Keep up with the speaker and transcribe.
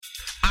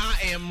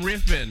am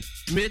riffin.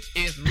 Mitch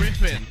is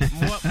riffin.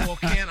 What more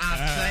can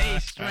I say?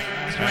 Straight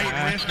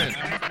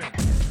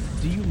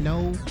riffin. Do you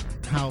know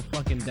how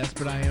fucking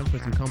desperate I am for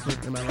some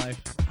comfort in my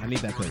life? I need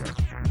that pillow.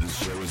 This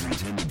show is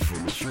intended for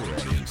mature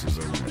audiences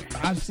only.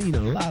 I've seen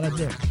a lot of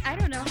dick. I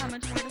don't know how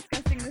much more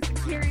disgusting this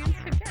experience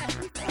could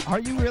get. Are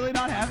you really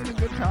not having a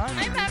good time?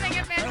 I'm having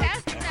a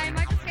fantastic time.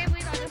 I just can't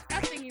believe how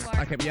disgusting you are.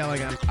 I kept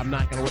yelling, I'm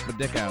not going to whip my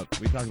dick out.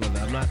 We talked about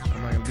that. I'm not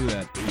going to do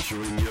that.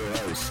 Featuring your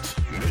host,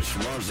 Mitch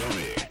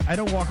Marzoni. I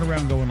don't walk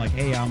around going like,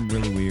 hey, I'm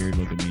really weird.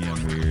 Look at me,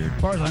 I'm weird.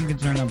 As far as I'm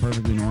concerned, I'm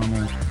perfectly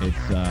normal.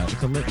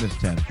 It's a litmus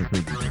test for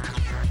freaky people.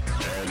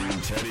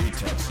 And Teddy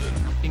Tutson.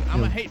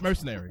 I'm a hate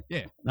mercenary.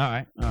 Yeah. All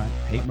right.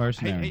 Hate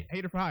mercenary.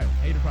 Hater for hire.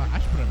 I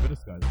should put on British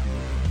guys.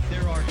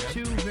 There are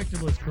two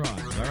victimless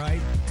crimes, all right?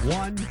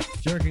 One,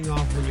 jerking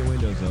off when your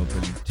window's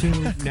open. Two,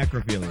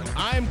 necrophilia.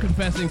 I'm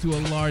confessing to a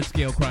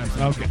large-scale crime.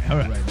 Okay, all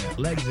right. now.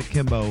 Legs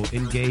akimbo,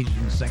 engaged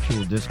in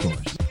sexual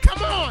discourse.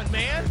 Come on,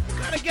 man.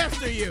 What kind of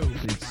guest are you?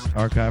 It's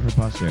archived for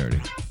posterity.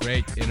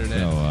 Great internet.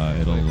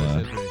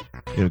 So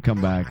it'll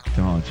come back to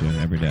haunt you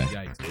every day.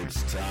 Yikes.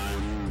 It's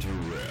time to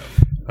rip.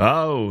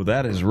 Oh,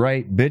 that is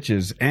right,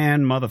 bitches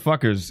and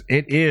motherfuckers.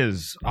 It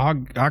is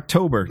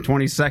October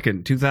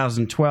 22nd,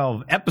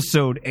 2012,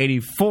 episode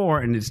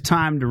 84, and it's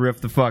time to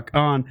riff the fuck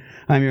on.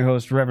 I'm your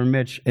host, Reverend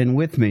Mitch, and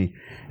with me,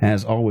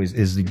 as always,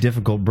 is the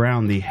difficult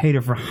brown, the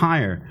hater for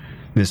hire,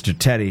 Mr.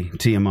 Teddy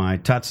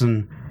TMI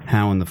Tutson.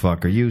 How in the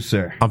fuck are you,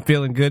 sir? I'm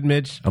feeling good,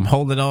 Mitch. I'm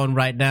holding on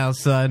right now,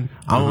 son.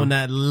 I'm on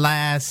that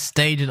last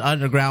stage of the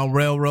Underground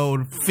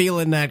Railroad,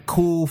 feeling that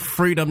cool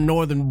freedom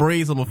northern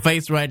breeze on my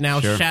face right now.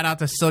 Sure. Shout out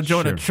to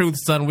Sojourner Truth,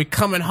 son. We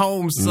coming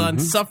home, son.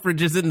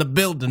 Suffrage is in the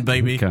building,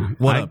 baby. Okay.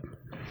 What up?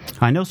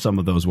 I know some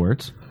of those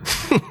words.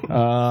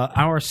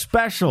 Our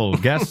special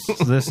guests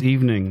this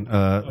evening,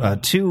 a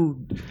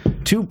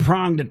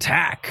two-pronged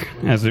attack,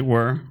 as it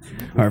were,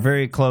 are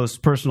very close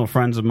personal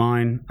friends of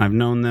mine. I've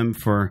known them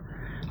for,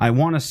 I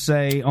want to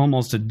say,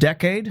 almost a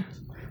decade.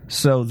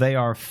 So they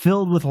are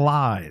filled with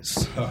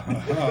lies.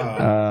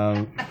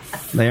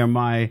 They are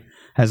my,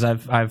 as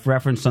I've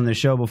referenced on the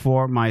show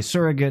before, my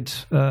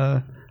surrogate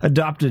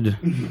adopted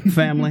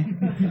family,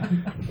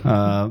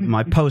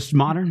 my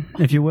postmodern,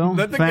 if you will,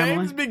 Let the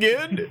family. games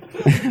begin.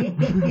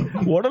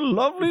 What a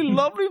lovely,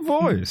 lovely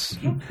voice.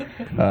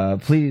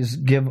 Please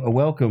give a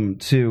welcome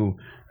to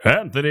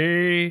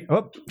Anthony.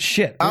 Oh,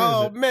 shit.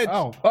 Where is it? Mitch.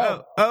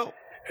 Oh.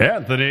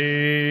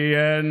 Anthony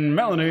and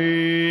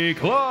Melanie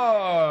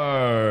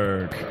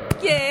Clark.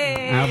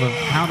 Yay! How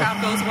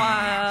Crowd goes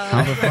wild.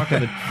 How the fuck are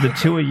the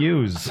two of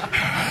yous?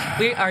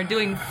 We are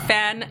doing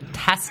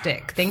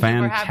fantastic. Thank you for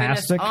having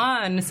us Fantastic?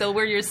 on. So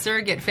we're your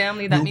surrogate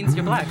family. That means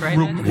you're black, right,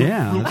 Mitch?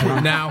 Yeah. that's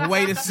right. Now,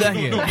 wait a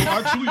second. No,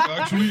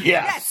 actually,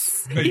 Yes!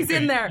 He's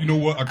in there. You know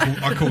what?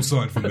 I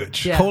co-signed for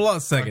Mitch. Yeah. Hold on a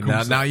second.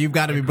 Now you've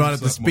got to be brought up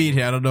to speed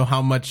here. I don't know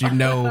how much you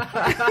know.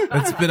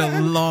 It's been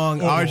a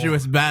long,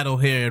 arduous battle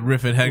here at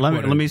Riffin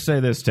headquarters. Let me say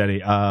this, Teddy.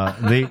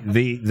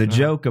 The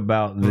joke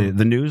about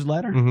the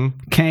newsletter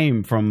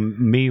came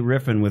from me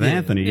riffing with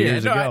Anthony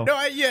years ago.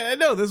 I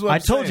know. This is what I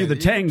I'm told you saying. the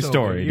Tang told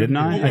story, me. didn't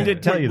I? I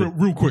did tell you that.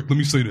 Real quick, let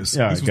me say this.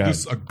 Yeah,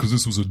 Because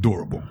this was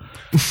adorable.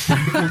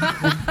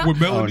 when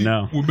Melanie,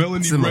 no. when Melanie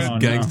It's the most read,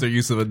 gangster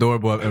use of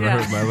adorable I've ever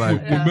heard in my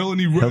life. when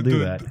Melanie read do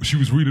that. she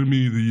was reading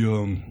me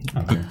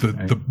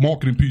the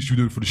marketing piece you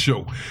did for the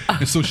show,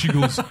 and so she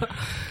goes,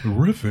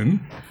 "Riffin,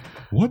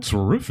 what's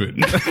riffin?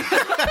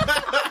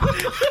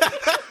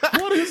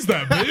 What is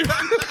that, babe?"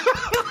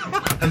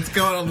 Let's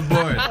go on the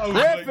board.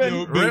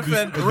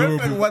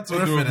 Riffin, what's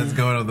riffin is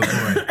going on the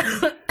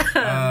board.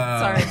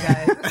 Sorry,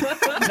 guys.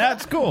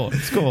 That's cool.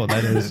 It's cool.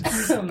 That is.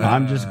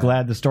 I'm just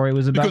glad the story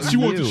was about Because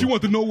you. she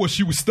wanted to know what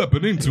she was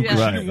stepping into. Because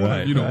Yeah. she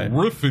didn't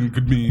want, riffing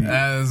could mean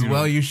As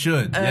well, you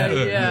should.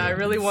 Yeah, I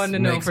really wanted to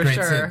know Makes for great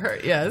sure.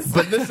 sense. Yes.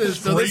 But this is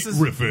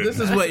riffing. This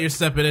is what you're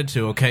stepping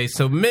into. Okay,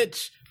 so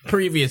Mitch.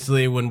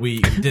 Previously, when we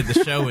did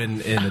the show in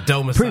the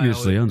domicile,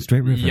 Previously on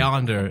Straight Riffin.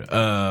 yonder,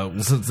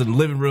 was in the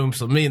living room.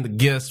 So me and the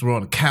guests were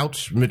on the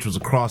couch. Mitch was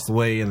across the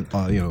way, and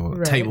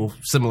a table,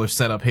 similar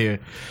setup here.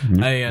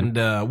 And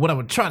what I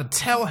would try to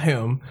tell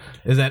him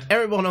is that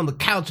everyone on the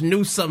couch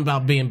knew something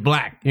about being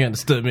black. You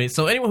understood me?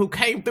 So anyone who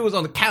came through was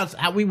on the couch.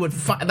 We would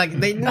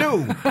they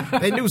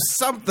knew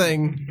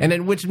something, and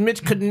in which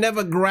Mitch could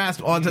never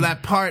grasp onto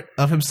that part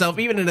of himself.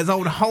 Even in his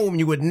own home,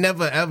 you would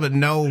never ever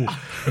know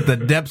the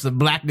depths of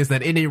blackness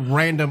that any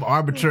random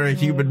arbitrary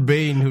human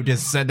being who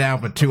just sat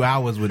down for 2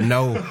 hours would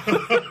know.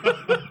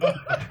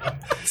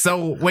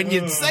 So when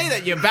you say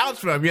that you vouch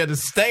for him, you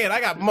understand.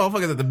 I got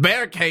motherfuckers at the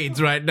barricades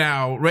right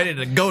now ready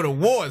to go to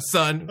war,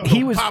 son.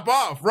 He was- pop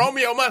off.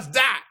 Romeo must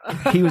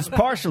die. He was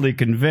partially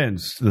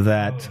convinced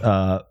that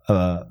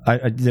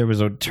there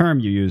was a term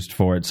you used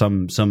for it,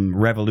 some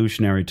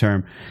revolutionary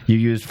term you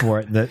used for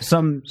it, that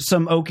some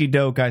okey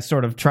doke I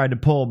sort of tried to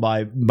pull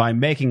by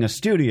making a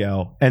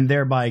studio and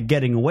thereby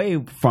getting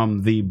away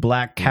from the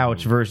black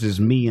couch versus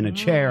me in a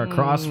chair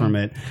across from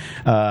it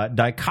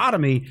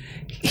dichotomy.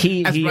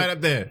 That's right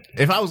up there.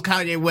 If I was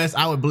Kanye West,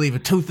 I would believe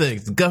in two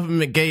things: the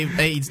government gave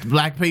AIDS to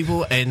black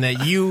people, and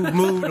that you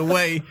moved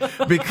away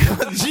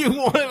because you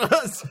wanted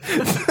us.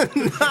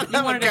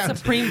 You wanted a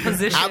supreme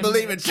position. I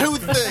believe in two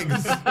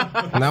things.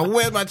 Now,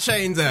 where my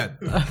chains at?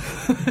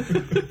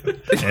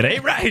 It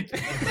ain't right.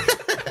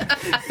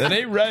 That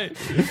ain't right.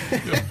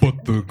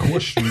 But the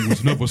question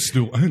was never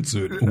still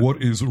answered.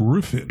 What is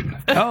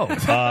riffin? Oh,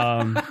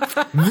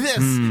 This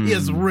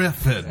is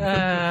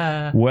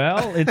riffin.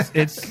 well,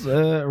 it's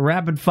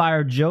rapid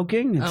fire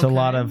joking. It's a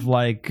lot of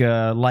like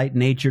light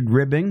natured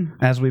ribbing,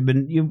 as we've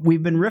been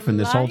riffing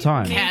this whole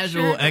time.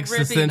 Casual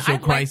existential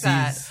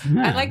crises.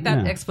 I like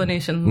that Yeah.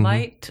 explanation.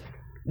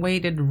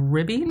 Light-weighted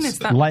ribbing? Is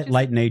that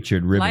Light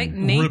natured ribbing.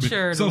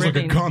 light-natured Sounds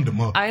ribbing? like a condom.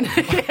 Huh?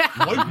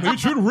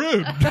 Light-natured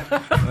rib.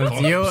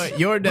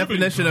 Your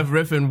definition of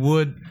riffin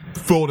would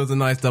fold as a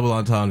nice double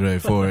entendre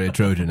for a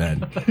Trojan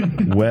end.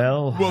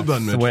 Well Well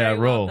done, that's the Mitch. way I Very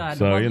well roll. done.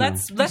 So Well, you know.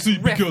 let's See,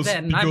 riff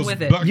then. I'm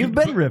with it. back You've in-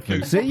 been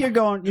riffing. See, you're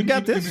going. You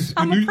got this.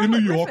 In New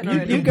York, riffing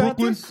already. You in got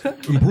Brooklyn, this.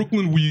 in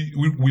Brooklyn,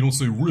 we don't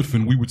say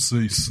riffing. We would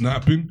say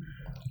snapping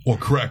or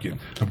cracking.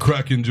 I'm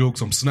cracking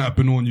jokes. I'm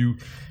snapping on you.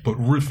 But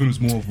riffing is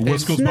more of a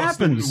West Coast.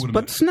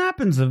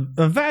 Snapping's a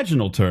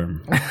vaginal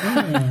term.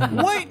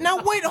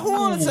 Wait, hold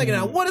on a second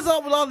now. What is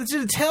up with all the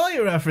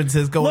genitalia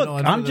references going Look,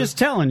 on? I'm just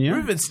telling you.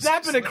 Riffin,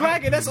 snapping and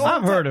cracking, that's all.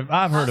 I've heard of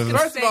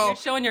First of all, You're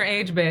showing your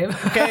age, babe.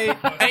 okay,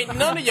 ain't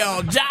none of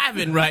y'all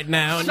jiving right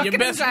now, and you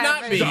best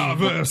not be.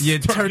 Jive-ass You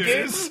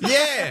turkeys. turkeys.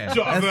 Yeah,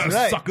 Jive-ass that's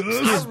right. suckers.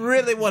 I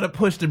really want to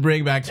push to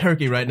bring back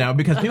turkey right now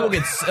because people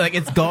get like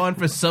it's gone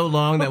for so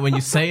long that when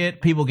you say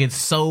it, people get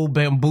so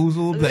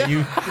bamboozled that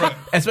you,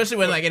 especially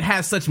when like it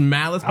has such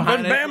malice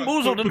behind it.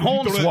 bamboozled and You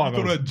throw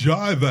that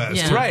jive ass.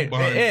 Yeah. turkey Right,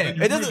 behind yeah. and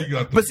you It doesn't, really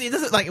got but see, it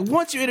doesn't like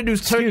once you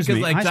introduce turkey Excuse because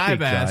me, like I speak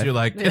jive ass, jive. you're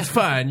like it's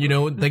fine, you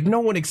know. Like no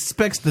one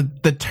expects the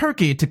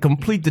turkey to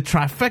complete the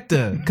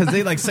trifecta because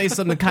they like say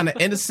something kind of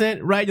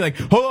innocent, right? You're like,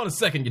 hold on a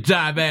second, you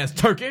jive ass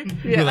turkey.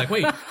 You're like,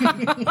 wait,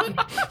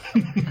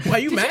 why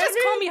you mad Did you at just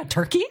me? call me a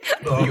turkey?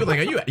 You're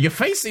like, your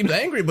face seems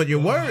angry, but your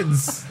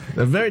words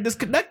are very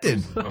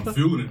disconnected. I'm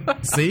feeling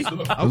it. See,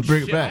 let's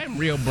bring it back. I'm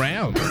real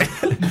brown.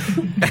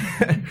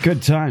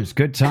 Good times,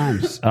 good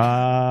times.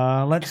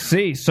 Let's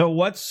see. So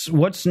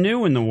what's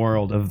new in the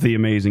world of the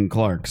amazing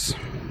Clarks?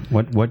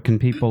 What can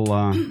people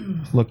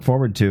look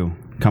forward to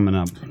coming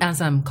up?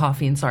 As I'm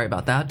coughing, sorry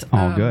about that.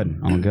 All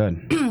good.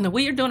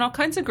 We are doing all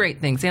kinds of great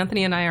things.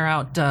 Anthony and I are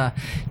out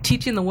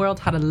teaching the world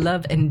how to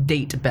love and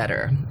date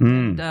better.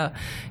 And,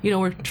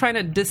 we're trying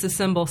to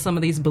disassemble some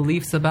of these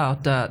beliefs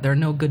about there are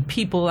no good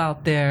people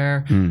out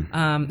there,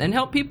 and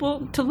help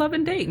people to love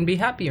and date and be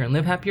happier and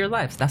live happier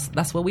lives.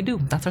 That's what we do.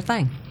 That's our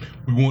thing.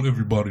 We want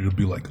everybody to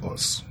be like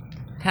us.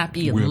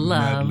 Happy in We're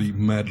love.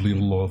 madly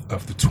in love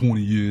after 20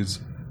 years.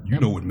 You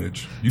know it,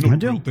 Mitch. You know I the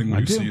do. real thing when I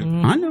you do. see it.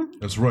 I know.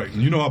 That's right.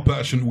 And you know how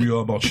passionate we are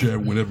about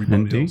sharing with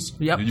everybody Indeed. else.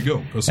 Yep. There you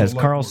go. That's As all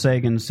I Carl want.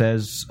 Sagan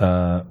says,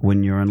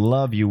 when you're in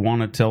love, you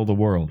want to tell the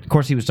world. Of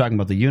course, he was talking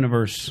about the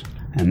universe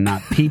and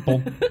not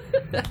people,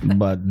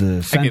 but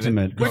the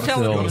sentiment We're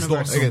telling still. the Gotta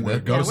start universe. somewhere. Yeah, we're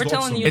Gotta start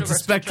telling somewhere. you- It's a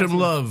spectrum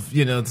love,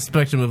 the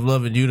spectrum of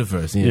love and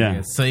universe. You know, Yeah. you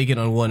got Sagan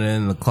on one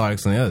end and the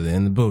Clarks on the other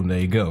end, and boom, there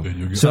you go. There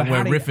you go. So Somewhere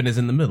how do you- riffing is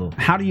in the middle.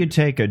 How do you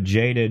take a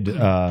jaded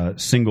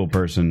single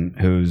person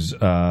who's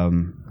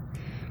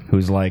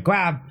like,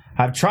 well,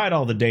 I've tried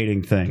all the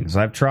dating things.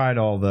 I've tried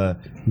all the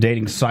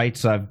dating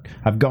sites. I've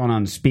gone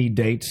on speed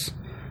dates.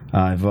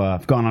 I've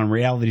gone on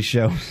reality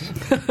shows.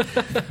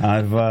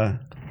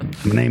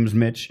 My name's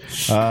Mitch.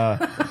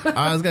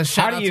 I was going to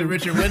shout How out do you- to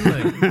Richard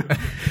Windling.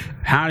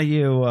 How do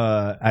you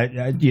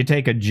you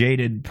take a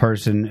jaded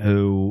person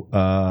who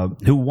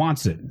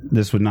wants it?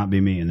 This would not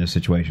be me in this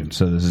situation.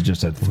 So this is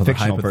just a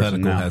fictional person hypothetical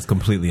now. has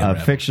completely a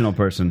unraveled. fictional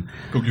person.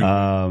 Go get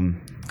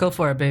it. Go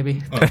for it,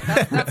 baby.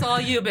 That's all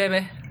you,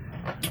 baby.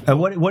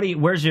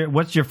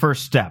 What's your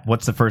first step?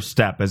 What's the first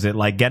step? Is it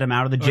like get them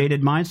out of the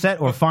jaded mindset,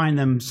 or find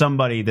them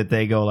somebody that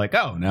they go like,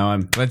 oh, now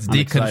Let's I'm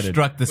excited.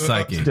 deconstruct the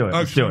psyche. Let's do it.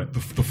 Let's do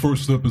Actually, it. the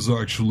first step is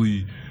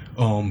actually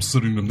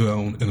sitting them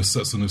down and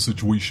assessing the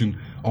situation,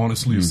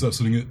 honestly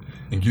assessing it,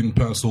 and getting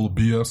past all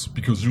the BS.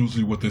 Because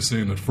usually what they're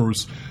saying at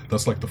first,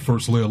 that's like the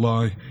first layer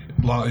lies.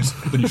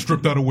 Then you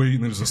strip that away, and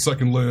then there's a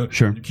second layer.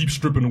 Sure. You keep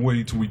stripping away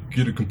until we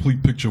get a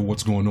complete picture of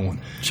what's going on.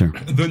 Sure.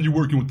 And then you're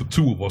working with the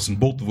two of us, and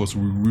both of us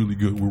were really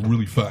good. We're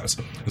really fast,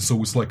 and so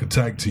it's like a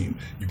tag team.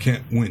 You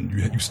can't win.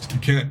 You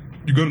can't.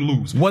 You're going to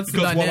lose. What's the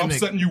because while I'm dynamic?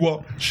 setting you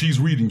up, she's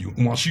reading you,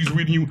 and while she's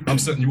reading you, I'm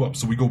setting you up.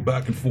 So we go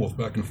back and forth,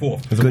 back and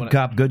forth. Good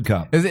cop, good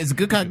cop. Is it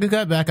good cop,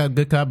 back up,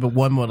 good cop, but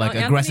one more like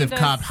Well, aggressive Anthony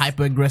cop, does-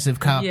 hyper aggressive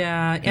cop,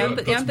 Yeah,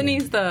 that's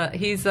Anthony's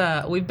he's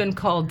we've been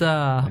called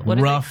what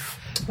is it?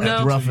 rough,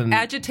 No, rough and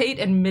agitated agitate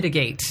and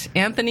mitigate.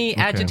 Anthony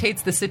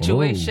agitates the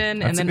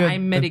situation, and then I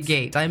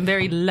mitigate. I'm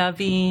very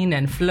loving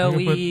and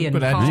flowy and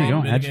calm. There you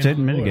go. Agitate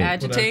and mitigate.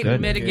 Agitate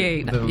and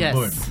mitigate.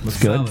 Yes. That's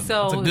good.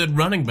 So it's a good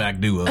running back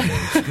duo.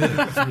 It's good.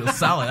 It's real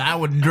solid. I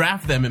would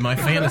draft them in my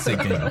fantasy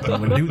game. I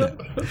would do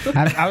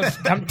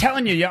that. I'm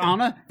telling you, Your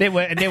Honor, they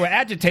were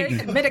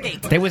agitating.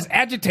 Mitigate. They was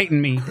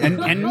agitating me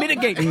and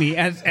mitigating me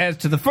as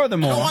to the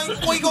furthermore.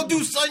 What you gonna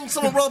do, son?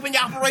 Someone roll up in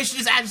your operation,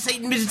 just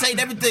agitate and mitigate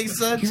everything,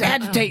 son. He's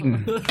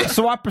agitating.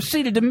 So I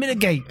proceeded to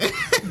mitigate.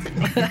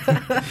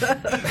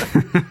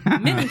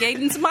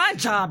 Mitigating's my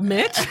job,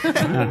 Mitch.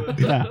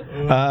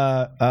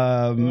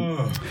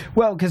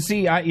 Well, because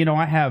see,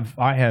 I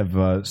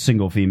have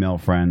single female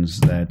friends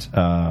that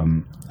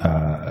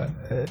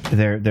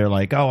they're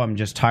like, oh, I'm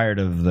just tired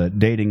of the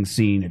dating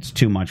scene. It's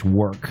too much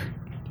work.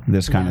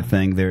 This kind of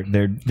thing.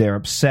 They're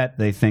upset.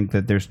 They think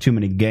that there's too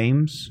many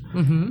games.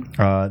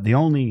 Mm-hmm.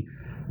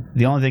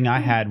 The only thing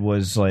I had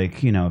was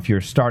like, if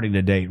you're starting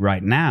to date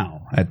right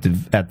now at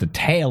the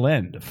tail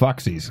end of fuck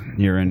season,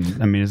 you're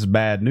in. I mean, it's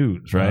bad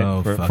news, right?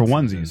 Oh, for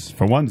onesies,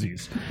 for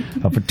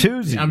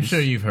twosies. I'm sure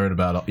you've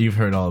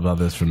heard all about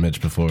this from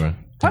Mitch before.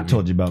 I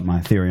told you about my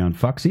theory on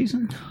fuck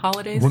season.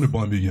 Holidays. Run it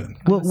by me again.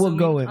 We'll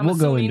go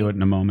into it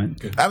in a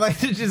moment. I like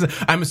to just.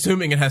 I'm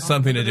assuming it has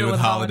something to do with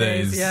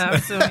holidays. Yeah, I'm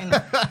assuming.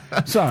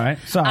 It's all right.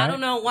 I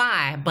don't know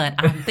why, but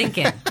I'm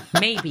thinking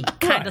maybe,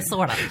 kind of,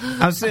 sort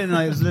of. I was saying,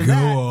 like, go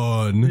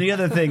on. The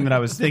other thing that I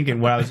was thinking,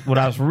 what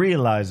I was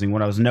realizing,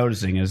 what I was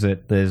noticing, is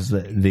that there's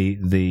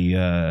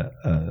the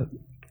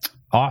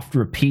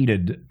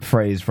oft-repeated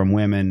phrase from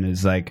women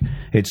is like,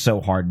 it's so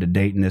hard to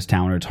date in this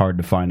town, or it's hard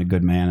to find a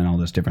good man, and all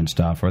this different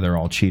stuff, or they're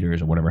all cheaters,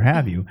 or whatever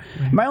have you.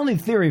 Right. My only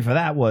theory for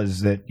that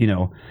was that,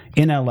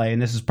 in LA, and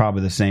this is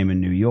probably the same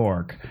in New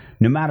York,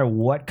 no matter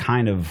what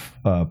kind of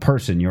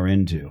person you're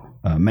into,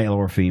 male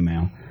or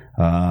female,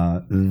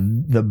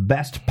 the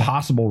best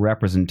possible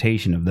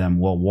representation of them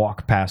will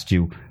walk past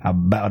you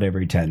about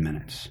every 10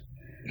 minutes.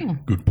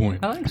 Good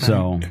point. I like that.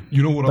 So,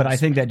 but I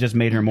think that just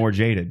made her more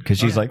jaded, because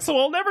she's like, so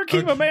I'll never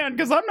keep a man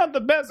because I'm not the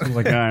best. I was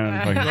like,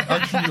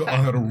 actually, I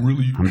had a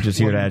really. I'm just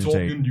here to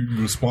agitate. Talking, you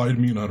inspired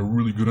me, and I had a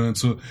really good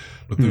answer.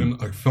 But then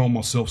I found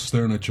myself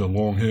staring at your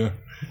long hair,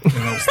 and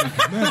I was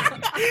thinking,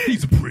 man,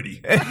 he's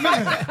pretty.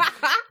 Man,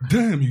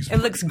 damn, he's. It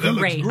looks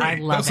great. I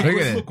love That's it. a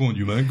good look on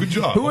you, man. Good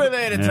job. Who are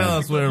they to tell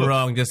us we're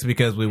wrong just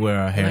because we wear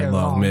our hair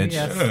long, Mitch?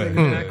 Yes,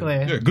 exactly.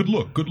 Yeah, good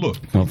look. Good look.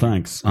 Well,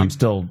 thanks. I'm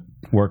still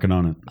working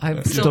on it.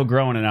 I'm still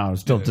growing it out. I'm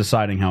still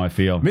deciding how I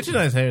feel. Mitch and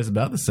I's hair is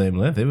about the same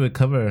length. It would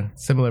cover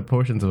similar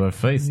portions of our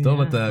face. Don't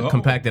let the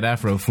compacted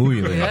afro fool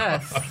you there.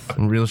 Yes.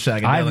 Real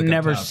shaggy. I've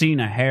never seen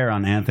a hair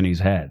on Anthony's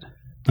head.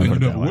 And you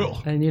never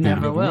will. And you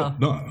never will.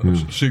 No,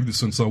 I've shaved it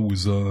since I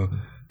was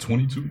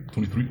 22,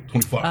 23,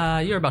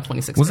 25. You're about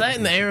 26. Was that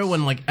in the era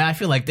when, like, I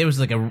feel like there was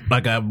like a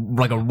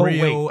real?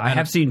 Wait, I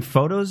have seen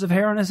photos of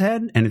hair on his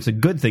head, and it's a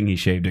good thing he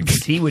shaved it,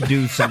 because he would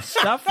do some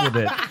stuff with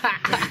it.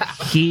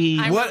 What's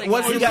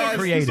he got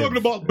creative? He's talking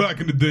about back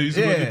in the days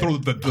when you throw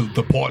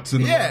the parts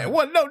in. Yeah,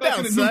 well, no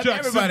doubt,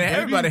 son.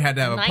 Everybody had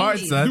to have a part,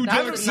 son. New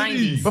Jack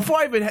City. Before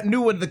I even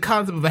knew what the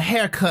concept of a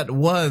haircut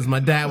was, my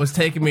dad was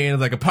taking me, and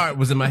like a part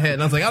was in my head,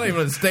 and I was like, I don't even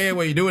understand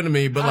what you're doing to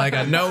me, but like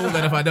I know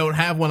that if I don't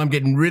have one, I'm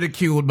getting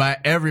ridiculed by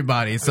everybody.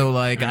 So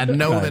like I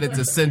know that it's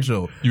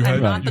essential. You had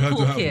to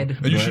have kid.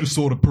 And you should have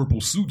saw the purple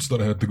suits that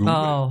I had to go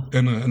with,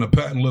 and a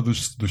patent leather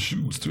the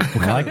shoes too.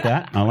 I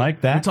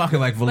like that. We're talking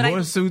like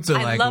velour suits or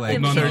like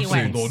church suits.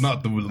 No,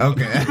 not the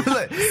okay.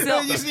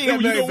 Silk. You see, you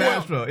know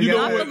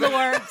what? Not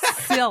velour,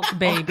 silk,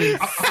 baby.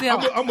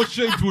 Silk. I'm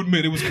ashamed to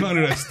admit it was kind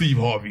of that Steve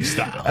Harvey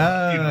style.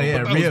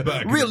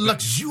 Real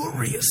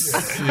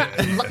luxurious.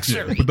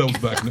 Luxury. But that was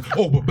back then.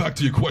 Oh, but back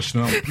to your question.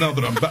 Now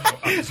that I'm back,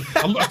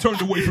 I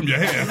turned away from your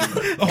hair.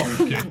 Oh,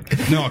 okay.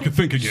 Now I can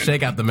think again.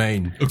 Shake out the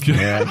mane.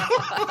 Okay.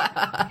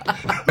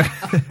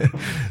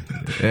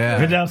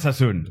 Vidal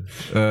Sassoon.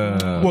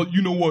 Well,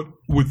 you know what?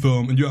 With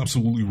and you're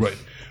absolutely right.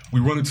 We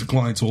run into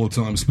clients all the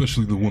time,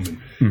 especially the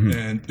women. Mm-hmm.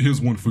 And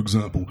here's one, for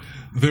example.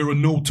 There are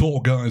no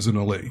tall guys in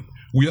LA.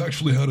 We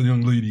actually had a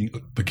young lady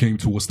that came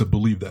to us that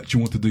believed that. She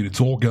wanted to date a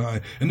tall guy,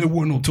 and there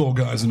were no tall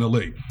guys in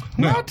LA.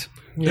 Now, what?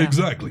 Yeah.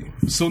 Exactly.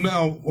 So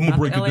now I'm going to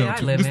break it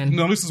down.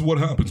 Now, this is what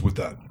happens with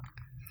that.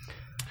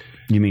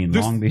 You mean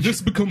Long Beach?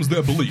 This becomes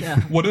their belief. Yeah.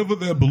 Whatever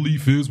their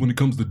belief is when it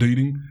comes to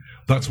dating,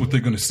 that's what they're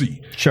going to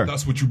see. Sure.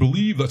 That's what you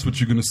believe. That's what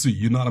you're going to see.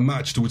 You're not a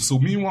match to it. So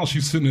meanwhile,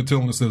 she's sitting there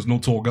telling us there's no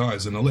tall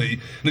guys in LA. And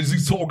there's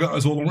these tall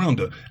guys all around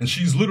her. And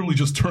she's literally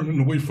just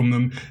turning away from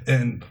them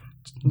and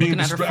being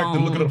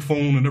distracted, looking at her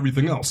phone and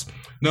everything else.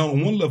 Now,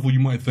 on one level, you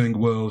might think,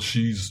 well,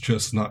 she's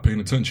just not paying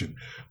attention.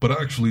 But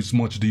actually, it's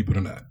much deeper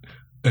than that.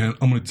 and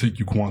I'm going to take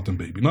you quantum,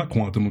 baby. Not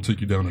quantum, I'm going to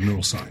take you down to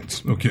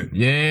neuroscience. Okay.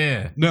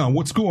 Yeah. Now,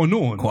 what's going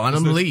on?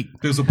 Quantum is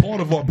leap. There's a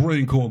part of our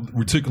brain called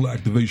reticular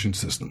activation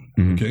system.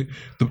 Okay.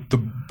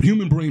 The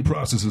human brain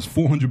processes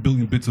 400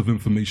 billion bits of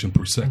information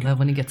per I second. love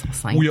when he gets all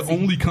sciencey. We are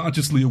only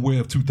consciously aware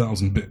of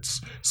 2,000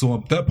 bits.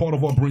 So that part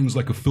of our brain is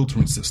like a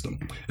filtering system.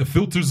 It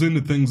filters in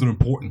the things that are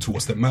important to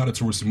us, that matter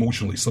to us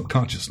emotionally,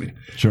 subconsciously.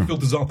 Sure. It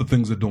filters out the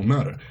things that don't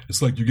matter.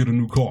 It's like you get a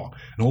new car,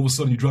 and all of a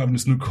sudden you're driving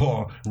this new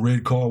car,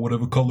 red car,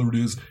 whatever color it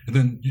is, and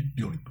then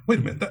you're like, wait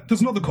a minute,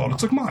 there's another car that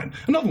looks like mine,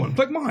 another one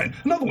like mine,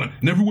 another one.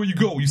 And everywhere you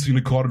go, you see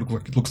a car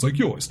that looks like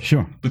yours.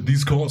 Sure. But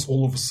these cars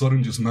all of a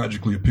sudden just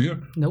magically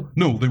appear? Nope.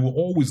 No, they were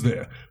always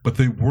there, but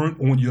they weren't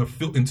on your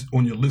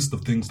on your list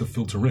of things to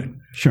filter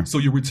in. Sure. So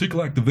your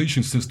reticular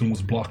activation system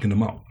was blocking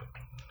them out.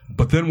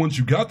 But then once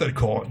you got that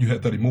car, you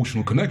had that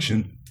emotional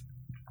connection.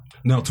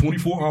 Now,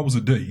 24 hours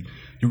a day,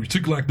 your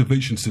reticular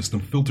activation system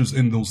filters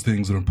in those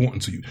things that are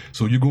important to you.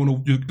 So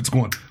it's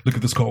going, look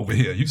at this car over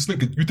here. You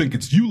think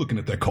it's you looking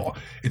at that car.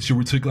 It's your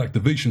reticular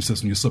activation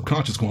system, your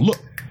subconscious going,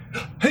 look,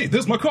 hey,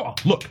 there's my car.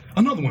 Look,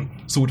 another one.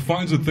 So it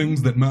finds the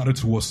things that matter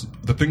to us,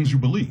 the things you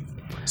believe.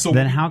 So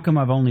Then how come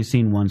I've only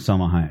seen one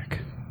Selma Hayek?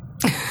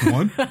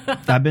 one,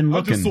 I've been I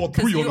looking. just saw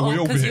three on the way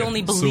over Because here. you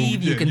only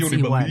believe So, you can you only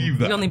see one. believe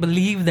that. You only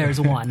believe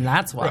there's one.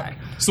 That's why. Right.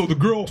 So the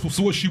girl,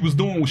 so what she was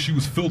doing was she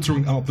was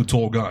filtering out the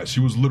tall guys. She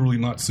was literally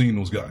not seeing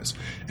those guys.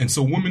 And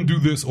so women do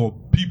this, or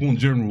people in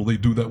general, they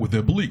do that with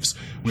their beliefs.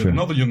 We have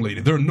another young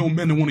lady. There are no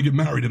men that want to get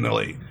married in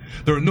L.A.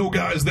 There are no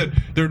guys that.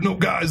 There's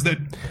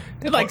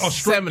like are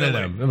straight 7 of LA.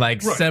 them.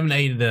 Like Right. 7,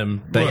 8 of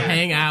them. They Right.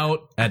 hang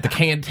out at the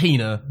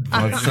cantina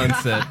on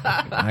Sunset.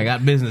 I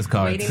got business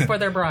cards. Waiting for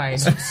their bride.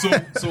 So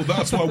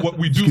that's why what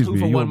we do. Excuse me,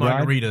 for you one a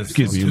bride? margaritas.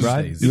 Excuse me, you a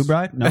bride? Tuesdays. You a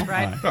bride? No?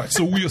 Right. All right. Right,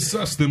 so we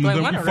assess them, Do I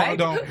and then we wanna, find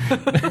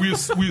right?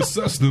 out we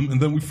assess them, and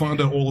then we find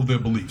out all of their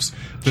beliefs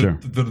that, Sure.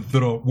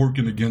 that are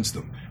working against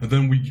them, and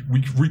then we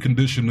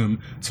recondition them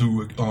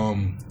to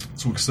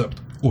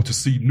accept or to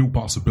see new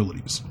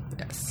possibilities.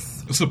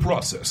 Yes. It's a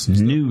process.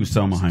 New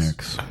Selma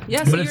Hayeks.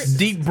 Yeah, so But it's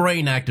deep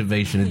brain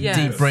activation. It's Yes.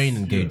 deep brain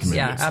engagement.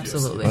 Yeah, Yes,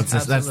 absolutely.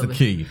 That's the Absolutely.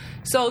 key.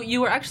 So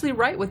you were actually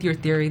right with your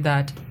theory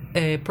that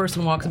a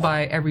person walks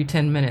by every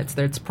 10 minutes.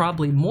 There's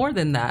probably more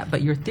than that,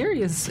 but your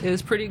theory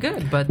is pretty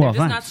good. But Well,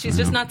 they're just thanks. she's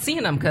just not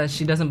seeing them because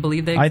she doesn't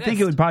believe they I exist. think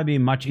it would probably be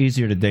much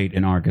easier to date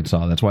in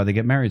Arkansas. That's why they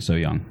get married so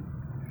young.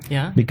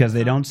 Yeah. Because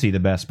they don't see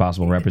the best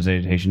possible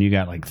representation. You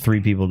got like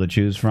 3 people to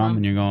choose from,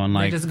 and you're going They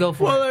like just go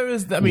for Well, it. there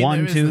is. I mean, one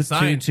there is the tooth, 2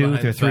 science tooth, behind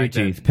or the 3 fact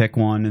that teeth. Pick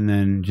one and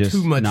then just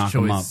Too much knock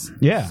them up. choice.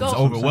 Yeah. So- It's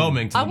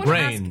overwhelming to I the want to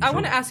brain. ask. I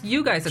want to ask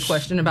you guys a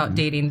question about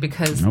dating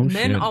because Oh,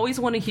 men shit. always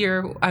want to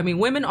hear. I mean,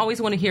 women always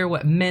want to hear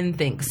what men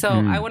think. So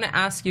Hmm. I want to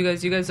ask you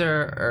guys. You guys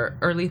are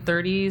early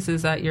 30s.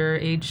 Is that your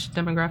age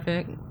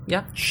demographic?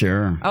 Yeah.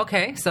 Sure.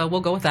 Okay, so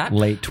we'll go with that.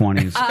 Late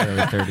 20s,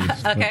 early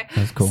 30s. Okay,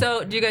 That's cool.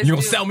 So do you guys? You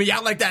gonna do- sell me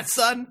out like that,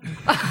 son?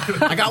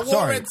 I got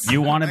Sorry, warrants.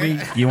 you want to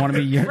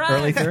be your Right.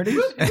 early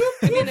 30s?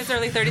 in his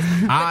early 30s.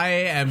 I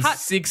am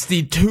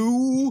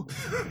 62.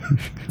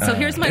 So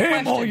here's my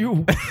question: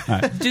 you.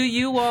 Do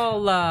you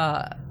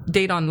all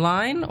date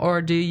online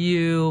or do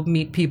you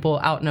meet people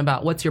out and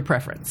about? What's your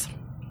preference?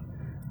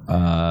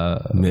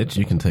 Mitch,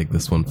 you can take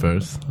this one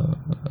first.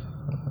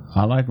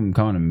 I like them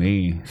coming to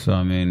me. So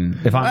I mean,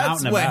 if I'm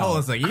out and Wait, about, hold on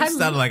a second. You I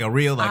sounded like a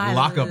real I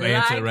lockup like-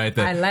 answer right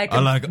there. I like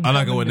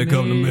it when they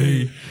come to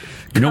me.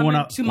 you know, when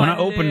I Coming to when I my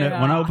open the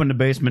when I open the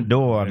basement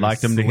door, I'd like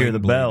them to hear the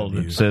swing bell blade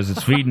of that you. says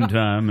it's feeding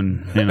time,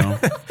 and you know,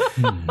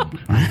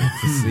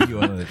 See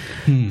you on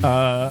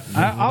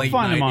I'll late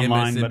find them night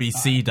online. But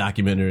MSNBC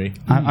documentary.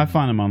 I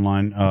find them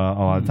online a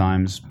lot of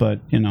times, but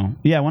you know,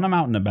 yeah, when I'm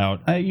out and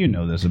about, you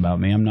know this about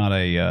me. I'm not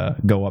a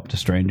go up to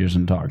strangers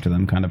and talk to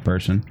them kind of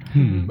person.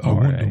 I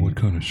wonder a- what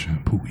kind of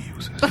shampoo he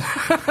uses.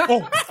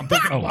 I'm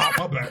thinking aloud.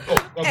 My bad.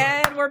 My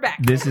bad. And we're back.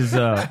 This is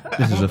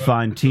a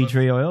fine tea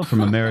tree oil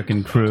from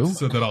American Crew.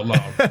 Said that out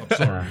loud. I'm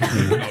sorry.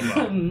 Said that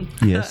out loud.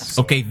 Yes,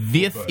 Okay,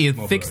 this is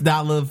my bad.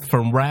 $6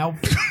 from Ralph.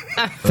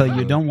 so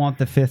you don't want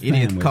the fifth. It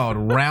is sandwich. called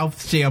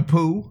Ralph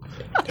Shampoo.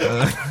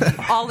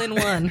 All in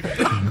one.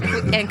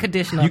 And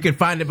conditioner. You can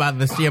find it by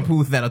the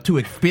shampoos that are too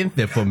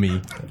expensive for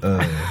me.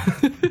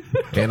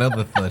 And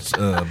other such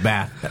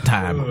bath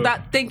time.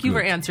 Thank you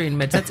for answering,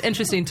 Mitch. That's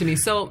interesting to me.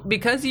 So,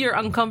 because you're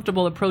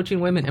uncomfortable approaching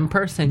women in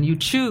person, you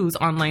choose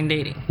online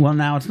dating. Well,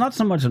 now it's not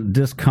so much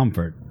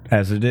discomfort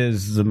as it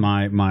is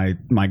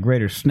my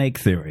greater snake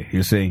theory.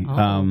 You see,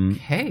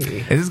 Okay.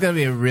 Is this going to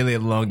be a really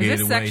elongated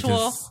Is this way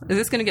sexual? to... Is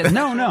this going to get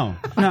no,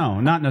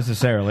 not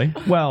necessarily.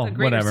 Well, a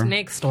greater whatever.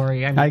 snake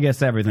story? I mean, I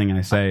guess everything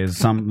I say is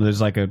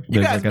there's like a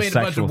You guys there's like a made a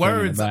bunch sexual of thing in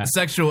words the back.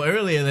 sexual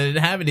earlier that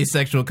didn't have any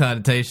sexual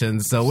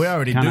connotations, so we're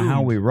already Kind of doomed.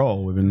 how we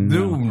roll. We've been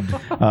Doomed.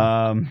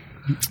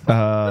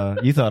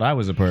 You thought I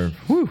was a perv.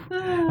 Whew.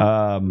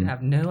 I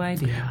have no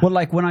idea. Well,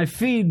 like when I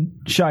feed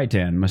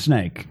Shaitan, my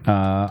snake,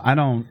 I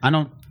don't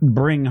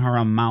bring her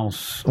a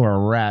mouse or a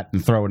rat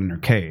and throw it in her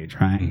cage,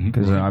 right?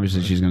 Because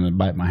obviously she's going to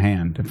bite my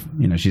hand.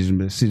 If, she's going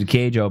to see the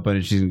cage open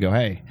and she's going to go,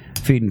 "Hey,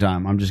 feeding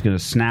time." I'm just going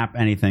to snap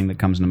anything that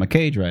comes into my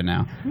cage right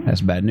now.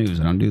 That's bad news.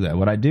 I don't do that.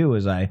 What I do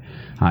is I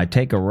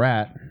take a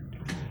rat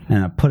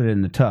and I put it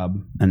in the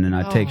tub, and then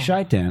I take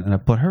Shaitan and I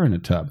put her in the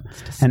tub.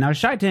 And now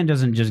Shaitan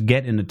doesn't just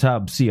get in the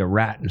tub, see a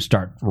rat, and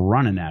start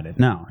running at it.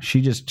 No,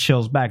 she just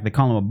chills back. They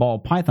call them a ball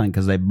python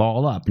because they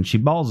ball up, and she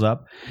balls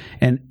up,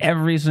 and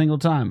every single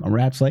time a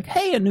rat's like,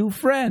 "Hey, a new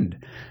friend,"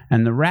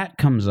 and the rat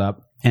comes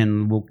up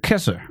and will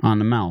kiss her on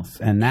the mouth,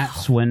 and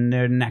that's when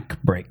their neck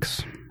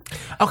breaks.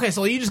 Okay,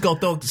 so you just go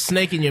throw the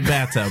snake in your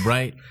bathtub,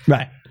 right?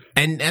 Right.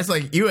 And that's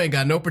like you ain't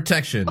got no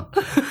protection.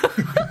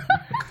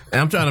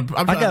 And I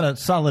got a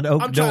solid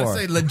oak I'm door.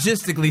 trying to say,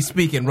 logistically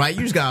speaking, right?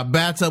 You just got a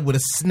bathtub with a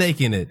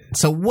snake in it.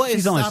 So what is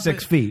She's only stopping,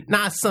 6 feet.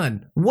 Nah,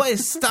 son. What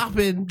is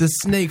stopping the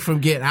snake from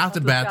getting out the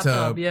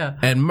bathtub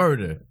and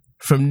murder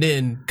from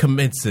then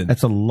commencing?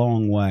 That's a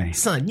long way.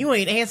 Son, you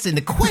ain't answering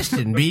the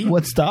question, B.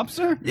 What stops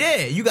her?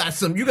 Yeah, you got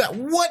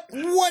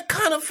what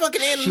kind of fucking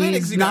analytics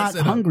She's you got not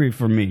set up? hungry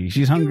for me.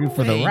 She's hungry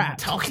for the Ain't rat.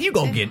 talking. You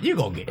gonna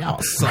get, oh,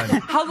 son.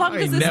 How long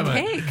does this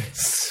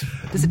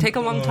take? Does it take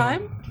a long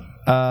time?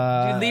 Do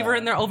you leave her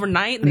in there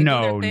overnight and they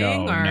do their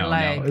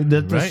thing?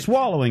 The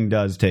swallowing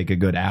does take a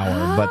good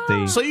hour, but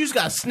the So you just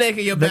got a snake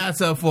in your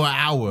bathtub for an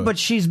hour. but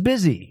she's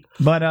busy.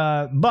 But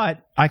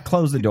I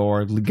close the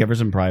door, give her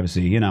some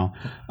privacy, you know.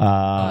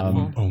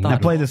 I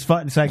play this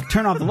fun. It's like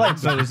turn off the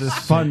lights. So there's this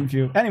fun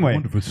view. I Anyway,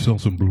 wonder if it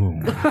sells some blow.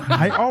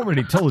 I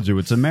already told you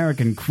it's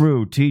American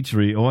Crew tea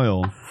tree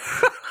oil.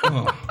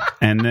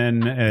 And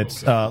then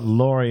it's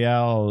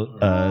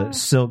L'Oreal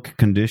silk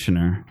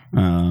conditioner.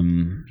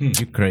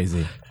 You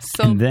crazy.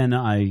 So And then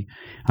I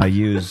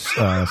use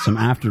some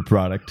after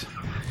product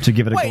to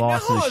give it a Wait, now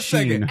gloss hold and on a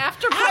second.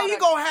 sheen. How you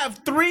gonna have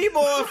 3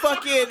 more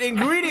fucking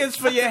ingredients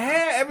for your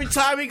hair every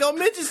time he gonna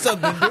mention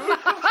something, dude?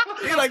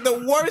 You're like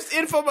the worst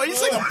info. You're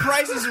like a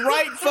Price is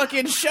Right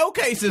fucking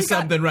showcase or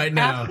something right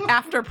now.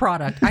 after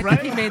product. I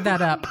think he made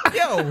that up.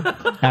 Yo,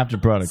 After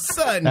product.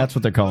 son, That's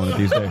what they're calling it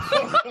these days.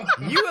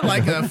 you are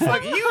like a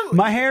fuck. You.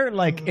 My hair,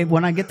 like,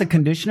 when I get the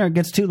conditioner, it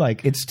gets too,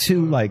 like,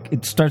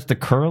 it starts to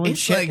curl and It's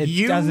shit. like It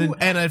you doesn't.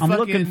 and a I'm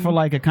looking fucking- for,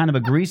 like, a kind of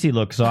a greasy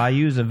look, so I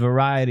use a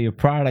variety of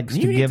products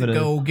You to need give to it a.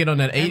 go get on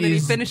that And then he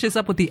 80s. finishes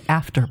up with the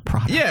after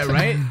product. Yeah,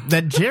 right.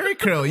 That Jerry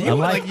curl. You I were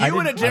like- like you I and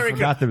a didn't- Jerry I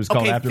forgot curl. that it was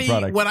called okay, after Fee,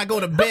 product. when I go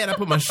to bed, I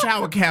put my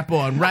shower cap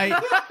on, right?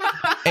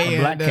 And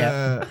black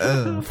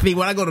cap. Fee,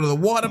 when I go to the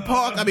water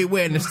park, I be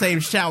wearing the same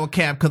shower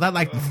cap because I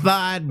like the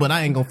slide, but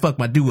I ain't gonna fuck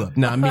my do up.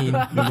 Know what I mean? You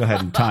go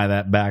ahead and tie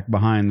that back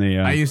behind the.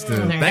 I used to.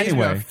 That is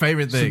my Anyway,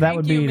 favorite thing. so that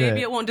would Thank you. be Maybe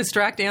the. it won't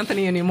distract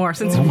Anthony anymore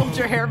since you pulled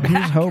your hair He's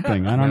back.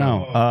 hoping. I don't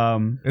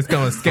know. It's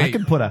gonna I escape.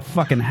 could put a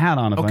fucking hat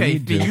on if I Okay,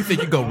 need Fee, to. you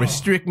think you gonna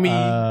restrict me,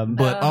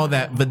 but all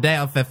that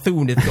Vidal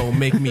Sassoon is gonna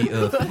make me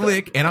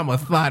flick, and I'm gonna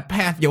slide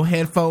past your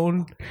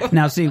headphone.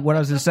 Now, see, what I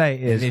was gonna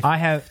say is, I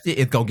have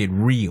It's gonna get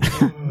real.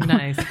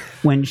 Nice.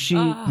 when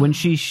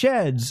she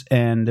sheds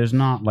and there's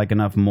not like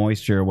enough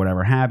moisture or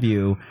whatever have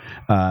you,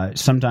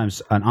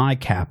 sometimes an eye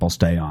cap will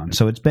stay on.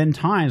 So it's been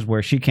times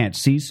where she can't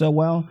see so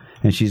well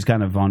and she's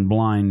kind of on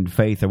blind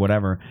faith or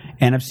whatever,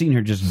 and I've seen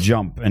her just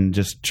jump and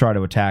just try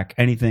to attack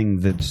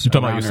anything that's You're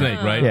talking about around your her.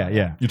 snake, right? Yeah.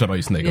 You're talking about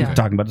your snake. Yeah. Okay.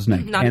 Talking about the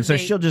snake. Not And a so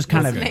snake. she'll just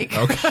kind of Snake.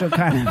 she'll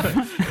kind of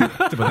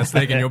About that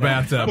snake in your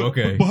bathtub.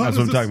 Okay. But how That's does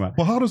what I'm this- talking about.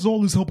 But how does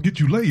all this help get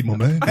you laid, my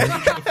man? That's what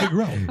I'm trying to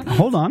figure out.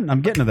 Hold on,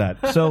 I'm getting to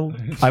that. So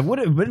I would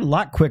have been a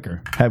lot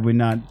quicker had we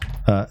not.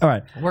 All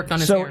right. Worked on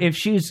his So hair. if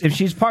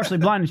she's partially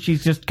blind and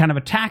she's just kind of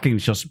attacking,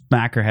 she'll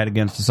smack her head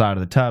against the side of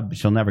the tub. But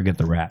she'll never get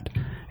the rat.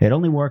 It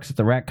only works if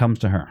the rat comes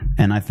to her,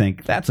 and I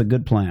think that's a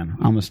good plan.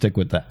 I'm gonna stick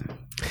with that.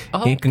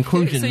 In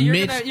conclusion, so you're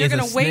Mitch gonna, you're is a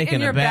gonna wait snake in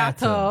in a your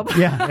bathtub.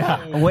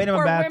 bathtub. Wait in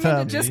For a women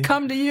bathtub. to just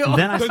come to you.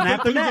 Then I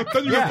snap the neck.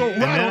 Then you Yeah. throw a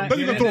rat on. Then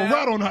you can throw a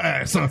rat on her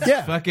ass. Huh?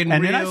 Yeah, Fucking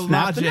and then I real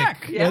snap the logic.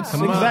 neck. Yeah. That's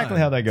Come on. exactly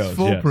how that goes.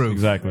 Foolproof. Yes,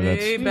 exactly.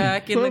 Way That's,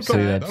 back in the So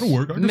cut. that'll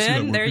work. I can see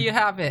that Men, there working. you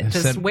have it. Just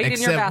Except, wait in your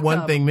except bathtub.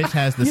 one thing Mitch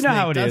has the you know snake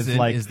how it is. doesn't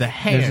Like is the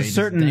hair. there's a He just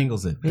certain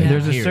dangles it.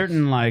 There's a Here.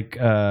 certain like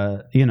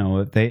you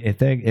know, if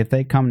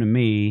they come to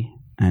me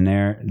and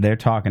they're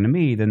talking to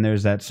me, then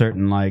there's that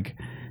certain like,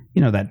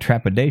 you know, that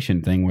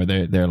trepidation thing where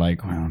they're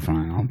like, well,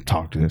 fine, I'll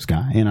talk to this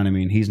guy. You know what I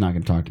mean? He's not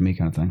going to talk to me,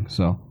 kind of thing.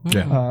 So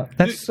Yeah.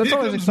 that's Here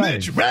always comes exciting.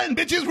 Mitch. Run,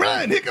 bitches,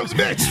 run. Here comes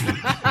Mitch.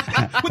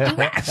 With the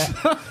rats.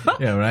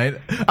 Yeah, right.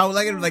 I would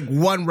like it if, like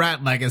one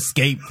rat like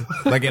escaped,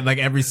 like in like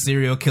every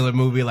serial killer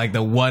movie, like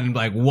the one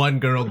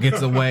girl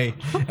gets away,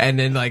 and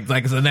then like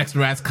the next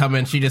rat's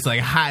coming, she just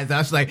like hides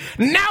out. She's like,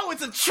 no,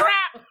 it's a trap.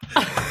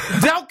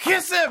 Don't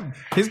kiss him.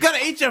 He's gonna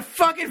eat your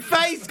fucking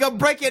face. Gonna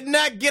break your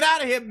neck. Get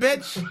out of here,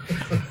 bitch.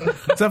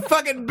 It's a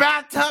fucking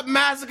bathtub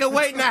massacre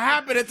waiting to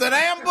happen. It's an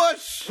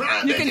ambush.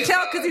 You can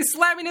tell because he's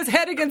slamming his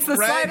head against the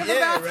side of the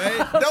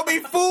bathtub. right. Don't be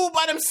fooled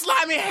by them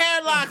slimy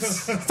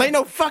hairlocks. This ain't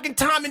no fucking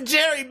Tom and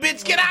Jerry,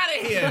 bitch. Get out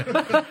of here.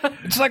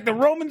 It's like the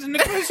Romans and the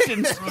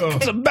Christians.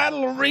 It's a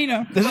battle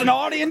arena. There's an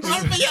audience.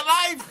 Run for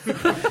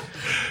your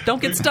life.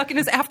 Don't get stuck in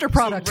his after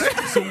product.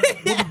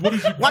 What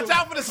is your Watch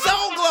out for the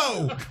soul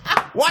glow.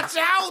 Watch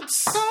out.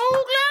 Soul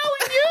glow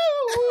in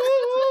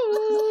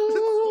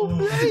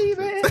you,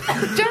 baby.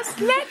 Just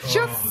let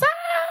your soul.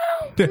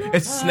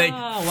 It's a snake.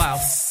 Oh, wow.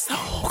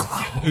 Soul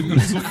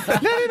glow.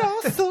 Let it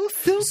all so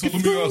silky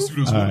let me ask you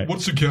this: All right.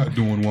 what's your cat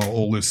doing while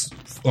all this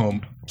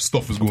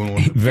stuff is going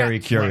on. Very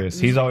curious.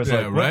 He's always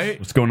Yeah, like, right?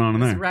 what's going on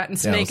in there? Rat and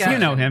snake. You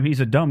know him. He's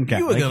a dumb cat.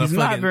 You were Like, gonna he's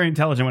not fucking- very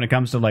intelligent when it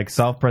comes to like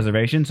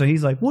self-preservation. So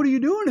he's like, "What are you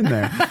doing in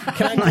there?"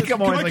 Can I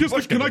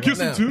Kiss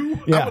him too?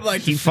 Yeah, I would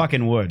like he to-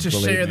 fucking would. To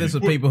believe share me. this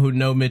with people who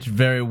know Mitch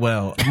very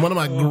well, one of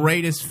my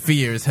greatest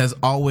fears has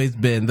always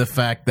been the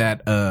fact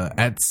that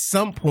at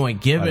some point,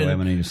 By the way, I'm given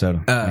gonna need a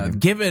soda.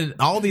 given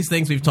all these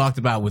things we've talked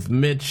about with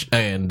Mitch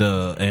and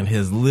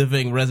his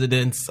living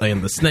residence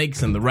and the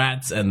snakes and the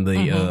rats and the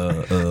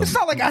It's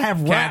not like I have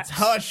cats. rats.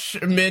 Hush,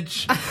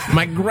 Mitch.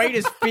 My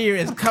greatest fear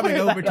is coming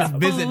over to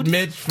visit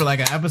Mitch for like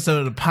an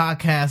episode of the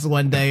podcast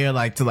one day, or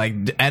like to like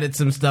edit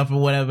some stuff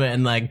or whatever,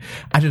 and like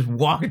I just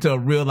walk into a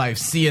real life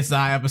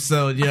CSI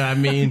episode. You know what I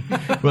mean?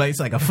 Where it's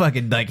like a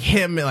fucking like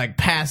him like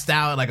passed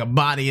out, like a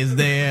body is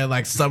there,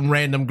 like some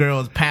random girl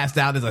is passed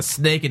out. There's a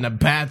snake in the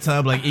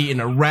bathtub, like eating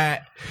a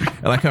rat.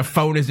 And, like her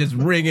phone is just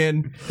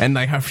ringing, and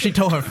like she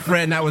told her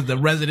friend that was the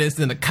residence,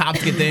 and the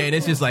cops get there, and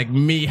it's just like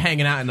me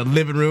hanging out in the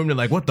living room. They're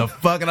like, "What the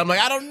fuck?" And I'm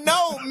like, "I don't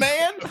know,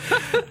 man.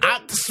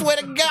 I swear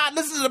to God,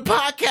 listen to the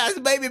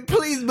podcast, baby.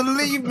 Please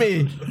believe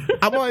me.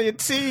 I'm on your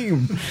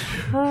team."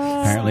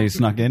 Apparently, he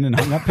snuck in and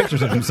hung up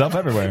pictures of himself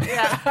everywhere.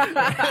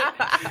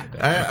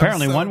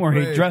 Apparently, one where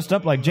he dressed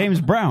up like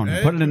James Brown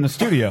and put it in the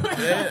studio.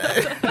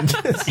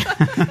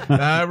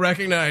 I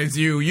recognize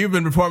you. You've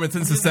been performing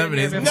since the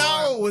 70s.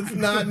 No, it's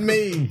not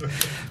me.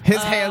 His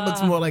hair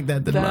looks more like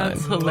that than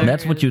That's mine. hilarious.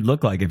 That's what you'd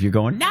look like if you're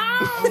going, "No,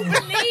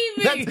 believe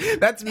me.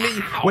 That's me.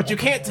 What you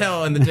can't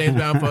tell in the James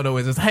Brown photo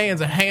is his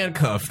hands are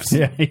handcuffed.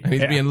 Yeah, And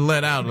he's yeah. being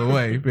let out of the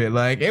way. Being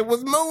like, "It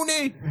was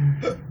Mooney."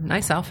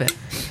 Nice outfit.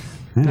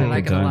 Yeah, I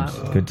like good it a times.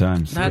 lot. Good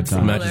times. That's Good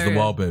times. Matches the hilarious.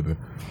 wallpaper.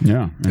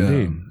 Yeah,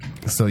 indeed.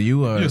 So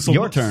you are. Yeah, so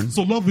Your turn.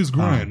 So love is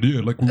grand, yeah,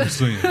 like we were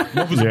saying.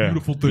 Love is a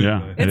beautiful thing, Yeah,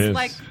 man. it It's is.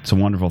 like- It's a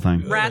wonderful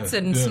thing. Rats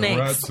and snakes.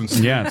 Rats and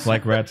snakes. Yeah, it's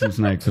like rats and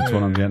snakes. That's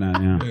what I'm getting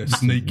at. Yeah. Yeah,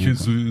 snake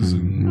kisses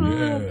and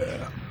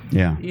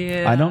Yeah.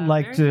 Yeah, I don't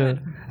like very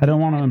to. I don't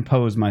want to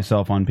impose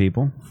myself on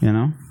people. You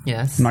know.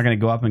 Yes. I'm not going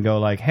to go up and go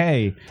like,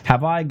 "Hey,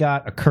 have I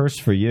got a curse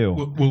for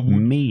you?" Well,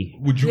 Me.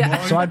 Would you Yeah.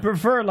 mind? So I'd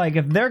prefer, like,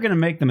 if they're going to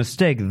make the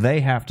mistake, they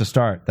have to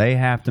start. They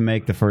have to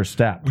make the first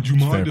step. Would you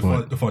mind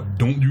if I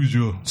don't use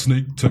your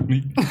snake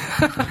technique?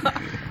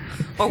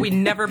 Or we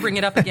never bring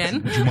it up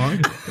again. Would you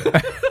mind?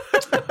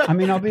 I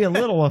mean, I'll be a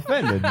little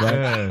offended,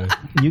 but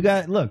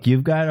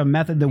you've got a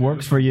method that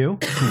works for you,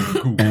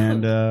 Cool.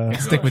 and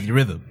Stick with your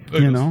rhythm.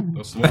 you know,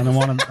 That's I don't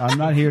want to. I'm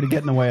not here to get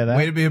in the way of Way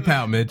that. to be a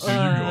pal, Mitch. There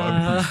you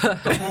go.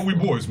 That's why we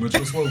boys, Mitch.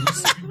 That's why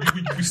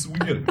we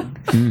get it.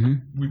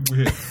 We're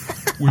here.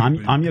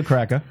 I'm your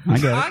cracker. I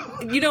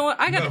get it. You know what?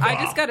 I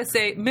just got to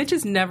say, Mitch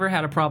has never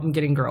had a problem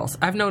getting girls.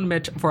 I've known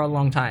Mitch for a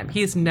long time.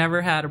 He's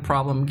never had a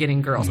problem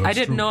getting girls. That's I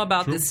didn't true. know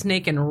about True. this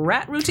snake and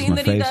rat routine My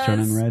that he face does.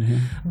 turning red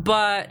here.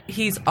 But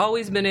he's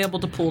always been able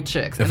to pull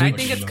chicks, and I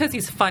think it's because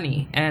he's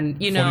funny,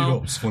 and you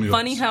know,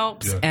 Funny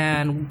helps. Yeah.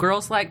 and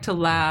girls like to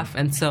laugh,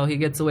 and so he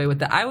gets away with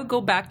that. I would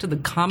go back to the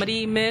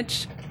comedy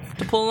Mitch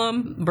to pull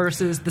him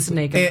versus the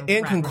snake. And the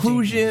In rat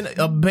conclusion,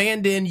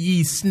 abandon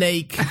ye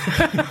snake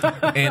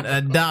and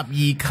adopt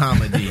ye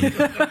comedy.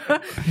 routine.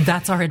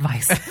 That's our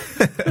advice.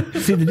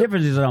 See, the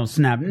difference is I don't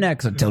snap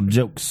necks. I tell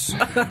jokes.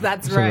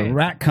 That's So right. the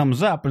rat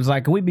comes up and is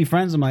like, "Can we be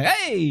friends?" I'm like,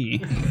 "Hey,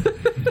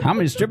 how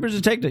many strippers does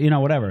it take to,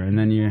 whatever?" And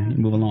then you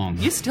move along.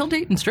 You still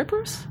dating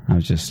strippers? I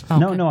was just Okay.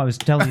 no. I was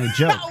telling a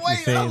joke. Wait,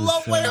 You say hold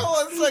it's,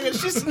 on a second.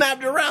 She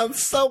snapped around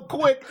so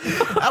quick.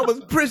 I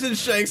was prison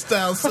shake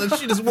style, so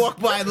she just walked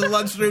by in the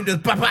lunchroom,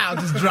 just pow, pow,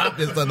 just dropped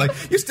it. So like,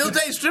 you still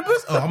date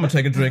strippers? Oh, I'm gonna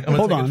take a drink. I'm gonna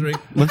Hold take on. a drink.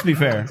 Let's be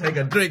fair. Take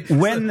a drink.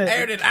 When the-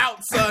 aired it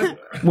out, son.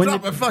 When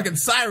Drop the- a fucking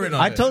siren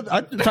on I it. talked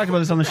about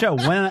this on the show.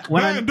 When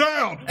Man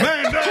down!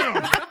 Man down!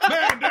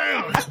 Man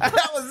down!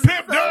 that was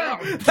Pimp down!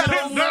 Pimp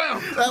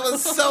down! that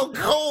was so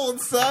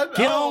cold, son.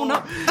 Get on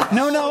up.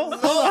 No,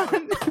 hold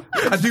on.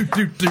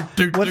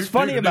 What's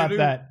funny about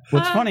that?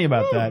 What's funny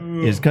about that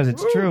is because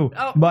it's true.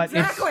 Oh, But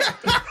exactly.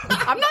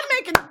 I'm not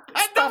making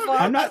stuff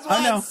up. I'm not. That's why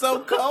I know. it's so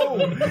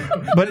cold.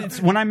 But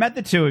it's when I met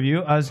the two of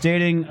you, I was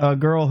dating a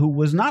girl who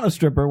was not a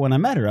stripper when I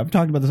met her. I've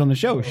talked about this on the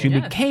show. She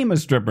Yes. became a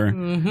stripper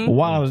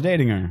while I was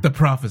dating her. The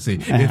prophecy,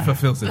 it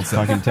fulfills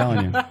itself. Fucking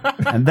telling you.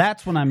 And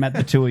that's when I met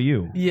the two of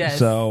you. Yes.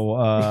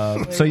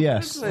 So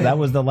yes, that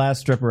was the last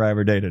stripper I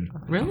ever dated.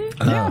 Really?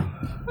 Yeah.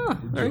 Huh,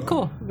 very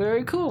cool.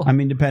 Very cool. I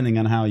mean, depending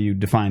on how you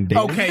define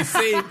dating. Okay,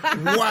 see?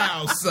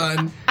 Wow,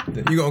 son.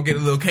 You're going to get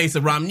a little case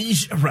of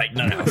amnesia right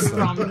now. son.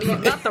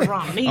 Not the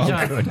Romney.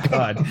 Good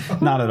God,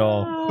 not at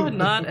all.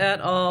 Not at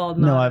all.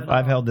 No, not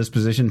I've held this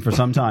position for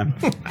some time.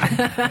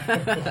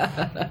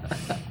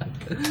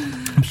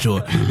 I'm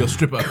sure your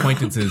stripper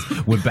acquaintances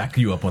would back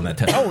you up on that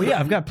test. Oh yeah,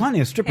 I've got plenty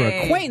of stripper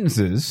Hey.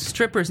 acquaintances.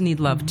 Strippers need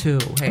love too.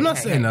 Hey, I'm not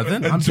hey, saying hey.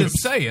 nothing. I'm just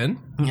saying.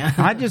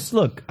 I just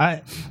look.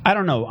 I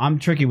don't know. I'm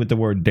tricky with the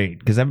word date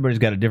because everybody's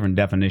got a different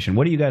definition.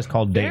 What do you guys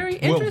call date? Very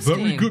Well, interesting.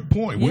 very good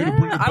point. Way to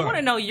bring it I back. want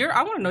to know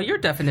your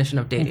definition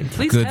of dating.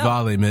 Please Good tell.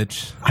 volley,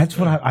 Mitch. That's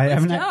what I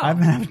haven't. tell. I've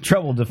been having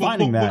trouble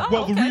defining that.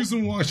 Well, okay. the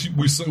reason why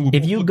we say we're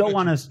If both you looking go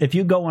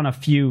at on a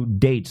few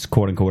dates,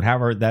 quote unquote,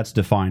 however that's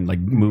defined, like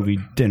movie,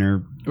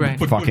 dinner, Right.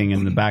 fucking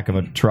in the back of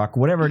a truck,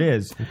 whatever it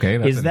is. Okay,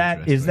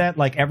 that's is that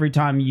like every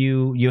time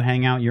you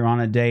hang out, you're on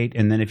a date,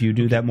 and then if you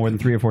do that more than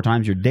 3 or 4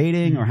 times, you're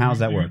dating, or how's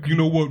that work? You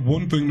know what?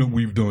 One thing that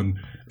we've done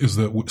is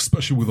that,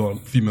 especially with our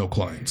female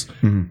clients,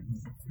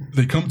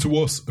 they come to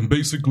us and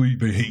basically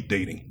they hate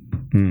dating.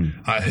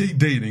 I hate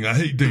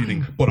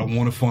dating, but I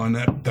want to find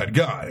that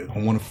guy. I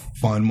want to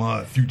find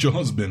my future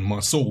husband, my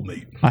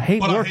soulmate. I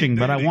hate working,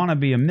 but I want to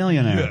be a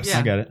millionaire. Yes.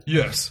 I get it.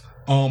 Yes.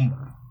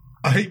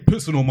 I hate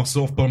pissing on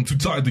myself, but I'm too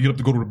tired to get up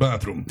to go to the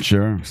bathroom.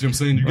 Sure. See what I'm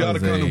saying? You got to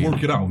kind of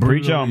work it out.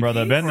 Preach on,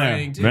 brother. Been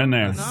there. Been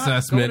there.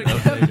 Assessment.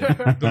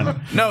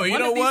 No, you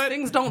know what? These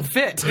things don't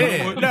fit.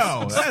 Yeah,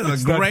 no,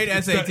 that's a great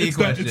SAT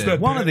question.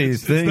 One of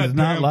these things is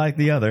not like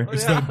the other.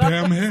 It's that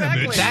damn hair,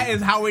 bitch. That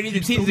is how we need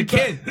to teach the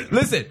kids.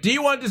 Listen, do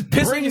you want to just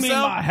piss Bring on me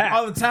yourself my hat.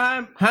 all the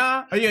time?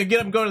 Huh? Or you gonna get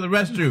up and go to the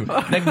restroom?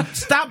 Like,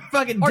 stop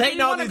fucking Or do dating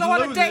you all wanna these go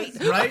on a losers,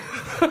 date? right?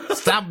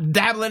 Stop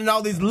dabbling in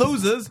all these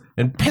losers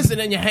and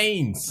pissing in your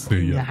hands. There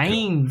you go.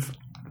 Haynes.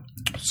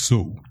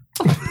 So,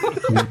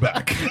 we're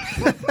back.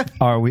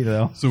 Are we,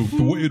 though? So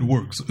the way it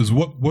works is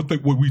what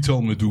we tell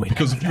them to do.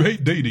 Because if you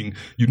hate dating,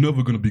 you're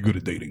never going to be good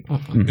at dating,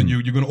 and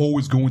you're going to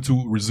always go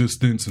into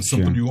resistance and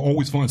something. You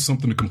always find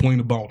something to complain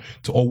about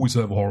to always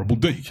have a horrible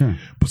date.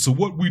 But so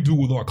what we do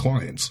with our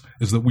clients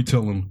is that we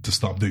tell them to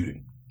stop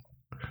dating.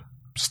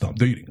 Stop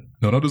dating.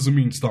 Now, that doesn't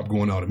mean stop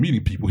going out and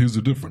meeting people. Here's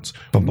the difference.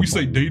 When we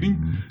say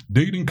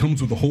dating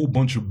comes with a whole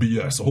bunch of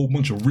BS, a whole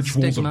bunch of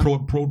rituals and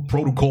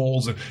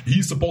protocols, and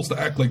he's supposed to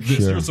act like this,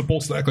 you're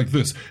supposed to act like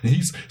this,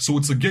 and so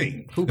it's a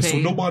game. And so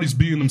nobody's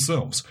being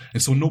themselves,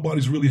 and so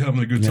nobody's really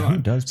having a good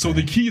time. So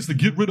the key is to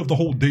get rid of the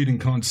whole dating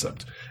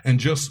concept and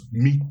just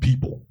meet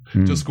people.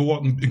 Just go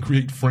out and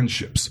create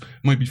friendships.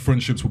 Might be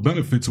friendships with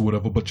benefits or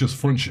whatever, but just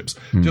friendships.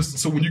 Just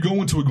so when you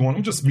go into it going,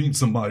 I'm just meeting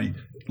somebody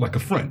like a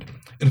friend.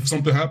 And if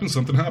something happens,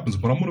 something happens.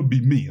 But I'm going to be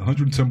me,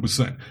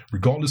 110%,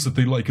 regardless if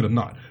they like it or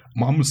not.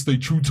 I'm going to stay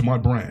true to my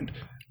brand.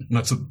 And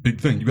that's a big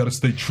thing. You got to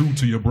stay true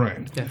to your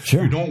brand. Yeah.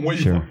 Sure. You don't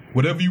waver. Sure.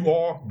 Whatever you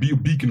are, be a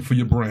beacon for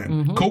your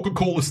brand.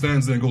 Coca-Cola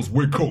stands there and goes,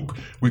 we're Coke.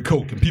 We're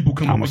Coke. And people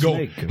come up and go,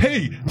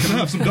 hey, can I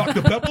have some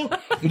Dr. Pepper?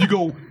 And you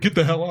go, get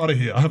the hell out of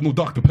here. I have no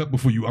Dr. Pepper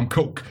for you. I'm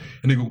Coke.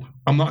 And they go,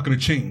 I'm not going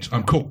to change.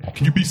 I'm Coke.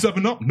 Can you be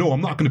 7-Up? No, I'm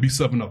not going to be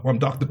 7-Up. I'm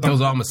Dr. Pepper.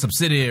 Those are my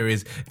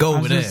subsidiaries. Go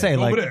over there. Say,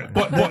 like, over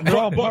there. they're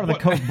all part of the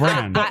Coke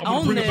brand. I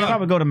own them. I'll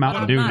probably go to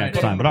Mountain Dew next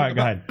time. But all right,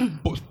 go ahead.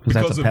 Because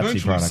that's a Pepsi eventually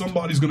product.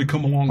 somebody's going to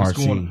come along and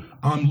RC. going,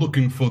 I'm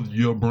looking for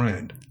your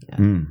brand.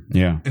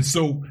 Yeah. And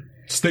so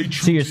stay true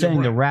So you're to saying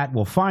your the brand. rat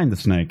will find the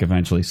snake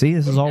eventually. See,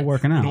 this is all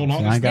working out. In all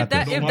See, I honesty, got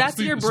this. If that's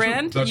your It's true.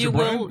 brand, That's you your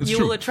brand. will It's you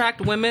true. will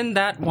attract women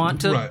that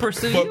want to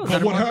pursue you.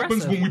 But what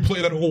happens when we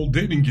play that whole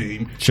dating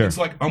game? Sure. It's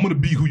like, I'm going to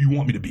be who you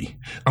want me to be.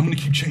 I'm going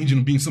to keep changing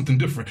and being something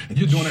different. And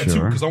you're doing that too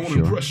Sure, because I want to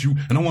impress you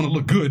and I want to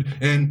look good.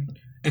 And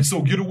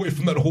so get away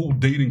from that whole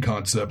dating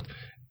concept.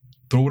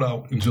 Throw it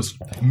out and just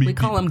meet. We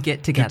call them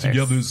get-togethers.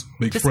 Get-togethers,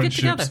 make Just get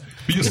friendships. together.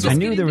 Be Just yourself. I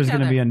knew getting there was going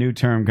to together. be a new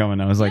term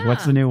coming. I was like,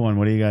 what's the new one?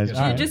 What do you guys? All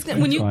right,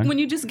 When fine.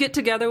 you just get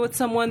together with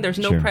someone, there's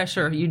no Sure.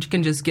 pressure. You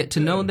can just get to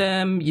know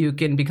them. You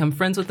can become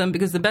friends with them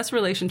because the best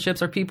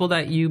relationships are people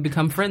that you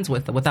become friends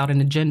with without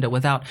an agenda,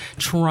 without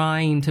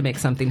trying to make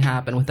something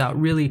happen, without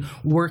really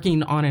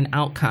working on an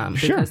outcome.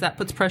 Sure. Because that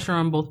puts pressure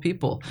on both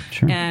people.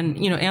 Sure. And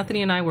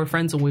Anthony and I were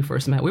friends when we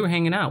first met. We were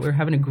hanging out. We were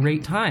having a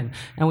great time,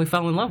 and we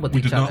fell in love with We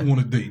each did other. not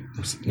want to date.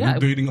 Yeah.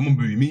 We're dating. I'm going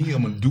to be me.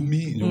 I'm going to do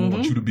me. And I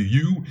want you to be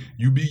you.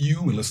 You be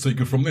you. And let's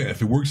take it from there.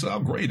 If it works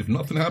out, great. If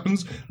nothing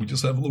happens, we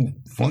just have a little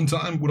fun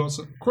time with us.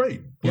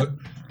 Great. But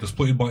just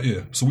play it by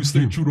ear. So we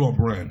stay true to our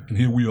brand. And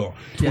here we are.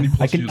 20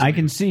 plus years I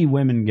can see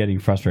women getting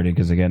frustrated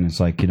because again, it's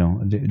like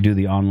do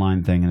the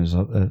online thing,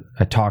 and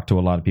I talk to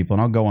a lot of people,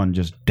 and I'll go on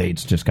just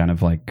dates, just kind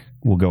of like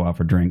we'll go out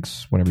for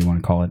drinks, whatever you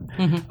want to call it.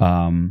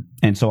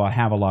 And so I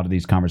have a lot of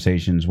these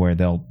conversations where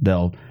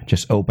they'll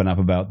just open up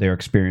about their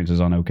experiences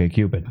on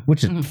OkCupid,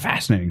 which is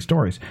fascinating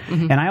stories.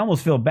 And I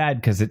almost feel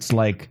bad because it's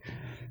like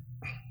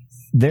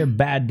their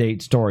bad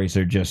date stories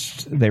are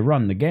just, they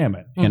run the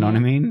gamut. You know what I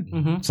mean?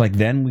 It's like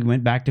then we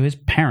went back to his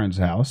parents'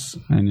 house,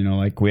 and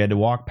like we had to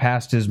walk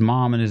past his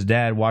mom and his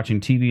dad watching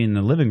TV in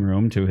the living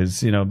room to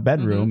his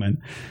bedroom, and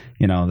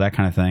that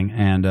kind of thing.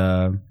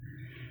 And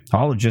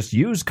I'll just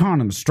use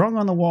condoms strung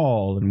on the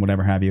wall and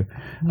whatever have you.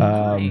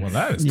 Well,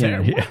 that is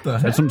terrible. What the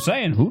That's what I'm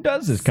saying. Who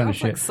does this kind of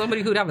Sounds like shit?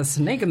 somebody who'd have a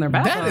snake in their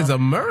bathroom. That is a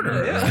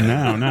murder.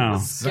 No.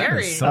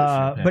 Scary.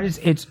 But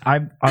it's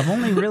I've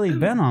only really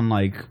been on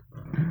like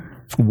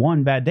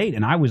one bad date,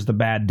 and I was the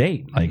bad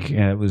date. Like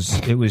it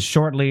was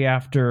shortly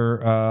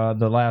after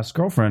the last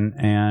girlfriend,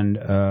 and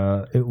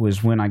it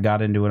was when I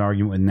got into an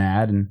argument with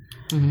Nad and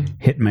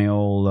hit my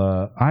old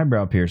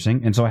eyebrow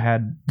piercing, and so I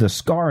had the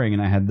scarring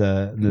and I had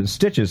the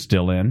stitches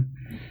still in,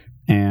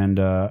 and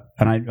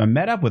I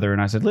met up with her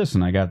and I said,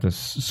 listen, I got this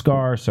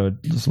scar, so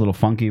it's a little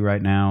funky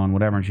right now and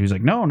whatever, and she was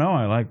like, no,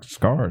 I like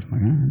scars. I'm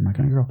like, I'm not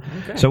gonna girl.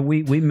 Okay. So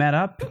we met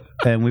up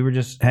and we were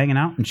just hanging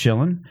out and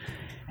chilling,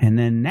 and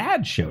then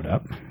Nad showed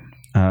up.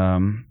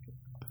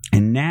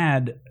 And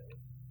Nad,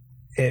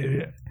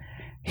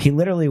 he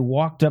literally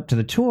walked up to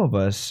the two of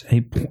us.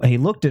 He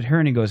looked at her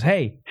and he goes,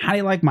 "Hey, how do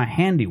you like my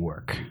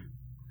handiwork?"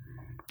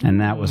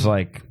 And that was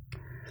like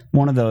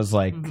one of those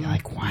like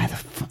why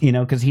the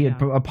because he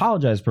had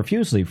apologized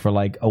profusely for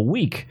like a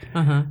week,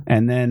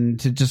 and then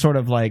to sort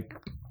of like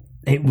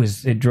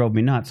it drove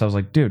me nuts. I was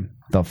like, dude,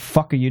 the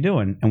fuck are you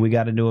doing? And we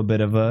got into a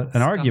bit of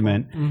an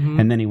argument,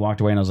 and then he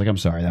walked away, and I was like, I'm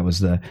sorry, that was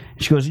the...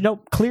 She goes,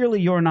 clearly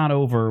you're not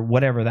over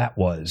whatever that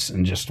was,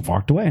 and just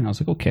walked away. And I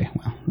was like, okay,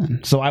 well,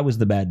 then. So I was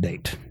the bad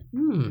date.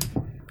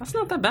 That's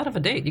not that bad of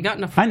a date. You got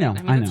in a fight. I know.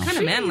 It's kind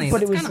of manly.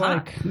 But it was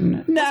like...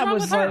 Nah,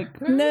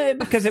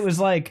 because it was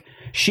like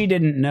she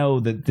didn't know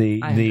that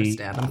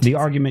the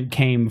argument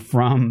came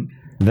from...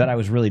 that I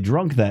was really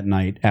drunk that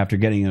night after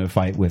getting in a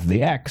fight with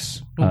the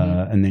ex,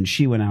 and then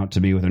she went out to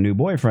be with her new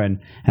boyfriend,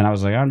 and I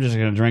was like, I'm just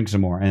going to drink some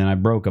more, and then I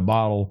broke a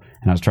bottle,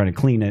 and I was trying to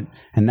clean it,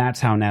 and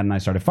that's how Nat and I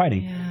started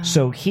fighting. Yeah.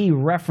 So he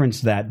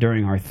referenced that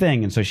during our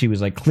thing, and so she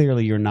was like,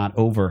 clearly you're not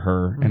over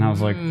her, and I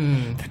was like,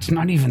 that's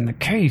not even the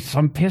case.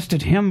 I'm pissed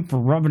at him for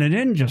rubbing it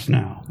in just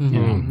now.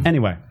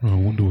 Anyway. I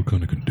wonder what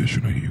kind of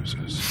conditioner he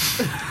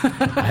uses.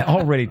 I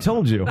already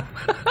told you.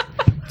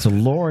 It's a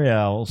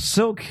L'Oreal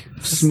Silk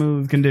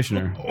Smooth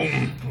Conditioner.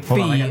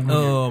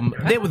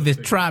 There was this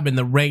tribe in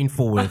the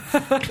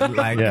rainforest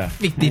like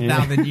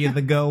 50,000 years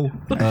ago.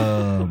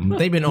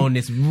 They've been on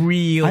this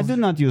real... I do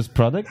not use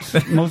products,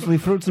 mostly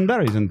fruits and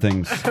berries and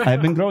things.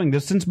 I've been growing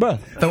this since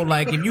birth. So,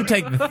 like, if you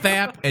take the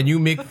sap and you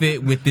mix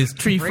it with this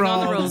tree Bring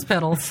frog... on the rose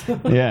petals.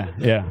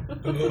 Yeah.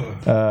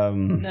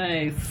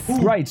 Nice.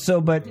 Right, so,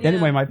 but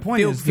anyway, my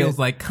point is... feels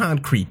like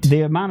concrete.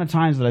 The amount of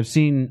times that I've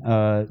seen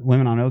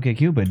women on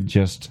OkCupid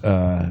just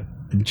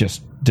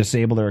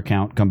disable their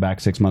account, come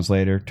back 6 months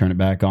later, turn it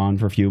back on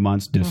for a few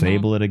months,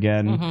 disable it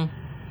again.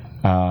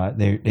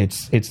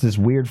 It's this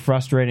weird,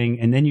 frustrating,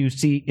 and then you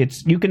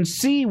can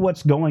see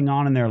what's going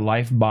on in their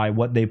life by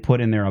what they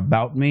put in their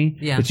about me.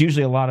 Yeah. It's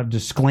usually a lot of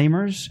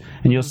disclaimers,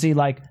 and you'll see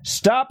like,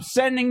 stop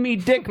sending me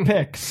dick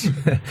pics.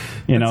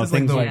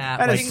 Things like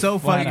that is so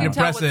fucking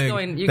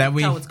depressing. You can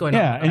tell what's going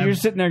on. Yeah, and you're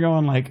sitting there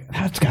going like,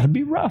 that's got to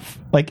be rough.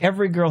 Like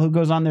every girl who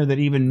goes on there that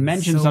even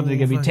mentions something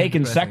that can be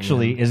taken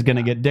sexually is going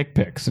to get dick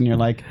pics, and you're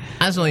like,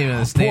 I just don't even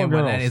understand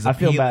why that is appealing.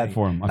 I feel bad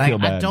for him.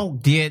 I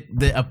don't get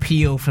the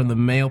appeal from the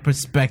male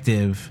perspective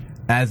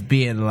as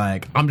being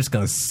like, I'm just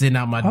gonna send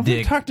out my dick.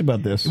 We talked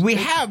about this. We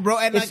have, bro.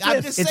 And like,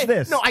 I'm just saying,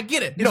 this. No, I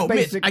get it. It's no,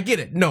 basic. Mitch, I get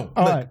it. No,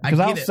 all right, because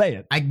I'll say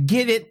it. I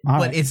get it, all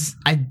but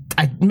right.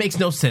 it makes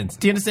no sense.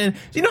 Do you understand?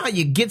 You know how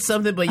you get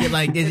something, but you're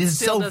like, it's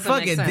so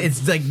fucking.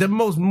 It's like the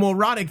most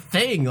moronic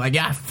thing. Like,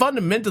 I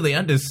fundamentally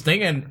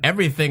understand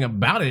everything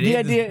about it. The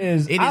idea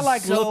is, I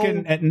like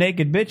looking at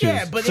naked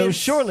bitches, but so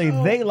surely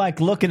they like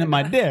looking at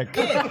my dick,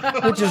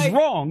 which is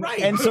wrong.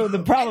 Right. And so the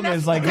problem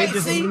is like they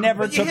just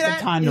never took the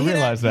time to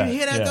realize that. You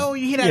hear that though?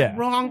 You hear that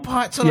wrong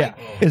part? So like,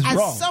 it's at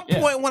wrong. some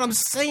point, what I'm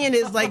saying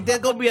is like there's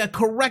gonna be a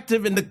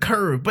corrective in the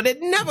curve, but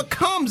it never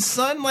comes,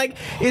 son. Like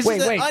it's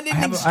just an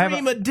unending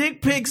stream of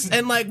dick pics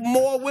and like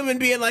more women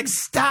being like,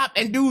 stop,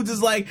 and dudes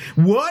is like,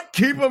 what?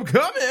 Keep them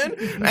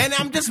coming. And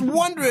I'm just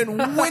wondering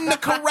when the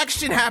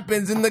correction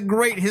happens in the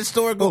great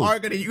historical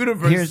arc of the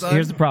universe.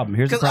 Here's the problem.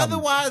 Because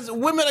otherwise,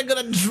 women are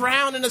gonna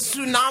drown in a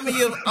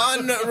tsunami of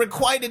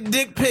unrequited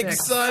dick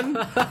pics, son.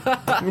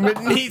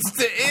 It needs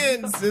to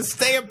end. The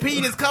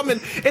stampede is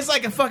coming. It's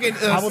like a fucking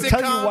I will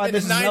tell you why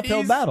this is an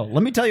uphill battle.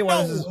 Let me tell you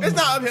why this is. It's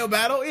not an uphill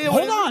battle.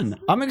 Hold on.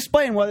 I'm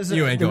explaining why this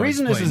is. The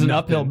reason this is an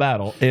uphill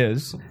battle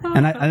is,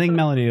 and I think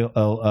Melanie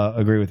will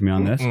agree with me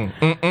on this.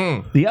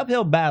 The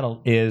uphill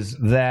battle is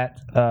that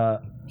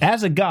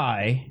as a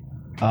guy,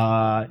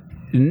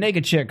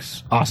 naked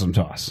chicks, awesome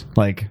toss.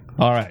 Like,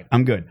 all right,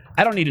 I'm good.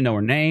 I don't need to know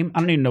her name. I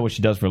don't need to know what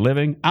she does for a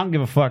living. I don't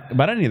give a fuck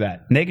about any of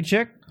that. Naked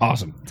chick,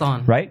 awesome. It's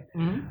on. Right?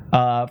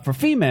 For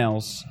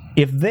females,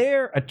 if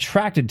they're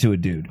attracted to a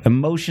dude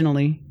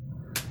emotionally,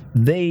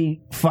 they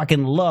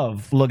fucking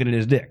love looking at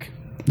his dick.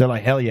 They're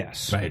like, hell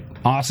yes. Right.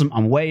 Awesome.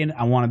 I'm weighing.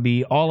 I want to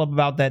be all up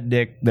about that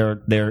dick.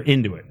 They're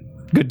into it.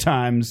 Good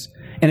times.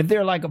 And if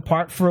they're like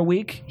apart for a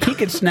week, he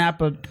could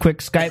snap a quick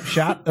Skype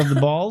shot of the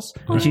balls,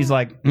 and she's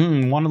like,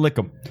 want to lick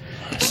them.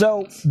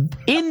 So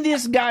in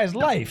this guy's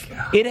life,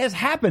 it has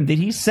happened that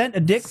he sent a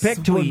dick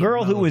pic to a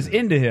girl who was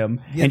into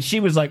him, and she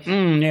was like,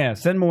 yeah,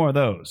 send more of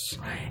those.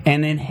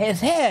 And in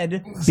his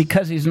head,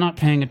 because he's not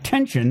paying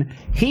attention,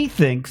 he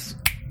thinks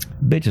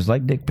bitches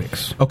like dick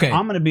pics. Okay,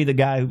 I'm going to be the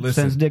guy who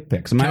sends dick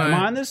pics. Am I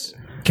on this?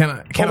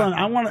 Hold on.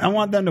 I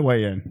want them to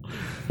weigh in.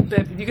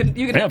 You can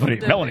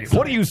Melanie,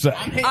 what do you say?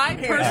 I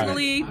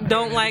personally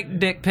don't like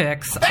dick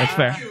pics. That's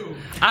fair.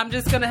 I'm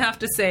just going to have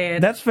to say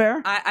it. That's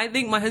fair. I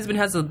think my husband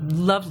has a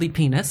lovely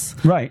penis.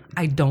 Right.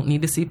 I don't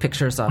need to see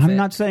pictures of it. I'm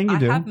not saying you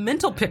do. I have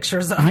mental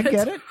pictures of it. I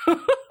get it.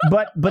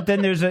 But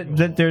then there's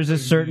a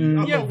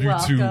certain. You're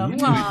welcome.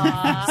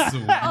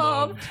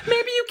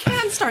 Maybe you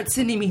can didn't start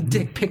sending me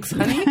dick pics,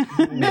 honey.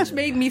 Mitch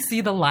made me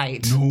see the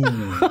light. No,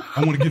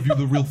 I want to give you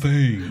the real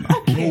thing.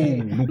 Okay.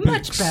 No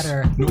Much pics.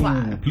 better. No,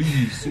 Why?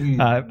 please.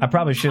 I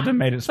probably shouldn't have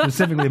made it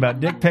specifically about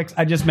dick pics.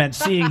 I just meant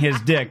seeing his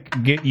dick.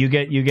 You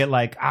get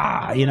like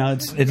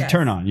it's a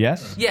turn on.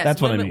 Yes, Yes,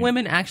 that's what I mean.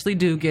 Women actually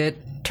do get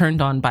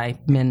turned on by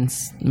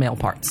men's male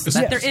parts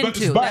that they're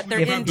into.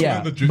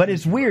 But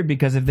it's weird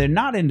because if they're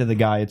not into the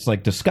guy, it's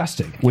like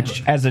disgusting.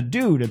 Which, as a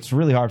dude, it's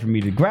really hard for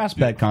me to grasp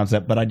that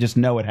concept. But I just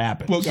know it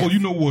happens. Well, you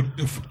know what?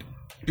 If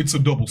it's a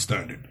double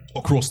standard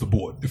across the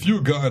board. If you're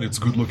a guy that's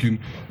good looking,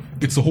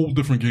 it's a whole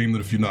different game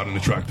than if you're not an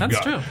attractive That's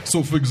guy. true.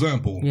 So, for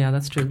example, Yeah,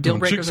 that's true. Deal when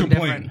breakers chicks are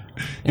different.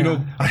 complain, you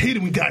know, I hate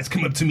it when guys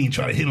come up to me and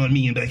try to hit on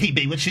me and be like, "Hey,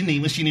 babe, what's your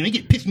name? What's your name?" They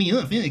get pissed me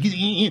off.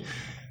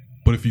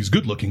 But if he's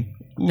good looking,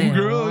 ooh, They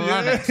girl,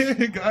 love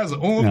yeah, guys are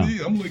on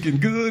me. I'm looking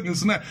good and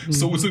that.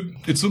 So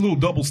it's a little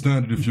double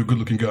standard. If you're a good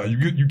looking guy,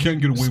 you can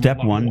get away. Step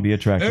with a lot one, more. be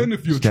attractive. And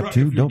if you're Step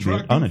two, if you're don't be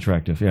attractive,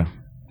 unattractive. Yeah.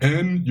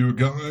 and you're a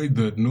guy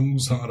that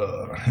knows how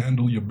to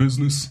handle your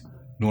business,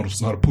 knows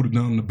how to put it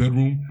down in the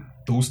bedroom,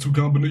 those two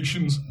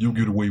combinations, you'll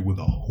get away with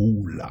a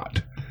whole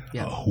lot.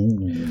 Yeah. A whole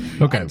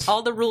Okay.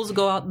 All the rules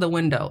go out the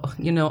window.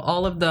 You know,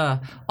 all the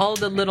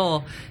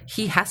little,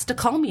 he has to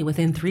call me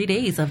within 3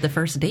 days of the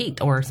first date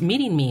or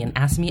meeting me and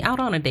ask me out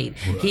on a date.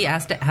 He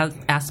has to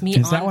ask me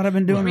Is on that what I've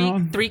been doing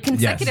wrong? three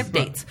consecutive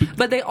dates.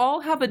 But they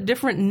all have a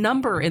different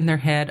number in their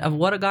head of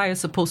what a guy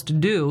is supposed to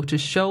do to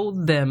show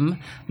them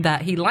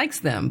that he likes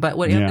them. But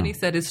what Anthony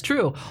said is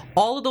true.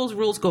 All of those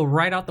rules go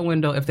right out the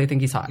window if they think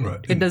he's hot.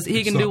 Right.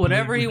 He can do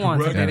whatever he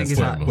wants if they think he's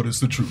hot. But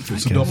it's the truth.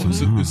 It's a double. It's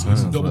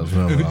a double.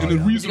 And the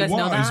reason Did you guys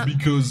know why is that?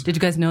 because. Did you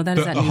guys know that?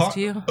 Is that news to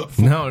you?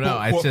 No,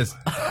 it's just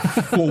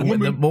for the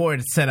women. more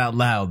it's said out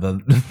loud, the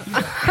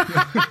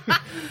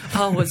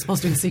Oh, it's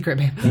supposed to be a secret,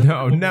 man.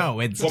 no,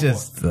 it's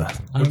just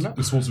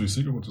It's supposed to be a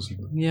secret. What's a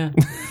secret? Yeah.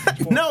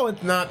 no,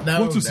 it's not.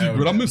 No, What's a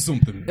secret? I missed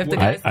something. If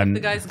the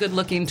guy's good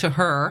looking to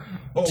her,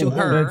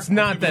 It's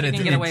not that you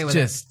can get away it's with it.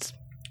 just.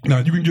 Now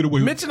you can get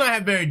away with Mitch and I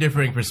have very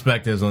differing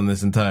perspectives on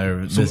this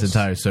entire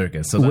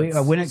circus. So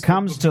When it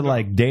comes to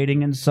like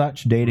dating and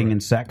such, dating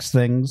and sex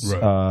things,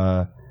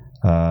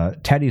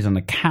 Teddy's on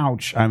the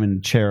couch. I'm in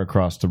the chair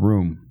across the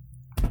room.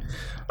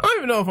 I don't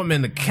even know if I'm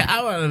in the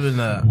I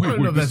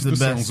don't know if that's the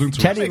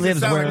best. Teddy lives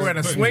Sounds like where we're at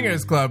a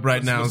swingers club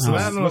right now, so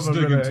I don't know if I'm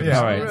gonna.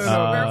 All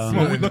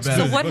right.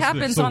 So what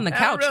happens on the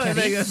couch,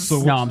 Teddy?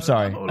 No, I'm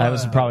sorry. That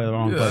was probably the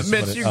wrong place.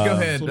 Mitch, you can go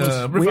ahead.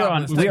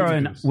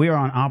 We are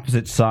on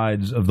opposite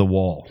sides of the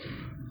wall.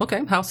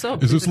 Okay, how so?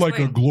 Is this Please like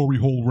a explain. glory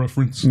hole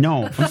reference?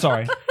 No, I'm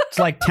sorry. It's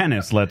like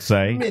tennis, let's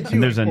say.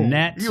 And there's a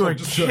net. You are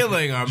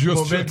killing our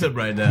momentum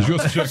right now.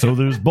 Just checking. So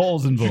there's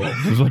balls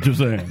involved, is what you're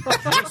saying.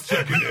 Just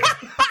checking it.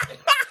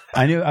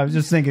 I was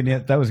just thinking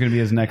that was going to be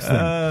his next thing.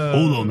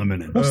 Hold on a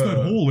minute. What's that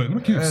hole in? I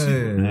can't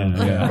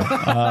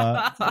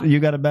see. You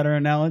got a better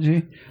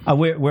analogy?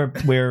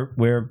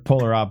 We're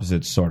polar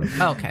opposites, sort of.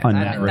 Okay, on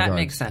that regard,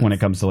 makes sense. when it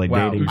comes to like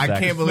Wow, dating. I sex.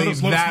 can't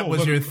believe that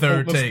was your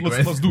third take.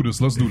 Let's do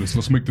this. Let's do this.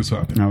 Let's make this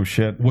happen. Oh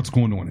shit! What's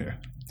going on here?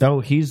 Oh,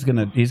 he's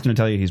gonna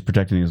tell you he's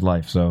protecting his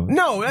life. So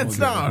No, that's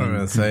not what I'm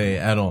going to say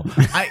at all.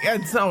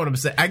 That's not what I'm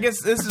saying. I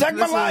guess this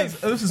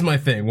is my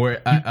thing, where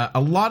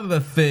a lot of the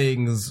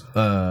things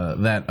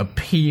that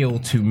appeal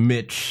to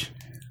Mitch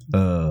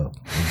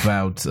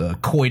about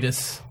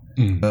coitus.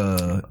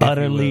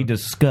 utterly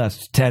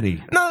disgust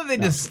Teddy. No,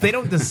 they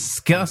don't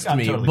disgust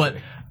me, but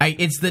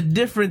it's the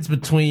difference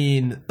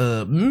between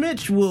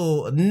Mitch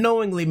will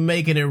knowingly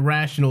make an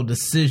irrational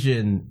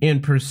decision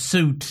in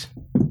pursuit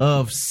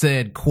of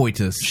said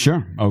coitus.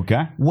 Sure.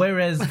 Okay.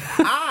 Whereas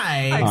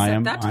I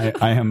am that.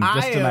 I am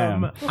just a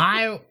man.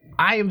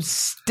 I am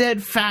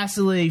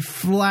steadfastly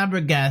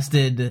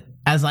flabbergasted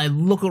as I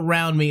look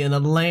around me in a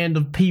land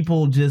of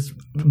people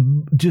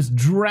just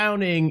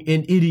drowning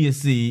in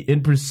idiocy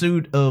in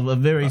pursuit of a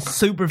very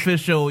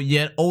superficial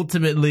yet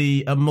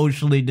ultimately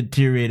emotionally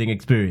deteriorating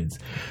experience.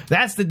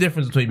 That's the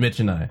difference between Mitch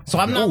and I. So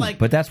I'm not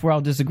but that's where I'll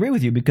disagree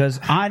with you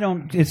because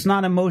it's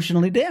not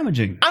emotionally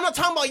damaging. I'm not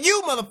talking about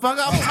you,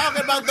 motherfucker. I'm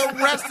talking about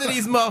the rest of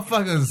these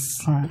motherfuckers.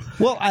 All right.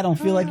 Well, I don't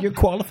feel like you're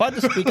qualified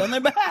to speak on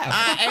their behalf.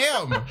 I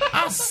am.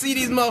 I see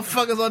these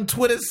motherfuckers on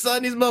Twitter,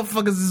 son. These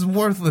motherfuckers is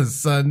worthless,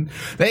 son.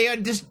 They are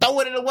just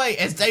throwing it away.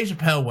 As Dave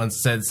Chappelle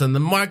once said, son, the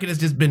market has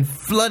just been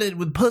flooded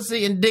with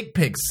pussy and dick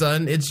pics,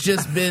 son. It's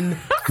just been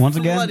Once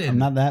again, flooded. I'm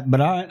not that, but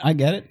all right, I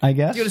get it, I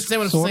guess. You understand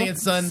what I'm Sort saying, of.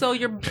 son? So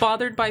you're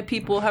bothered by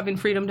people having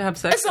freedom to have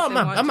sex? It's not,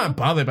 I'm not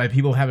bothered by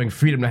people having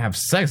freedom to have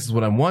sex is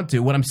what I want to.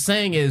 What I'm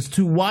saying is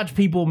to watch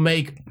people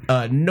make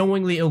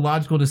knowingly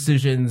illogical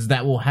decisions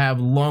that will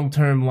have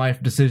long-term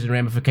life decision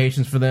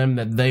ramifications for them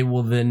that they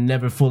will then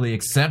never fully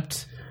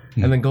accept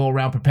and then go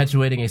around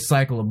perpetuating a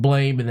cycle of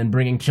blame and then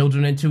bringing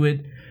children into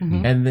it.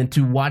 Mm-hmm. And then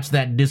to watch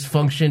that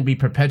dysfunction be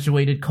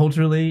perpetuated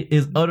culturally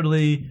is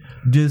utterly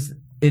just,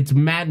 it's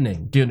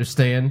maddening. Do you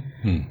understand?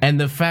 And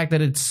the fact that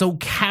it's so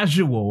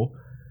casual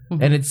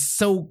and it's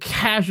so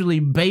casually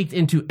baked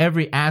into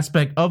every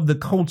aspect of the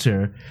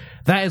culture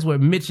that is where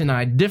Mitch and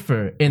I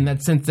differ in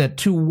that sense that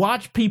to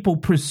watch people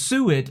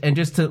pursue it and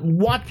just to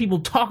watch people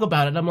talk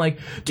about it, I'm like,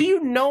 do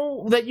you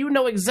know that you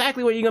know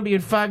exactly where you're going to be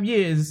in 5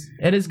 years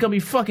and it's going to be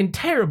fucking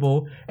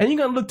terrible and you're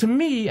going to look to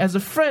me as a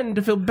friend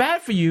to feel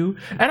bad for you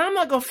and I'm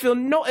not going to feel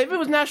no, if it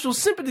was National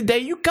Sympathy Day,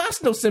 you got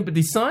no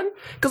sympathy, son,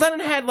 because I done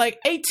had like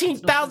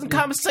 18,000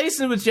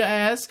 conversations with your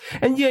ass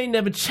and you ain't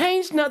never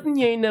changed nothing,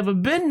 you ain't never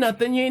been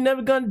nothing, you ain't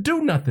never going to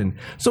do nothing.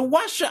 So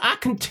why should I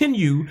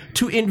continue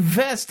to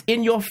invest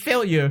in your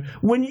failure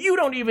when you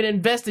don't even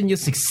invest in your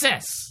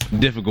success?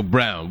 Difficult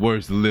Brown,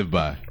 words to live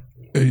by.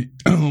 Hey,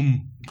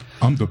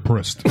 I'm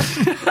depressed.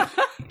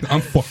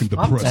 I'm fucking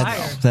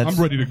depressed.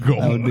 I'm ready to go.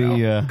 That would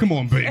be, come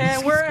on, baby.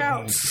 And we're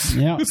out.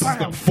 Yeah. This is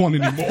not fun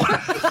anymore.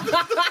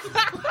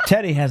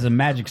 Teddy has a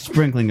magic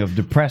sprinkling of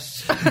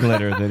depressed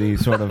glitter that he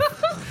sort of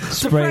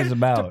sprays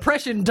about.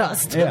 Depression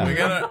dust. Yeah.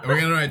 We're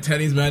gonna write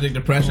Teddy's Magic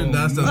Depression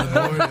Dust on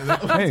the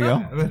board. There you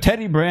go.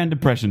 Teddy brand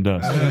depression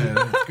dust.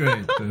 That's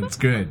great. That's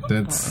great.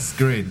 That's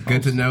great.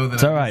 Good to know that.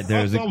 It's all right.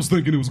 I was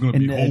thinking it was going to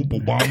be Hope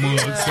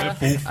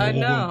Obama. I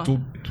know.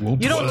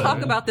 You don't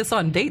talk about this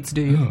on dates,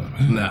 do you?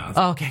 No.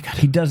 Okay, good.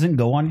 He doesn't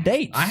go on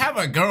dates. I have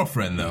a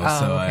girlfriend though,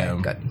 so I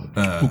am good.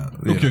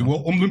 Okay,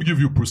 well, let me give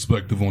you a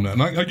perspective on that.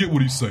 And I get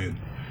what he's saying.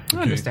 Okay?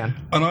 I understand.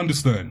 And I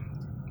understand.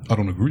 I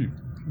don't agree,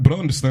 but I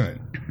understand.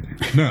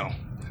 Now,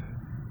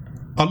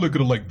 I look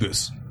at it like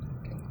this.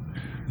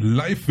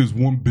 Life is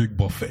one big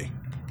buffet,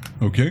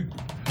 okay?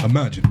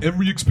 Imagine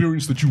every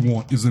experience that you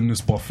want is in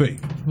this buffet.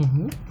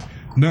 Mm-hmm.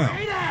 Now,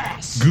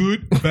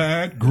 good,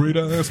 bad, great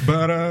ass,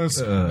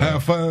 badass,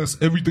 half-ass,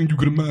 everything you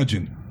could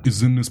imagine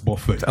is in this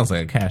buffet. Sounds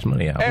like a Cash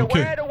Money album. And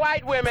where the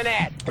white women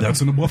at?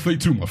 That's in the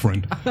buffet too, my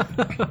friend.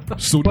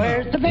 So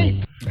Where's the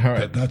beef? All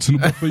right. that's in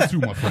the buffet too,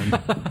 my friend.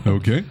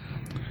 Okay?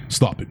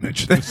 Stop it,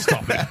 Mitch. Just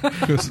stop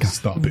it. Just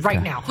stop it.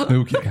 Right now.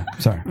 Okay.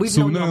 Sorry. We've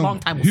So known you a now, long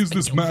time. here's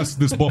this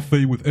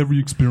buffet with every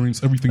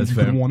experience, everything That's you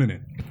fair. can want in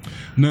it.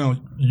 Now,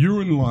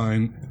 you're in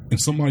line and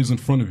somebody's in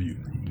front of you.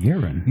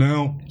 Urine.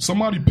 Now,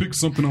 somebody picks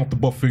something out the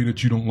buffet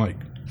that you don't like.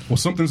 Or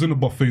something's in the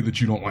buffet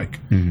that you don't like.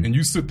 Mm-hmm. And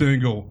you sit there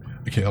and go,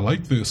 okay, I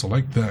like this, I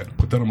like that.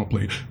 Put that on my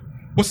plate.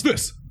 What's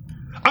this?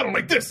 I don't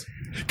like this.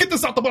 Get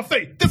this out the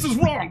buffet. This is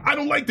wrong. I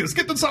don't like this.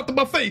 Get this out the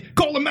buffet.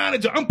 Call the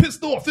manager. I'm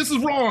pissed off. This is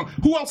wrong.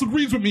 Who else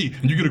agrees with me?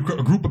 And you get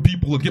a group of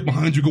people that get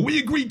behind you and go, we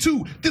agree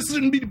too. This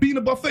shouldn't be in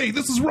a buffet.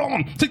 This is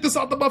wrong. Take this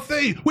out the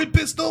buffet. We're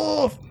pissed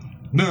off.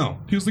 Now,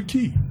 here's the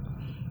key.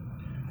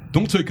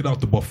 Don't take it out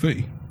the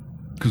buffet.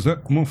 Because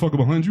that motherfucker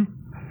behind you,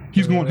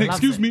 he's going, hey,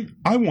 excuse me,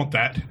 I want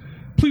that.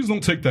 Please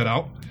don't take that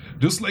out.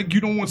 Just like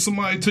you don't want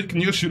somebody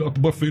taking your shit out the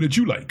buffet that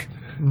you like.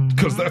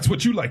 Because that's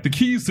what you like. The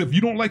key is if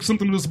you don't like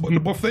something that's in the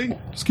buffet,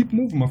 just keep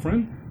moving, my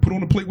friend. Put on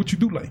the plate what you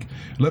do like.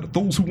 Let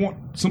those who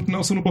want something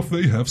else on the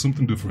buffet have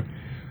something different.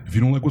 If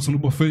you don't like what's on the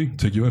buffet,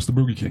 take your ass to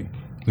Burger King.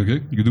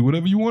 Okay? You can do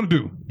whatever you want to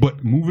do.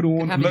 But move it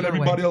on. Let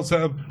everybody else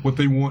have what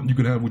they want. You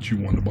can have what you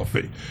want in the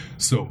buffet.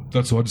 So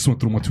that's all. I just want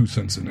to throw my 2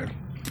 cents in there.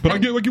 But I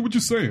get what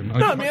you're saying. No,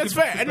 I mean that's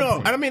fair.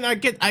 I mean I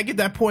get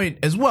that point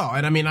as well.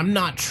 And I mean I'm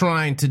not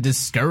trying to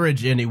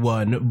discourage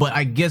anyone, but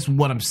I guess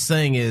what I'm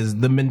saying is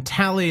the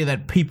mentality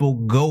that people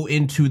go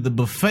into the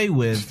buffet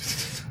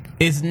with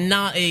is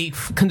not a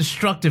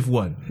constructive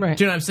one. Right.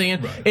 Do you know what I'm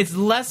saying? Right. It's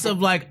less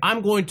of like I'm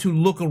going to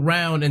look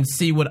around and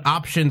see what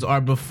options are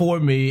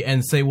before me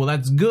and say, well,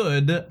 that's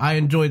good. I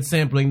enjoyed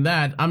sampling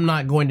that. I'm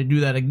not going to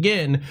do that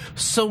again.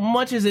 So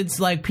much as it's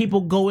like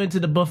people go into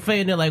the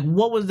buffet and they're like,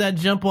 what was that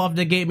jump off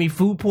that gave me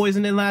food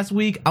poisoning last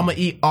week? I'm gonna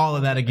eat all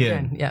of that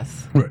again.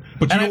 Yes. Right.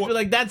 But you And know I what? feel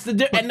like that's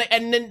the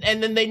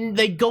and then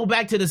they go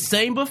back to the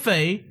same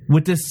buffet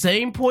with the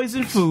same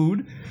poison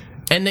food.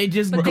 And they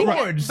just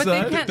gorge, But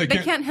son. they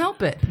can't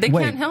help it. They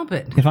Wait. can't help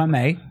it. If I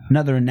may,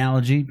 another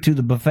analogy to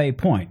the buffet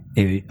point.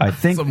 I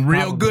think Some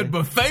real probably- good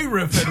buffet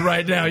riffing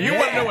right now. You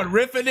want to know what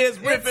riffing is?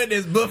 Riffing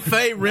is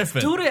buffet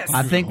riffing. Do this.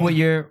 I think what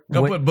you're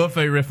Go put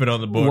buffet riffing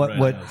on the board. what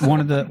right now. one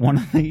of the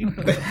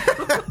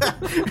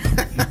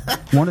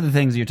one of the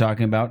things you're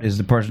talking about is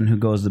the person who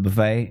goes to the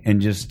buffet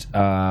and just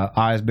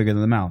eyes bigger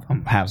than the mouth. I'm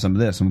gonna have some of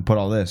this. I'm gonna put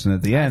all this, and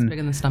at the end,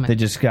 bigger than the stomach. they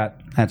just got.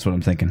 That's what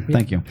I'm thinking.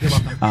 Thank you. You're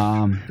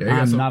welcome.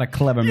 I'm not a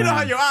clever You man. know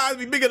how your eyes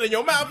be bigger than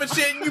your mouth and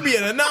shit? You be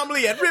an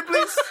anomaly at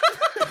Ripley's?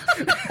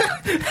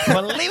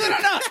 Believe it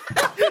or not.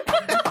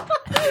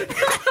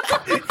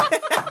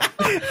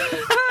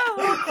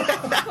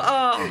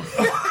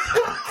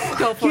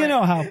 Go for You it.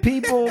 know how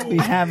people be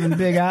having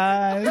big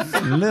eyes,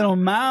 little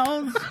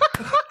mouths,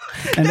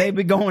 and they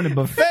be going to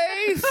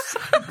buffets.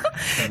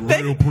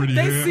 Real pretty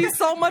They hair. see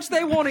so much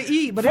they want to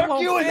eat, but it Fuck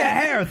won't you and fit. the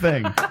hair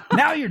thing.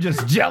 Now you're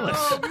just jealous.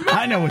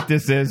 I know what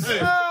this is. You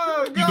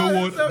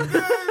know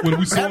what? When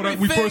we saw that,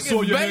 we first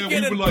saw your hair, we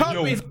Everything were is like,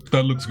 yo, bacon and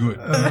that looks good.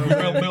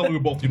 Melanie,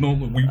 both, you know,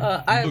 we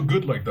look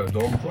good like that,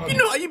 dog. You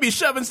know how you be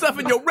shoving stuff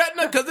in your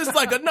retina because it's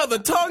like another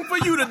tongue for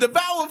you to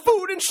devour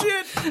food and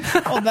shit?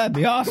 Oh, that'd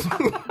be awesome.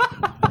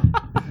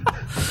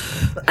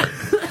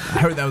 I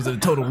heard that was a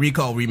Total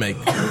Recall remake.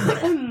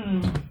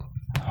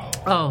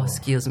 Oh,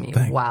 excuse me.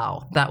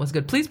 Wow, that was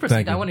good. Please proceed.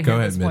 Thank you. I want to Go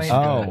hear ahead, this Mitch. point.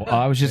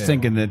 I was just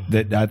thinking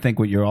that I think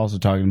what you're also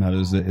talking about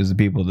is the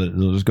people that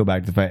will just go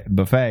back to the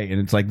buffet, and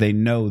it's like they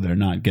know they're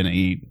not going to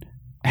eat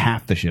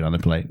half the shit on their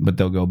plate, but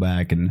they'll go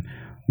back and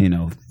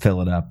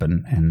fill it up,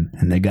 and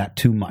they got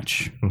too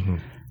much,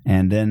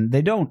 and then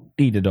they don't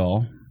eat it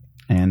all,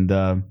 and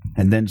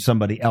then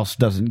somebody else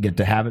doesn't get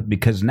to have it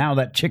because now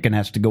that chicken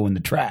has to go in the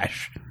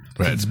trash.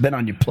 Right. It's been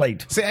on your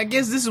plate. See, I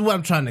guess this is what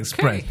I'm trying to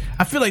express. Okay.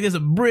 I feel like there's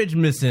a bridge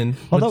missing.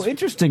 Although,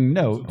 interesting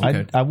note,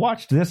 okay. I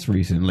watched this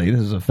recently.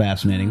 This is a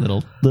fascinating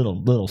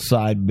little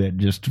side bit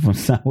just from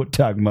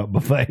talking about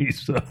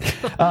buffets.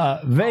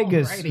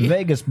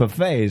 Vegas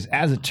buffets,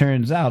 as it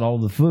turns out, all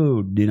the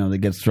food, that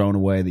gets thrown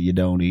away that you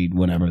don't eat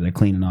whenever they're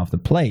cleaning off the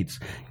plates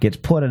gets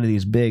put into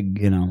these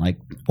big, like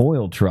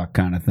oil truck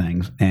kind of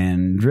things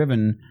and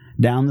driven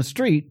down the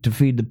street to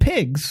feed the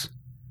pigs.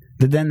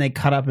 That then they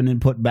cut up and then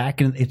put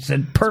back in. It's a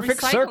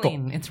perfect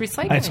circle. It's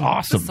recycling. It's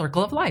awesome. It's a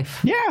circle of life.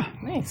 Yeah.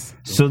 Nice.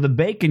 So the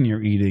bacon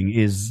you're eating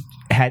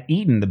had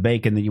eaten the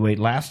bacon that you ate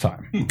last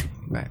time.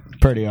 Right.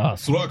 Pretty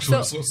awesome. So actually,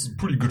 that's some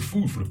pretty good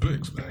food for the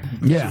pigs, man.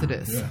 Yes, it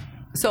is. Yeah.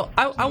 So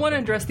I want to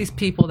address these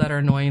people that are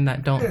annoying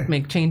that don't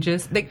make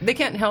changes. They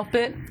can't help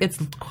it. It's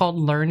called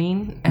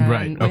learning.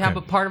 And we have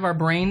a part of our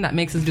brain that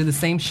makes us do the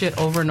same shit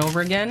over and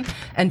over again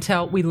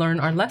until we learn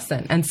our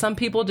lesson. And some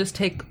people just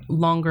take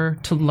longer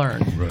to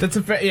learn. Right. That's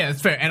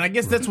it's fair. And I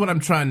guess that's what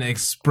I'm trying to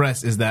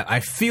express is that I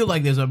feel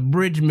like there's a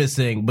bridge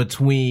missing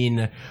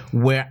between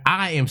where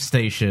I am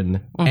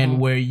stationed and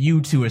where you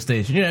two are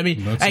stationed. You know what I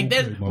mean? That's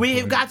like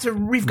we've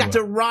got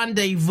to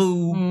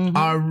rendezvous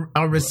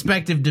our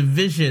respective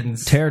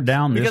divisions. Tear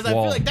down because this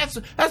wall.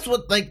 I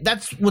feel like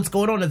that's what's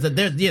going on is that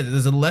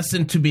there's a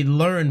lesson to be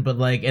learned, but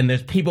and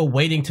there's people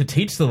waiting to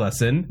teach the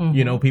lesson.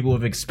 People who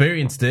have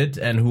experienced it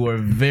and who are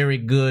very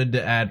good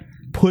at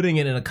putting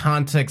it in a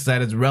context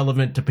that is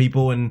relevant to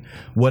people in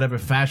whatever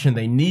fashion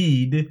they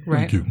need. Right.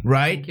 Thank you.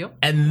 Right? Thank you.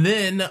 And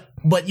then,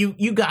 but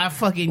you gotta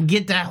fucking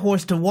get that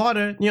horse to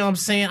water. You know what I'm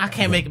saying? I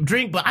can't make him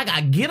drink, but I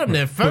gotta get him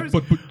there first.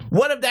 But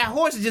what if that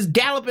horse is just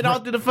galloping all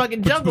through the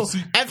fucking jungle?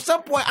 At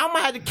some point, I'm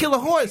gonna have to kill a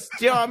horse.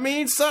 You know what I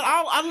mean? Son,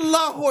 I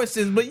love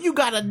horses, but you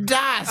gotta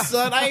die,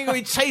 son. I ain't gonna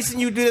be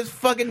chasing you through this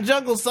fucking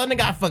jungle, son. They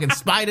got fucking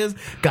spiders,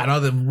 got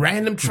other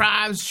random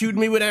tribes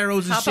shooting me with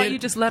arrows and shit. How about you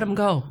just let him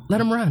go?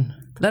 Let him run.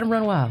 Let him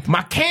run wild.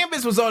 My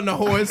canvas was on the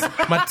horse,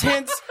 my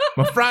tents,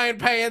 my frying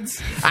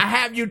pans. I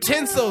have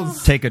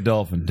utensils. Take a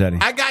dolphin, Teddy.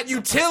 I got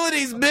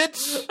utilities,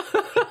 bitch.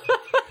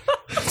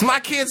 It's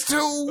my kids too.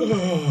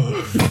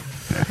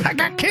 I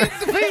got kids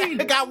to feed.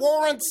 I got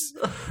warrants.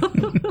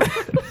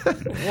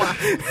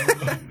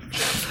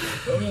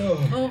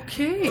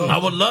 Okay. I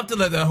would love to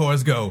let that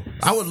horse go.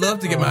 I would love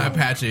to get my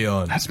Apache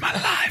on. That's my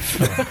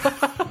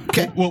life.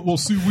 Okay. Well,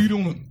 see, we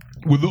don't.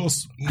 With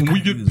us, when we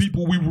get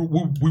people, we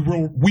will.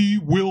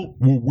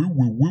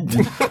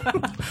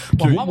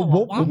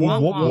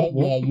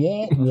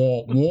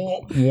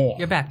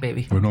 You're back,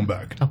 baby. And I'm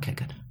back. Okay,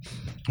 good.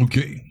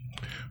 Okay,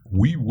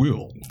 we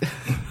will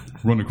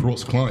run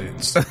across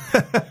clients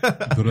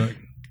that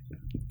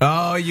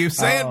Oh, you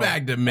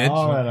sandbagged him, Mitch.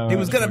 All right. He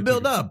was going to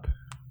build up.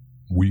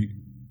 we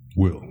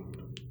will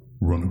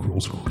run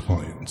across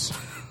clients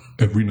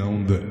every now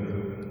and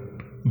then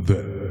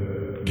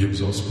that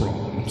gives us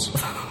problems.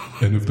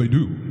 And if they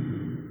do,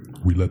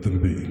 we let them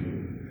be.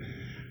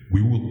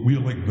 We are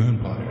like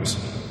vampires.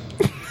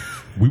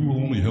 We will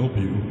only help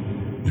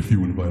you if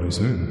you invite us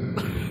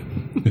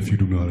in. If you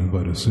do not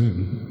invite us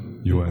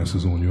in, your ass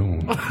is on your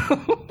own.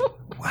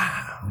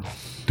 Wow.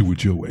 Do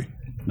it your way.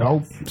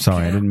 Nope.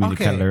 Sorry, I didn't mean to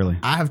cut it early.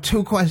 I have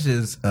two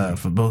questions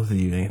for both of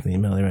you, Anthony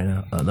and Melanie, right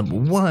now. Number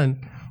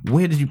one,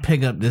 where did you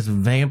pick up this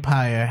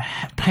vampire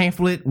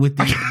pamphlet with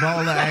these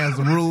baller-ass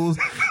rules?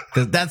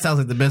 Because that sounds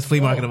like the best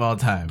flea market of all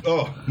time.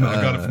 Oh, no, I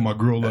got it from my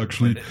girl,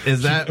 actually.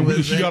 Is that...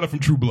 She got it from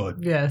True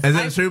Blood. Yes. Is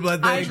that a True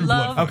Blood thing?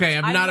 Okay,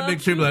 I'm not a big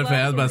True Blood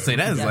fan. I was about to say,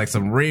 that is like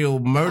some real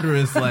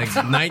murderous,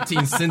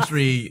 19th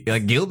century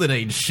Gilded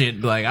Age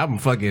shit. Like, I'm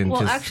fucking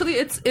Well, actually,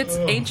 it's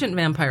ancient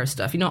vampire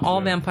stuff.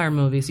 All vampire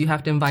movies, you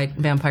have to invite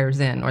vampires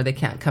in or they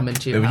can't come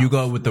into your house. You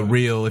go with the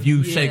real... If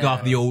you shake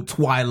off the old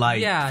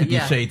Twilight, 50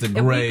 Shades of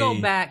Grey...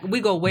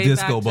 We go way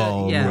disco back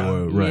ball,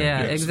 to...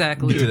 right.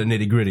 Exactly. To the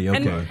nitty-gritty,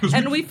 okay.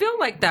 And we feel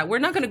like that. We're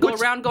not going to go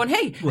around going,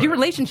 hey, your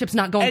relationship's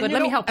not going good.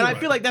 Let me help you. And I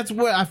feel like that's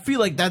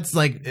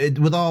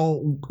with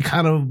all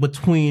kind of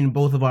between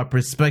both of our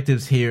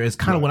perspectives here is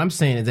kind of what I'm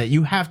saying is that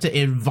you have to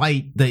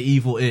invite the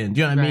evil in.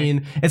 Do you know what I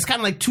mean? It's kind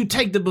of like to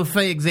take the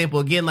buffet example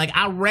again. Like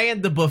I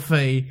ran the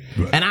buffet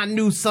and I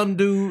knew some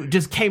dude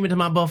just came into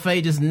my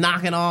buffet just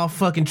knocking off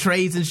fucking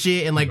trays and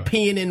shit and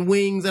peeing in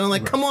wings and I'm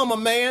like, come on, my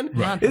man.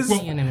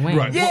 Peeing in wings.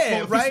 Right.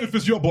 Yeah, well, if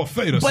it's your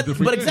buffet, that's a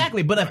different thing.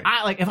 Exactly. But if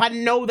I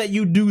know that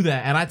you do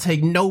that and I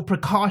take no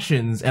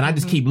precautions and I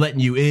just keep letting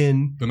you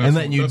in and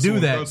letting you do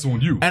that. That's on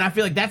you. And I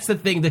feel like that's the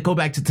thing that go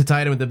back to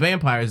tie it with the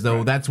vampires though.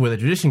 Right. That's where the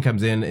tradition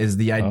comes in is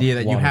the idea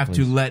that you have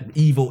to let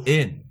evil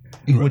in.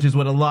 which is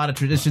what a lot of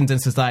traditions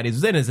and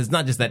societies in is. It's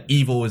not just that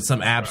evil is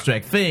some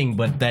abstract thing,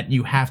 but that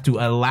you have to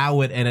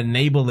allow it and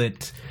enable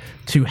it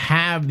to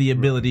have the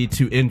ability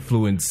to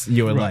influence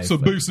your life. So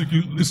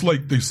basically, it's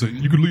like they say,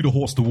 you can lead a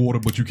horse to water,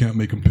 but you can't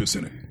make him piss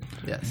in it.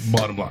 Yes.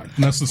 Bottom line.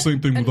 And that's the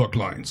same thing with our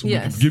clients. We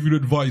Yes. can give you the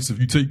advice. If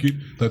you take it,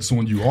 that's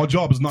on you. Our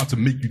job is not to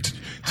make you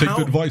take the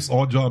advice.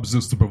 Our job is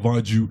just to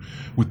provide you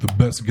with the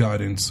best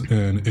guidance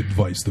and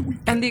advice that we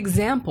can. And the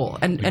example,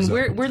 and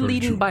we're Very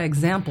leading true. by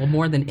example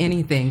more than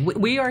anything.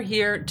 We are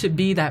here to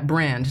be that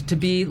brand, to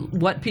be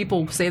what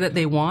people say that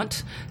they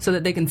want, so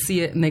that they can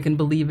see it and they can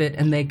believe it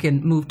and they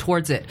can move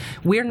towards it.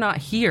 We're not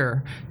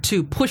here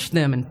to push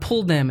them and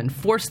pull them and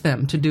force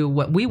them to do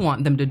what we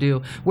want them to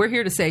do. We're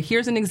here to say,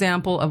 here's an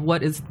example of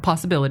what is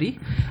possibility.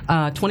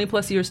 20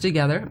 plus years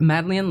together,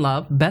 madly in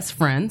love, best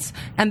friends,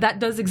 and that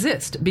does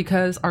exist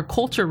because our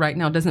culture right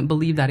now doesn't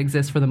believe that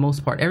exists for the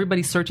most part.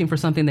 Everybody's searching for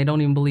something they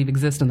don't even believe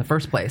exists in the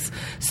first place.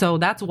 So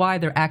that's why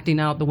they're acting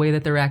out the way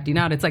that they're acting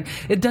out. It's like,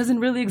 it doesn't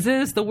really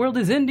exist. The world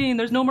is ending.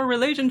 There's no more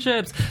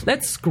relationships.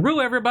 Let's screw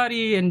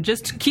everybody and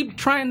just keep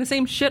trying the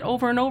same shit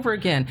over and over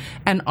again.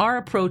 And our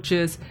approach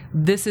is,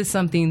 this is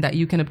something that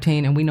you can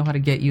obtain and we know how to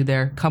get you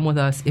there. Come with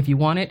us. If you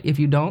want it, if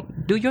you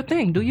don't, do your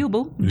thing. Do you,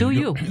 boo. Do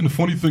you. And the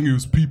funny thing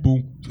is,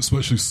 people,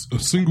 especially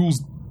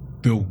singles,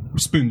 they'll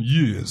spend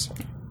years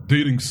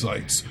dating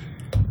sites,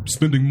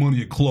 spending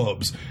money at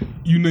clubs,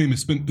 you name it.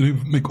 They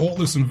make all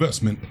this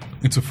investment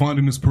into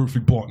finding this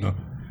perfect partner.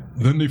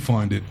 Then they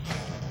find it,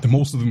 and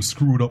most of them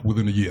screw it up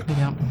within a year.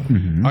 Yeah.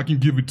 I can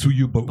give it to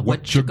you, but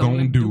what you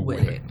gonna do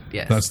with it?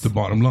 Yes. That's the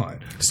bottom line.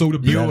 So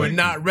You were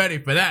not ready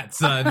for that,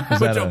 son.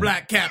 Put your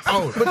black cap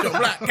on. Put your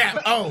black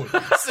cap on.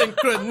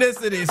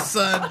 Synchronicity,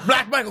 son.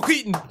 Black Michael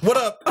Keaton, what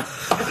up?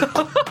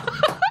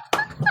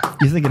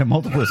 You're thinking of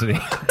multiplicity.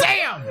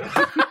 Damn!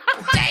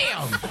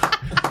 Damn!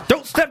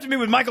 Don't step to me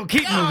with Michael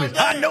Keaton movies.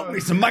 I know me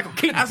some Michael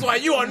Keaton. That's why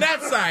you on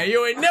that side.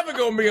 You ain't never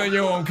gonna be on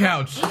your own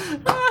couch.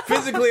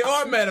 Physically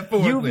or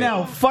metaphorically. You've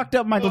now fucked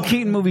up Michael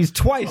Keaton movies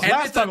twice. And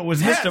Last it's a time it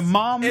was test. Mr.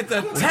 Mom. It's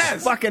a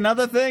test. Fucking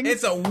other thing.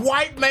 It's a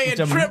white man It's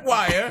a-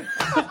 tripwire.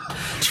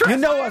 You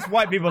know us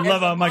white people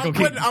love our Michael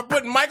Keaton. I'm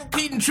putting Michael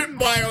Keaton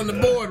tripwire on the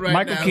board right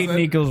Michael now. Keaton son.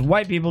 equals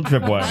white people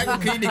tripwire. Michael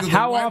Keaton equals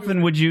How white often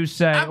people. would you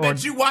say? I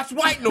bet you watched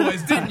White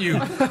Noise, didn't you?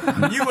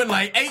 You and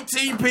like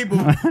 18 people.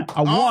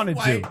 I wanted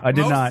all to. white. I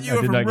did Most not. of you I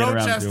are did from not get around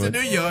Rochester, to it. New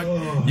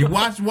York. You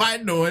watched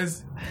White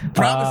Noise.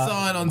 Probably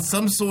saw it on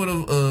some sort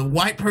of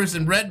white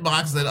person red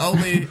box that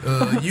only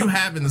you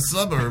have in the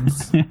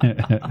suburbs.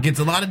 Gets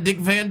a lot of Dick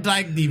Van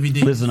Dyke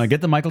DVDs. Listen, I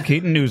get the Michael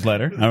Keaton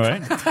newsletter. All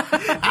right.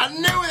 I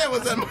knew that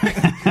was a.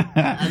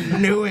 I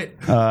knew it.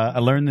 I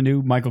learned the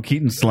new Michael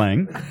Keaton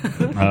slang.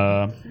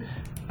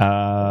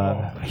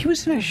 He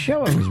was in a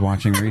show I was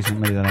watching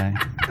recently that I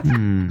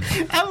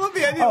love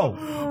the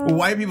idea.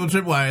 White people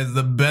tripwire is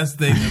the best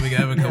thing that we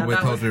can ever come with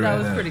that was- culture that right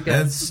was now. pretty good.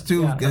 That's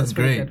too. Yeah, that that's was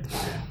pretty great. good.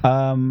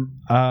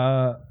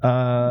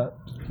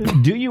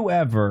 Do you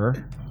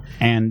ever,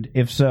 and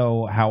if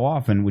so, how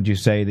often would you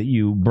say that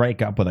you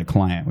break up with a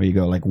client where you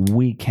go like,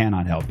 we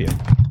cannot help you?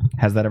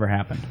 Has that ever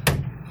happened?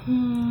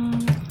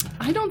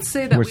 I don't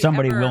say that Where we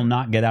somebody ever- will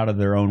not get out of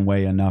their own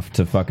way enough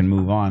to fucking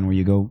move on, where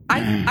you go,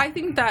 I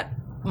think that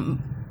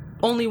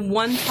only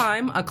one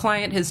time a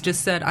client has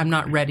just said, I'm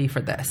not ready for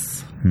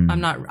this.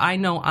 I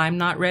know I'm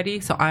not ready,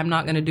 so I'm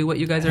not going to do what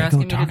you guys are asking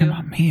me to talking do.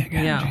 about me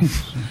again. Yeah.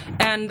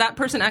 And that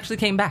person actually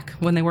came back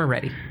when they were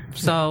ready.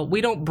 So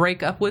we don't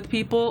break up with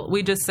people.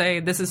 We just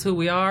say, this is who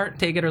we are,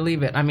 take it or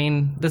leave it. I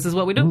mean, this is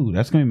what we do. ooh,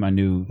 that's gonna be my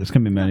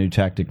new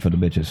tactic for the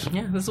bitches.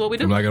 Yeah, this is what we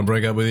do. I'm not gonna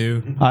break up with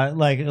you.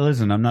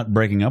 Listen, I'm not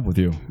breaking up with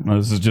you.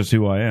 This is just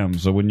who I am.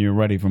 So when you're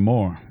ready for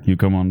more, you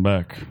come on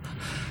back.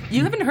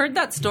 You haven't heard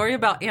that story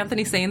about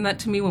Anthony saying that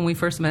to me when we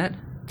first met?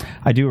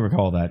 I do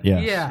recall that.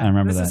 Yes, Yeah. I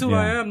remember this that. is who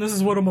I am. This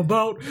is what I'm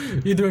about.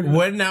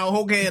 When now?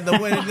 Okay, at the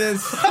when is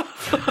this?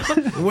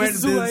 When This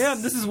is who I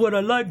am. This is what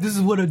I like. This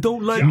is what I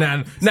don't like.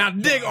 Now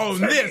dig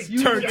on this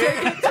turkey,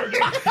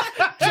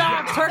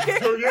 Job, turkey.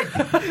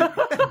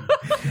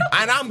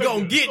 and I'm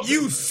gonna get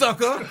you,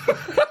 sucker.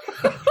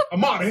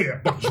 I'm out of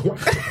here.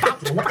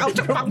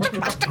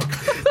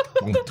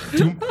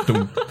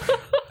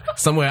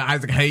 Somewhere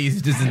Isaac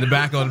Hayes just in the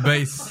back on the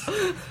bass.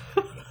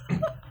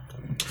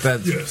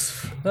 That's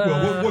Yes.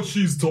 Well, what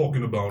she's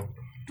talking about.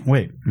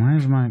 Wait, why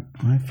is my?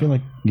 I feel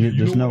like there's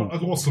You know no. what? I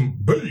lost some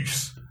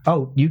bass.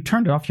 Oh, you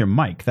turned off your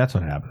mic. That's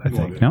what happened. I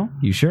think. did. No,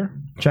 you sure?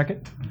 Check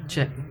it.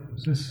 Check.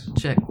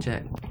 Check.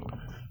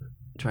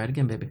 Try it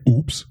again, baby.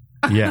 Oops.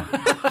 Yeah,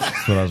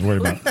 that's what I was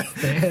worried about.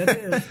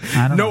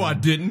 I don't no, know. I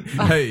didn't.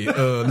 Hey,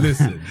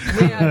 listen.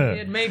 Yeah, I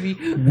did, maybe.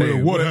 Hey,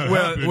 what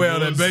where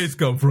happened that was- bass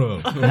come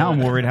from? Now I'm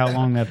worried how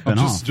long that's been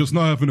off. Just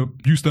not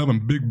used to having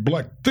big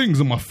black things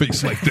on my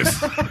face like this.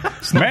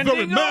 It's not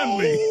very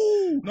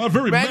manly. Not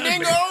very manly.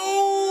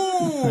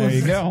 Mandingo! There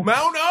you go.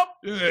 Mount up!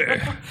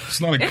 Yeah. It's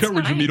not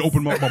encouraging me to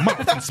open up my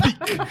mouth and speak.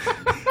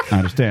 I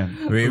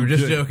understand. We were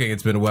just joking.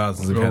 It's been a while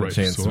since we've had a Alright,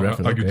 chance so to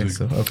reference. I can Okay, take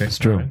so, it. okay. It's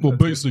true. Well,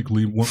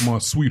 basically, what my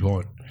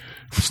sweetheart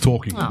is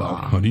talking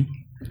about, honey,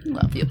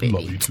 Love you, baby.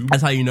 Love you too.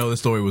 That's how you know the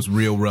story was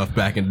real rough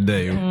back in the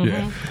day.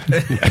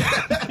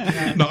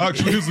 Yeah. No,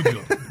 actually, here's the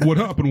deal. What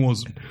happened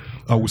was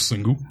I was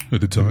single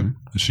at the time,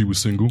 and she was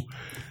single,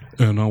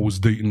 and I was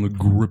dating a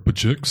group of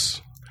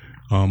chicks.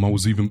 I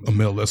was even a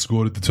male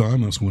escort at the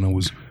time. That's when I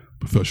was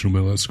professional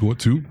male escort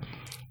too.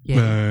 Yeah.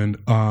 And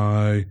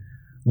I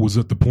was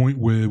at the point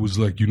where it was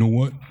like, you know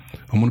what?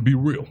 I'm going to be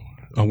real.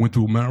 I went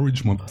through a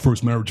marriage. My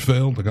first marriage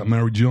failed. I got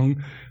married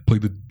young,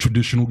 played the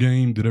traditional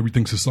game, did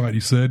everything society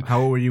said.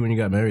 How old were you when you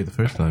got married the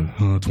first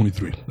time?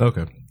 23.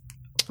 Okay.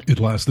 It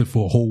lasted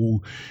for a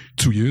whole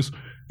 2 years.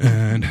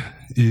 And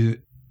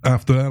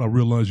after that, I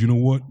realized, you know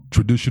what?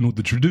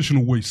 The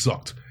traditional way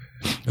sucked.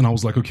 And I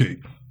was like, okay,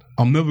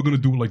 I'm never going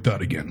to do it like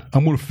that again.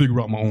 I'm going to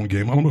figure out my own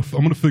game. I'm going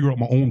to figure out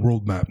my own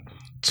roadmap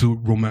to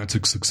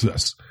romantic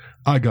success.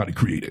 I got to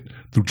create it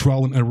through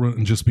trial and error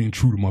and just being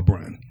true to my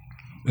brand.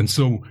 And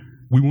so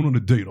we went on a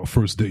date, our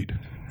first date.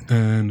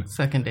 And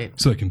second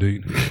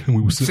date, and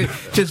we were sitting.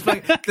 Just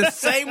like the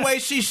same way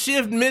she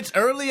shifted Mitch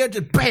earlier,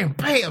 just bam,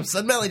 bam,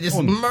 so Melly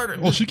just murdered.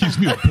 Oh, she keeps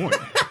me on point.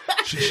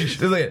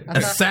 She's like an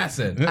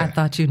assassin. I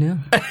thought you knew.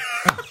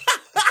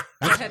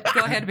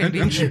 Go ahead, baby.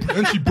 And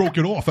she broke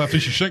it off after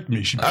she shanked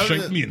me. She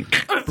shanked me and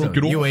broke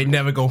it off. You ain't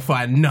never gonna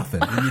find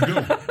nothing. There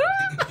you go.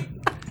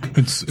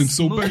 And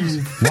so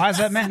basically, why does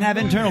that man have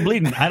internal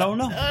bleeding? I don't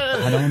know.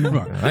 I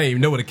don't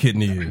even know what a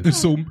kidney is. And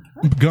so,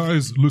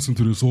 guys, listen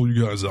to this, all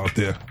you guys out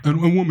there, and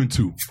women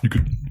too. You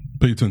could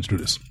pay attention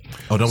to this.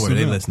 Oh, don't worry,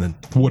 they listening.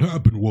 What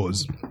happened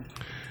was,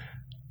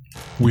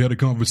 we had a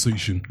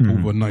conversation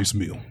over a nice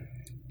meal,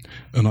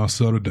 and I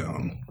sat her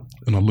down,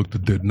 and I looked her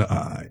dead in the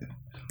eye,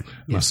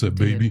 and I said,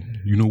 baby,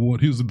 you know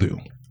what? Here's the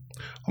deal.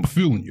 I'm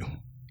feeling you.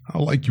 I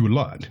like you a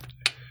lot,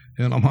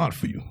 and I'm hot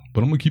for you,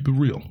 but I'm going to keep it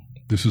real.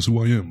 This is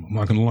who I am. I'm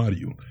not going to lie to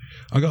you.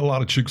 I got a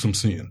lot of chicks I'm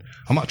seeing.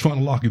 I'm not trying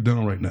to lock it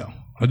down right now.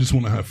 I just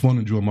want to have fun,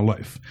 enjoy my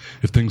life.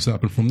 If things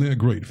happen from there,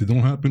 great. If they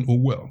don't happen, oh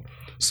well.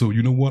 So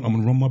you know what? I'm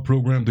going to run my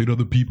program, date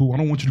other people. I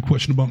don't want you to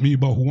question about me,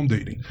 about who I'm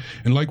dating.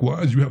 And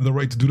likewise, you have the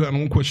right to do that. I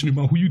don't question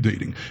about who you're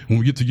dating. When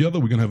we get together,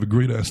 we're going to have a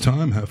great-ass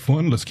time, have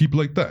fun. Let's keep it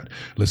like that.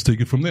 Let's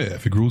take it from there.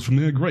 If it grows from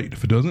there, great.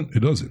 If it doesn't, it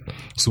doesn't.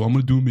 So I'm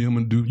going to do me. I'm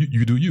going to do you.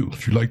 You do you.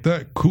 If you like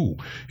that,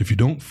 cool. If you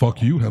don't,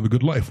 fuck you. Have a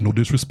good life. No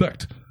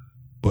disrespect.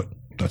 But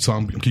that's how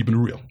I'm keeping it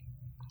real.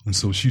 And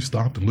so she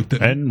stopped and looked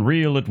at me. And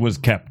real it was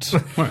kept.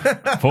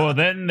 For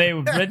then they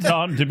went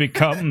on to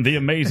become the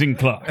amazing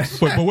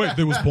Clarks. But wait,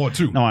 there was part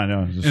two. No, I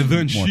know. And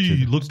then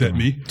she looked at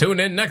me. Tune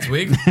in next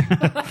week.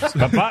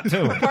 Part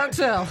two. Part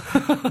two.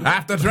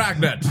 After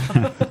Dragnet.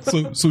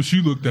 So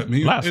she looked at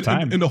me. Last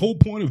time. And the whole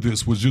point of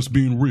this was just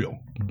being real.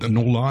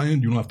 No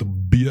lying. You don't have to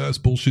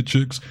BS bullshit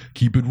chicks.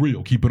 Keep it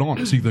real. Keep it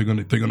honest. See, they're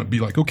gonna be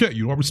like, okay,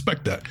 I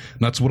respect that.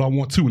 And that's what I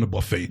want too in a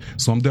buffet.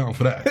 So I'm down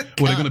for that.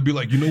 Or they're gonna be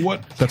like, you know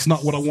what? That's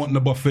not what I want in a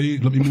buffet.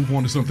 Let me move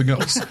on to something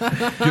else. Get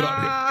out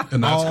of here.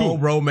 And that's all cool.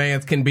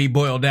 romance can be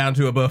boiled down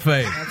to a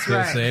buffet.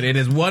 That's right. It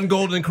is one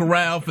golden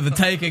corral for the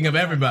taking of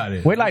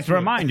everybody. We'd like to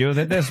remind you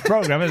that this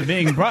program is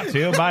being brought to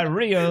you by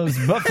Rio's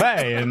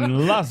Buffet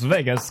in Las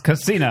Vegas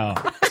Casino.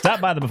 Stop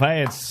by the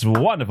buffet. It's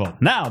wonderful.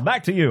 Now,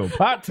 back to you.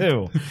 Part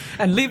two.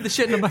 And leave the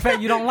shit in the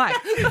buffet you don't like.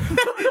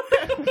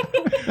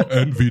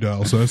 And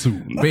Vidal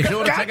Sassoon. Be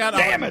sure to check out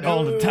damn it,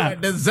 all the time.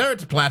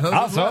 Dessert platters.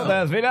 Also,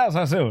 there's Vidal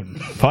Sassoon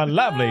for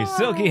lovely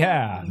silky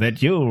hair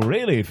that you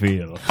really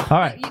feel. All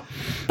right.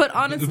 But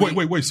honestly,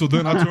 Wait. So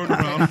then I turned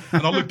around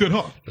and I looked at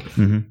her.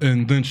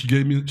 And then she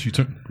gave me,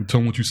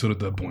 tell me what you said at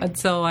that point. And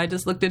so I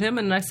just looked at him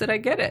and I said, I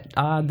get it.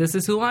 This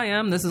is who I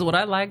am. This is what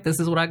I like. This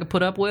is what I could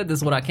put up with. This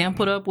is what I can't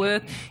put up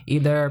with.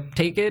 Either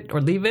take it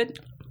or leave it.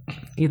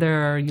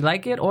 Either you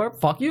like it or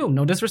fuck you.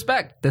 No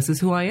disrespect. This is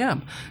who I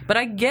am. But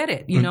I get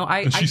it.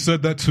 And she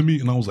said that to me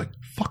and I was like,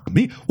 fuck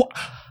me? What?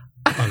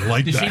 I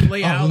like Did that. she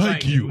lay out I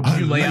like you. Did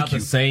you lay like out you.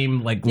 the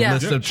same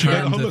list of she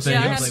had terms her of list.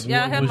 things?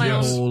 I had my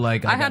own.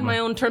 I had my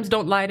own. own terms.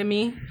 Don't lie to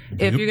me.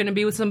 If you're going to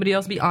be with somebody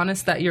else, be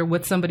honest that you're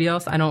with somebody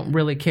else. I don't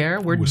really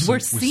care. We're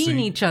seeing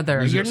each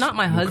other. You're not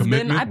my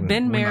husband. I've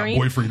been married.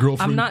 Boyfriend,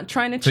 girlfriend. I'm not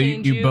trying to So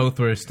change you both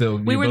were still.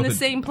 We were in the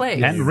same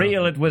place. And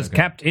real it was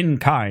kept in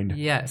kind.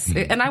 Yes.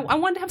 And I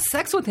wanted to have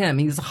sex with him.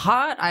 He's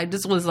hot. I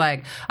just was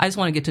like, I just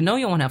want to get to know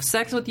you. I want to have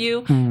sex with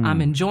you.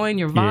 I'm enjoying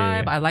your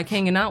vibe. I like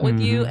hanging out with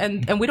you.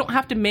 And we don't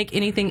have to make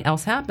anything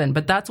else happen.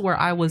 But that's where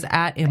I was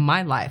at in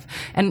my life.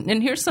 And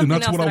here's something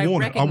and that's else what that I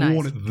wanted. recognized. I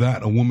wanted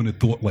that. A woman that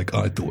thought like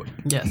I thought.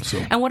 Yes.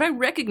 And what I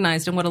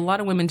recognized and what a lot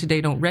of women today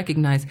don't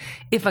recognize,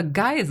 if a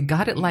guy has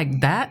got it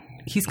like that,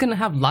 he's going to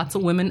have lots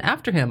of women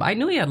after him. I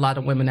knew he had a lot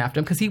of women after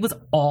him because he was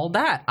all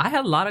that. I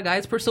had a lot of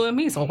guys pursuing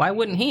me, so why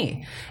wouldn't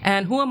he?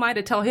 And who am I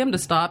to tell him to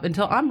stop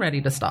until I'm ready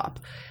to stop?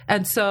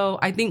 And so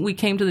I think we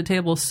came to the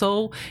table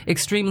so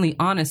extremely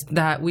honest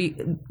that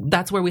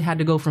that's where we had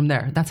to go from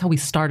there. That's how we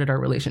started our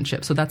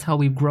relationship. So that's how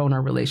we've grown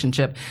our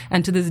relationship.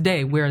 And to this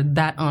day, we're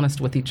that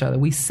honest with each other.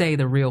 We say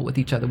the real with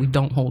each other. We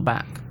don't hold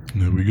back.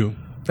 There we go.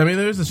 I mean,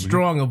 there's a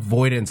strong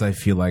avoidance, I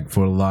feel like,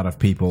 for a lot of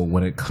people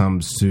when it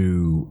comes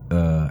to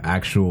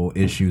actual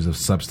issues of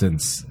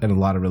substance in a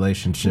lot of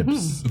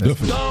relationships.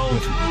 Definitely.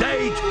 Don't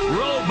date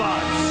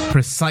robots.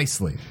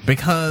 Precisely.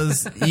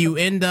 Because you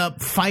end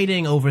up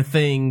fighting over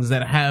things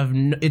that have,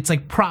 it's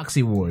like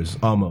proxy wars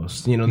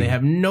almost. You know, they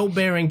have no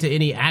bearing to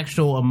any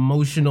actual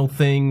emotional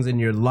things in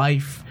your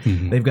life.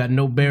 They've got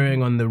no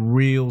bearing on the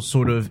real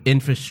sort of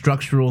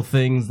infrastructural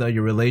things of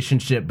your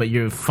relationship, but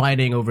you're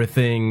fighting over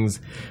things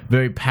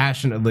very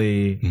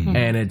passionately,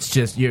 and it's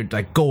just, you're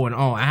like going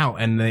all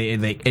out, and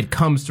it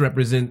comes to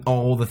represent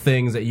all the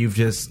things that you've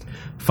just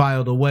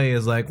filed away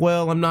as like,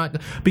 well, I'm not,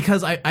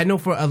 because I know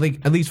for like,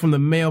 at least from the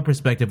male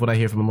perspective, what I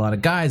hear from a lot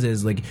of guys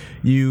is like,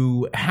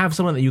 you have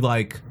someone that you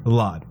like a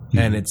lot,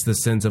 and it's the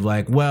sense of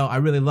like, well, I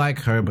really like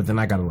her, but then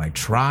I gotta like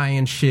try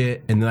and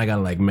shit, and then I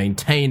gotta like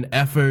maintain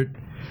effort,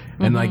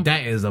 and like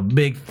that is a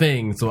big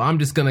thing, so I'm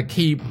just gonna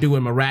keep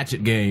doing my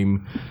ratchet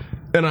game,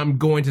 and I'm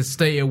going to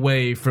stay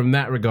away from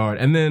that regard.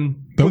 And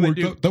then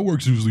that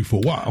works usually for a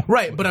while,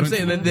 right? But I'm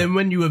saying that then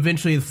when you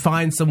eventually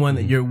find someone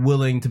that you're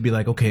willing to be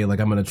like, okay, like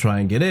I'm going to try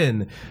and get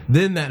in,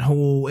 then that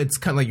whole, it's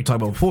kind of like you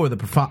talked about before,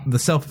 the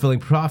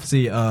self-fulfilling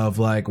prophecy of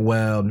like,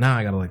 well, now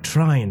I got to like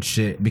try and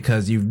shit,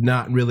 because you've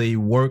not really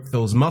worked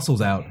those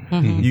muscles out.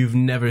 You've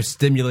never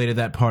stimulated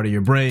that part of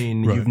your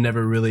brain. You've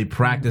never really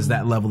practiced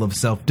that level of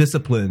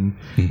self-discipline.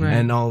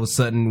 And all of a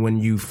sudden, when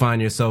you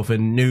find yourself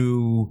in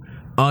new,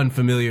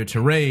 unfamiliar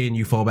terrain,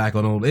 you fall back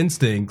on old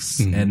instincts,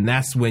 and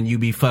that's when you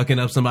be fucking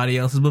up somebody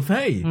else's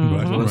buffet.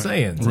 That's what I'm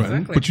saying.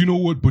 Exactly. But you know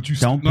what? But you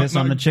don't piss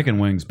on the chicken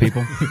wings,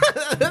 people.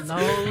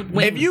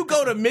 If you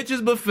go to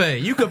Mitch's buffet,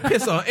 you can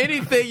piss on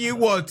anything you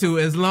want to,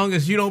 as long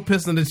as you don't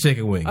piss on the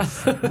chicken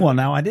wings. Well,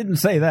 now I didn't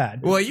say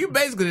that. Well, you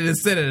basically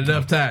just said it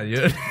enough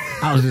times.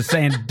 I was just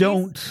saying,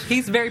 don't.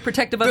 He's very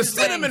protective of the his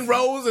cinnamon wings.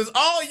 rolls is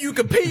all you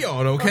can pee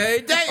on.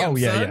 Okay, damn. Oh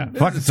yeah, son. yeah.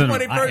 Fuck This the is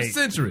cinnamon. 21st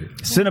century.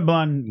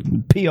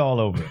 Cinnabon, pee all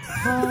over it.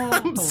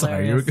 I'm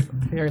sorry.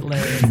 Very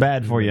hilarious.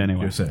 Bad for you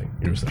anyway. You're saying.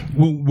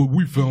 Well, what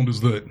we found is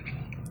that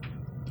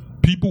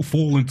people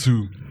fall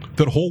into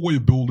that whole way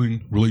of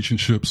building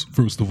relationships.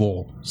 First of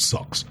all,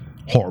 sucks.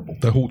 Horrible.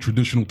 That whole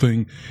traditional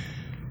thing.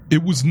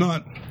 It was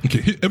not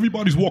okay.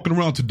 Everybody's walking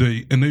around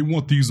today, and they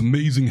want these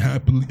amazing,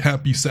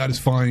 happy,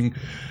 satisfying,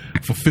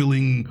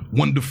 fulfilling,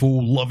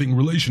 wonderful, loving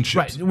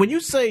relationships. Right. When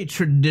you say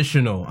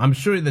traditional, I'm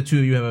sure the two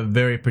of you have a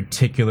very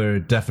particular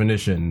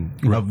definition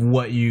of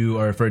what you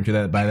are referring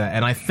to by that,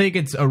 and I think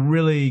it's a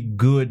really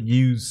good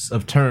use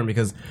of term,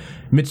 because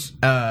Mitch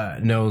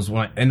knows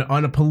and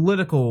on a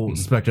political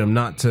spectrum,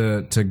 not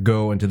to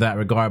go into that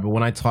regard, but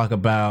when I talk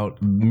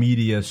about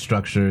media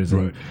structures,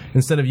 and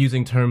instead of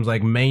using terms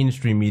like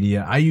mainstream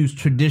media, I use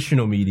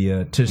traditional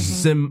media to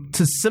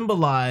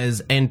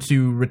symbolize and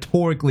to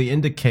rhetorically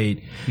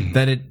indicate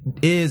that it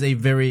is a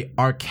very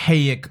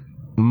archaic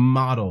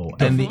model,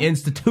 and the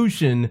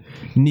institution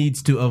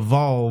needs to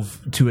evolve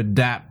to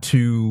adapt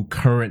to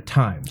current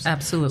times.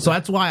 Absolutely. So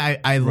that's why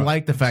I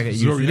like the fact that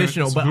you use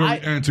traditional, but very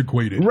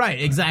antiquated.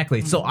 Right,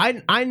 exactly. So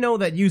I know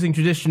that using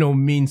traditional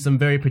means some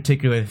very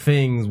particular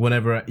things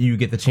whenever you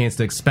get the chance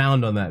to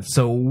expound on that.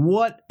 So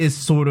what is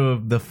sort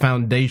of the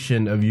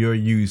foundation of your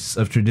use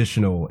of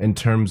traditional in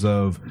terms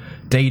of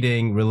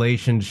dating,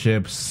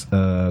 relationships,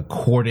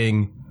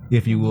 courting,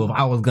 if you will? If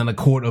I was gonna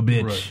court a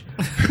bitch.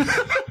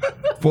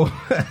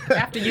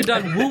 After you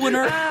done wooing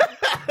her,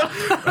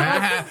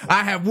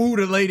 I have wooed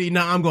a lady.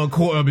 Now I'm gonna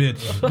court a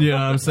bitch. You know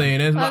what I'm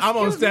saying? I'm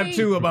on step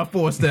 2 of my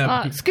 4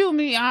 step. Excuse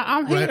me,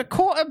 I'm here to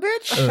court a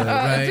bitch.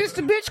 Is this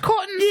the bitch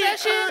courting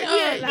session?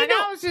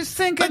 I was just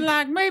thinking,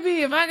 like,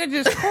 maybe if I could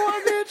just court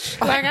a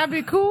bitch, like, I'd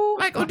be cool.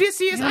 Like,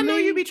 Odysseus, I know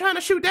you be trying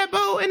to shoot that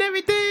bow and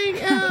everything,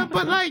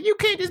 but like, you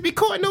can't just be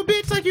courting no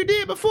bitch like you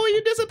did before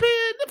you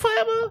disappeared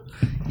forever.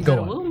 you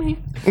better woo me.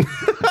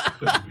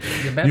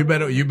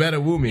 You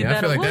better woo me. I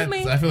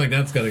feel like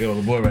that's gotta go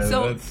overboard right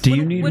now. Do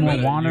you need more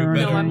water?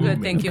 No, I'm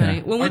good. Thank you,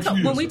 honey.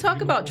 When we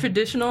talk about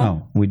traditional...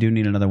 Oh, we do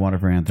need another water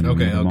for Anthony.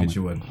 Okay, I'll get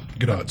you one.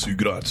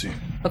 Grazie.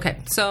 Okay,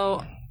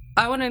 so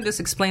I want to just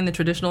explain the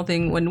traditional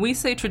thing. When we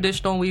say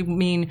traditional, we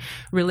mean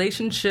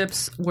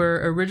relationships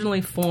were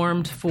originally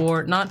formed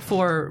not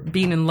for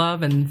being in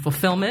love and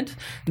fulfillment.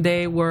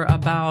 They were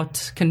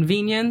about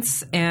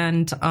convenience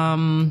and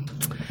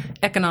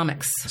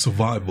economics.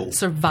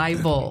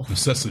 Survival.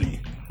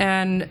 Necessity.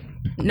 And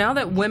now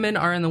that women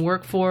are in the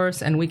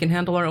workforce and we can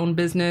handle our own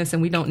business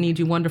and we don't need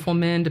you wonderful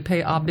men to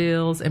pay our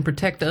bills and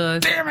protect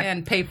us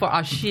and pay for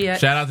our shit.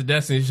 Shout out to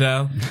Destiny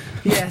Child.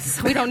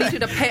 Yes, we don't need you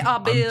to pay our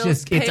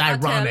bills, pay our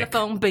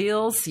telephone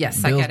bills.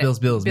 Yes, I get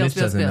it. Bills. Mitch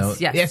doesn't know.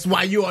 Yes. That's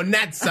why you on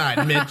that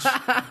side, Mitch.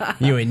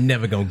 You ain't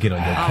never gonna get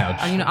on your couch.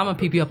 I'm gonna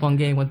peep you up on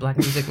Game with Black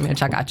Music,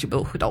 Mitch. I got you,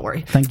 boo. Don't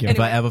worry. Thank you.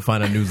 Anyway. If I ever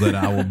find a newsletter,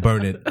 I will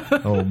burn it.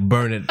 I will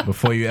burn it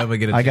before you ever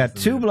get a chance. I got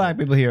 2 black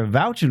people here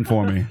vouching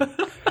for me.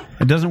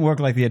 It doesn't work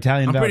like the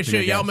Italian I'm vouching. pretty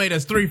sure y'all made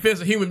us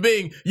 3/5 a human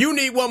being. You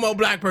need one more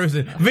black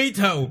person.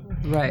 Veto.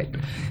 Right.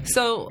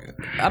 So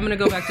I'm going to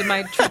go back to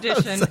my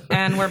tradition,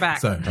 and we're back.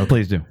 Sorry. Oh,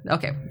 please do.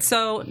 Okay.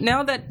 So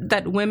now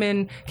that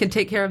women can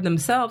take care of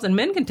themselves and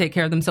men can take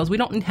care of themselves, we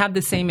don't have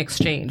the same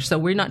exchange. So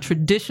we're not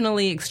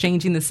traditionally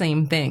exchanging the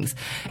same things.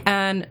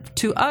 And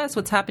to us,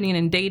 what's happening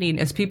in dating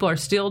is people are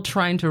still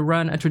trying to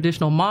run a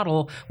traditional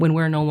model when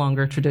we're no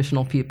longer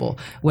traditional people.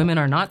 Women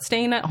are not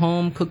staying at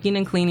home, cooking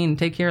and cleaning and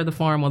take care of the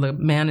farm while the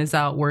man is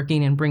out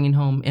working and bringing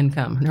home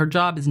income. And her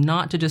job is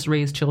not to just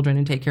raise children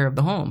and take care of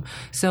the home.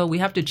 So we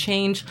have to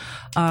change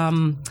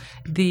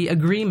the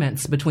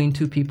agreements between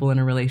two people in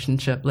a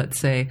relationship, let's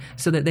say,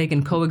 so that they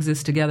can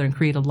coexist together and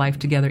create a life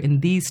together in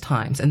these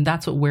times. And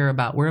that's what we're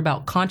about. We're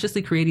about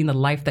consciously creating the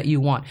life that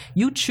you want.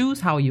 You choose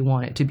how you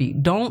want it to be.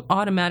 Don't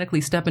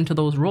automatically step into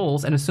those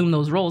roles and assume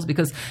those roles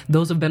because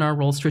those have been our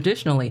roles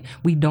traditionally.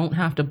 We don't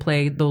have to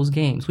play those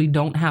games. We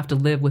don't have to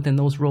live within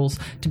those roles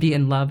to be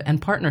in love and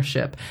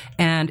partnership.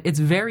 And it's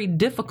very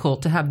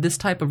difficult to have this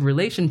type of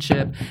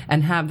relationship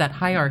and have that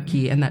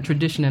hierarchy and that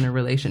tradition in a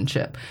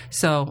relationship.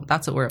 So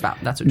that's what we're about.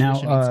 That's what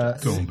tradition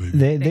means to us.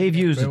 They've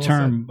used a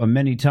term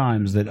many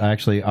times that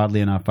actually, oddly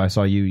enough, I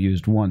saw you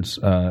used once,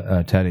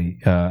 Teddy.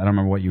 I don't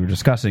remember what you were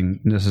discussing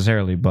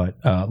necessarily, but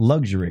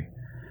luxury.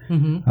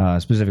 Mm-hmm.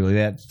 Specifically,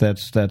 that's their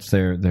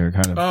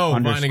kind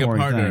of finding a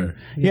partner.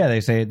 Thing. Yeah, they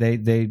say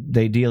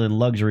they deal in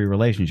luxury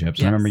relationships.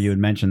 Yes. I remember you had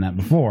mentioned that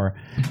before,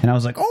 and I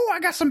was like, oh, I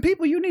got some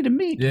people you need to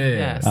meet. Yeah,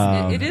 yes,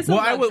 it is.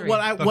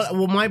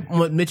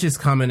 What Mitch is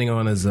commenting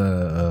on is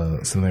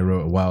something I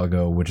wrote a while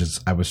ago, which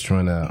is I was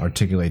trying to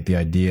articulate the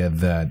idea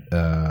that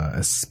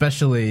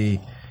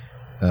especially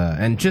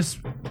and just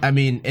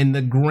in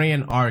the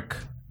grand arc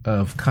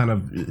of kind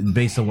of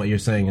based on what you're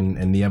saying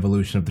and the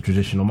evolution of the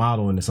traditional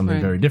model into something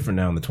very different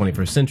now in the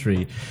 21st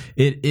century,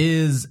 it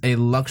is a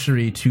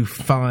luxury to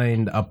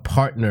find a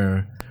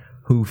partner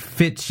who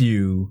fits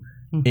you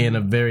in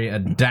a very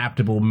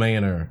adaptable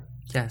manner.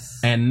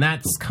 Yes. And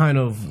that's kind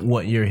of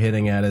what you're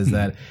hitting at, is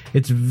that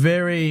it's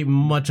very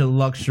much a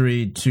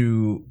luxury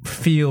to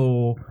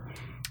feel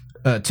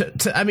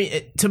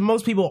to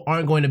most people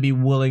aren't going to be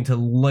willing to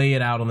lay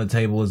it out on the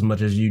table as much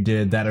as you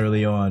did that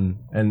early on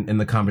and in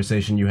the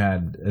conversation you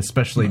had,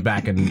 especially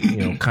back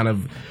in,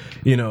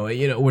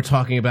 we're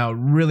talking about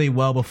really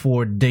well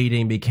before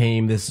dating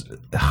became this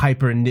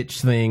hyper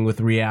niche thing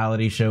with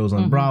reality shows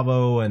on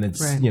Bravo, and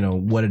it's,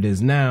 what it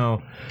is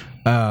now.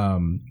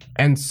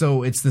 And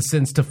so it's the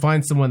sense to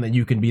find someone that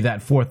you can be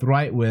that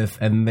forthright with,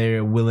 and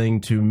they're willing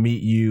to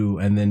meet you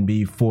and then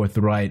be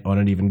forthright on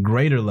an even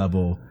greater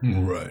level,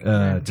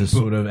 to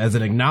sort of as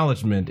an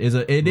acknowledgement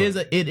it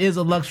is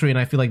a luxury, and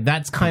I feel like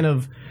that's kind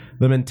of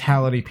the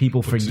mentality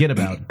people forget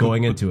about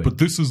going into it. But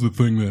this is the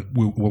thing that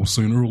we were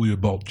saying earlier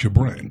about your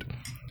brand.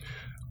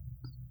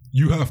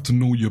 You have to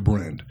know your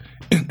brand,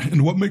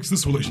 and what makes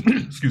this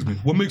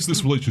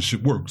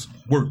relationship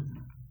work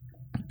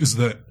is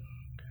that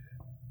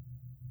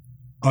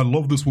I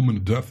love this woman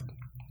to death,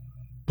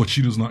 but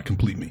she does not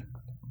complete me.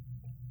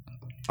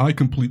 I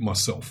complete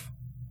myself.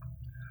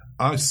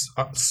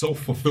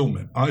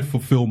 Self-fulfillment. I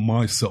fulfill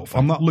myself.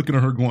 I'm not looking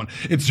at her going,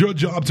 it's your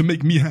job to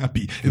make me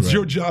happy. It's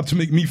your job to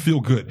make me feel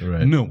good.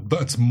 Right. No,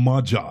 that's my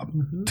job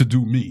to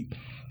do me,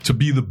 to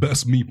be the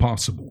best me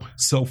possible.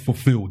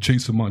 Self-fulfilled,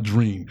 chasing my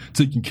dream,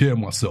 taking care of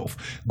myself,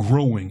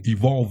 growing,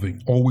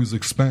 evolving, always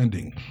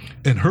expanding.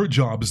 And her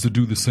job is to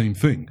do the same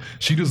thing.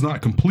 She does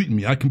not complete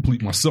me. I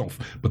complete myself.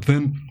 But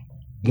then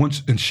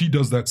and she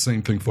does that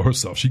same thing for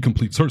herself. She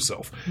completes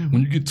herself.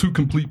 When you get two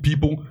complete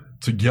people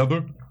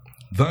together,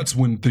 that's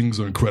when things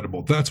are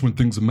incredible. That's when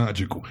things are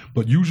magical.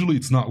 But usually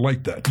it's not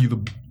like that. Either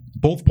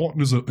both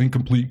partners are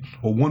incomplete,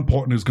 or one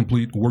partner is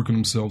complete, working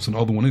themselves, and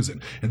the other one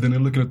isn't. And then they're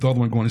looking at the other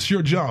one going, it's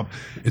your job.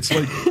 It's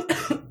like,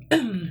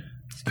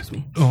 excuse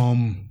me.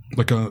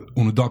 Like on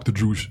a Dr.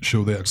 Drew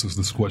show, they asked us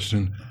this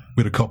question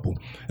with a couple.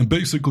 And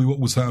basically what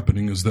was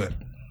happening is that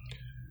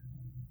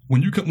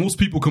when most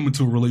people come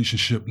into a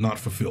relationship not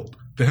fulfilled,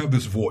 they have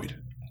this void,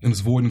 and this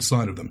void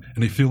inside of them,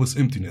 and they feel this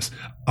emptiness.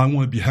 I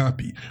want to be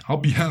happy. I'll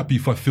be happy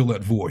if I fill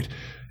that void.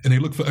 And they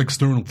look for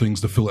external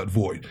things to fill that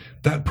void.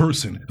 That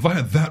person, if I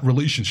had that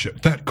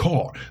relationship, that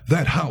car,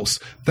 that house,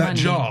 that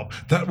job,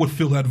 that would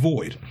fill that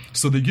void.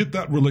 So they get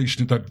that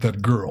relationship,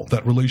 that girl,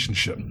 that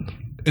relationship.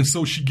 And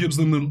so she gives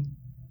them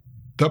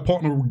that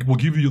partner will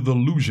give you the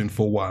illusion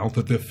for a while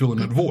that they're filling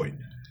that void.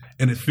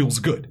 And it feels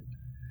good.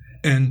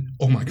 And,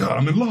 oh my God,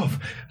 I'm in love.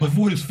 My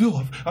void is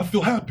filled. I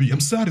feel happy.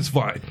 I'm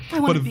satisfied. I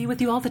want to be with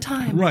you all the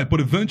time. Right, but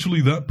eventually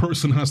that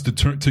person has to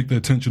take their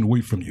attention away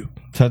from you.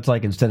 So it's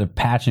like instead of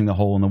patching the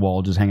hole in the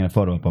wall, just hanging a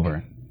photo up over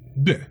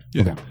it.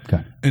 Yeah.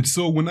 Okay. And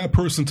so when that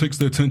person takes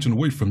their attention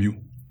away from you,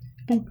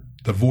 boop,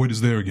 the void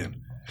is there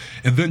again.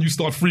 And then you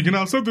start freaking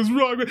out. Something's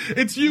wrong.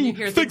 It's you.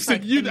 Fix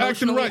it. You're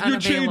acting right. You're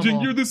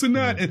changing. You're this and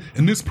that.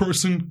 And this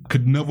person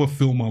could never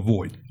fill my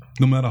void,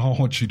 no matter how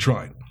hard she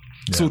tried.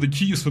 Yeah. So the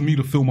key is for me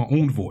to fill my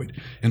own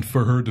void and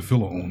for her to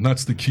fill her own.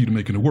 That's the key to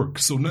making it work.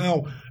 So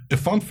now,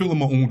 if I'm filling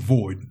my own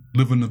void,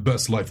 living the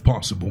best life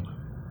possible,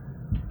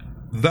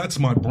 that's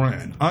my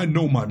brand. I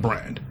know my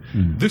brand.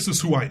 This is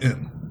who I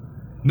am.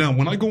 Now,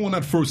 when I go on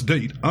that first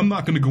date, I'm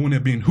not going to go in there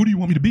being, who do you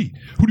want me to be?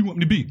 Who do you want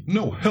me to be?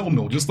 No, hell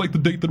no. Just like the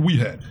date that we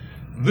had.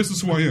 This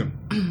is who I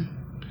am.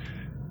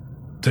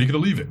 Take it or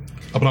leave it.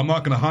 But I'm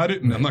not going to hide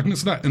it, and I'm not going to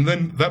snap. And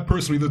then that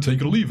person will either take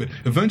it or leave it.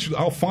 Eventually,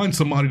 I'll find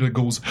somebody that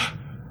goes,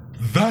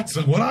 that's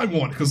what I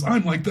want, because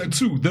I'm like that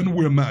too. Then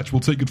we're a match.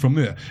 We'll take it from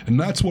there. And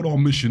that's what our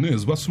mission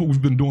is. That's what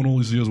we've been doing all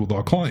these years with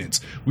our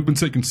clients. We've been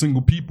taking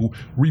single people,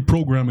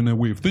 reprogramming their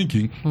way of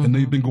thinking, and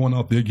they've been going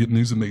out there getting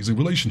these amazing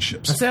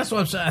relationships. See, that's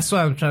what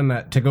I'm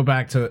trying to go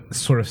back to,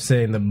 sort of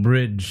saying the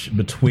bridge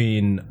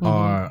between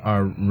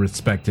our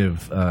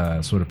respective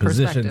sort of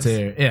positions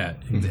here. Yeah,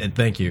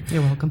 thank you.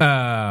 You're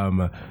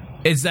welcome.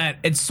 Is that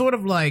it's sort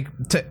of like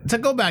to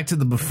go back to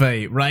the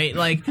buffet, right?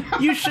 Like,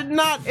 you should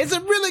not. It's a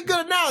really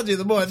good analogy.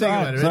 The more I think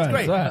about it, it's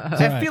great.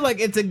 I feel like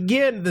it's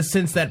again the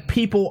sense that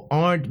people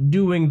aren't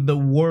doing the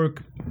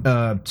work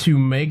to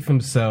make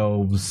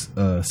themselves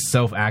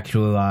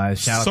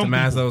self-actualize. Shout out to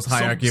Maslow's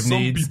hierarchy of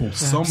needs.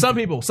 Some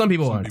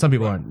people aren't.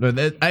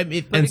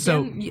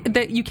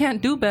 That you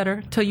can't do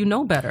better till you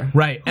know better.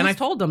 Right. And I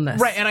told them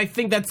this. Right. And I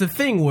think that's the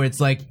thing where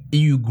it's like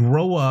you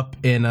grow up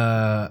in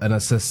a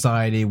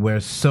society where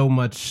so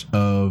much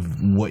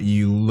of what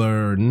you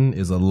learn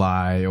is a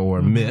lie or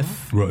a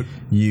myth. Right.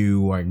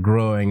 You are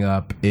growing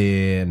up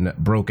in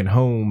broken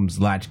homes,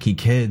 latchkey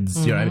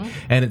kids, you know what I mean?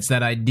 And it's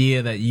that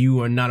idea that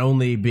you are not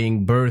only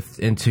being birthed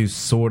into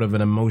sort of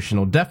an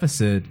emotional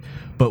deficit,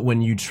 but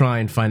when you try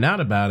and find out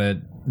about it,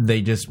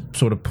 they just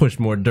sort of push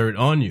more dirt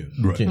on you.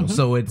 Right. You know?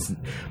 So it's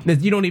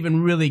you don't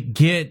even really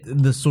get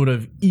the sort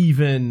of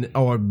even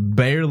or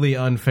barely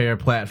unfair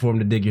platform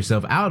to dig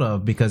yourself out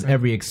of, because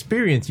every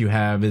experience you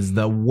have is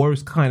the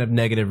worst kind of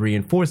negative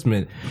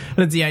reinforcement. And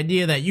it's the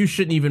idea that you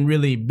shouldn't even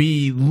really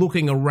be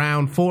looking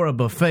around for a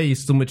buffet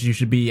so much. You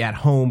should be at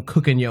home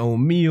cooking your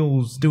own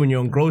meals, doing your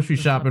own grocery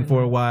shopping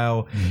for a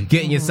while,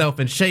 getting yourself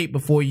in shape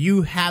before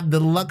you have the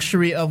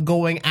luxury of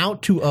going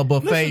out to a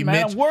buffet. Listen,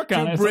 man, Mitch, I'm working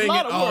on to it. bring It's a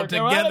lot it of all work,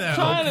 all right? together. I'm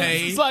trying to-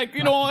 Okay. It's like,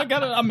 I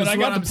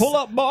got the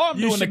pull-up bar. I'm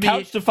you doing the should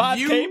couch be- to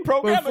 5K you-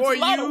 program. It's before a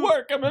lot of you-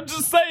 work. I'm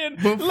just saying,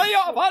 lay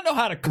off. I know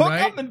how to cook.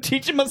 Right? I've been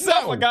teaching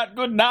myself. No. I got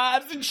good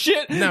knives and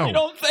shit. No. You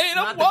know what I'm saying?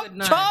 Not I'm the good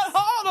trying knives.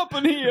 hard up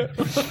in here.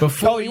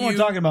 Before You weren't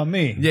talking about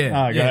me. Yeah.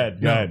 Go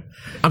ahead. Go ahead.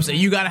 I'm saying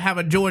you got to have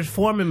a George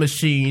Foreman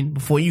machine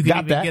before you can Got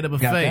even that. get a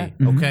Got buffet.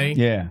 that. Okay.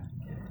 Yeah.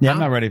 Yeah, I'm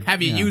not ready.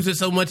 Have you used it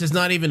so much it's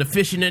not even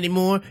efficient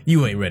anymore?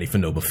 You ain't ready for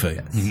no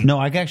buffet. No,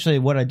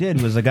 what I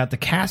did was I got the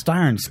cast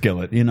iron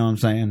skillet. You know what I'm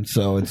saying?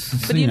 So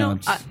it's But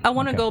I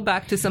want to go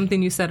back to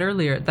something you said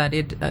earlier, that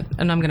it,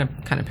 and I'm going to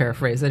kind of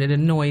paraphrase, that it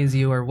annoys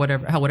you or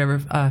whatever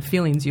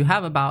feelings you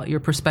have about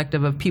your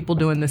perspective of people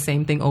doing the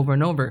same thing over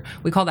and over.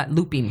 We call that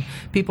looping.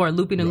 People are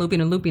looping and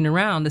looping and looping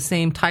around the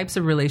same types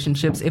of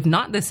relationships, if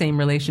not the same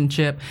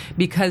relationship,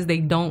 because they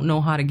don't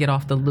know how to get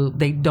off the loop.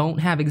 They don't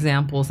have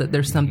examples that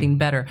there's something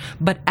better.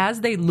 But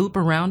as they loop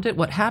around it,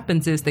 what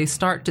happens is they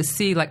start to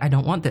see, like, I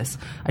don't want this.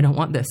 I don't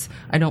want this.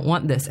 I don't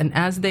want this. And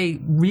as they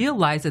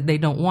realize that they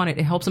don't want it,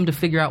 it helps them to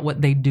figure out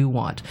what they do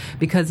want.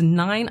 Because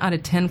 9 out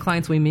of 10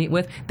 clients we meet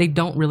with, they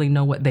don't really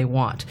know what they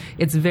want.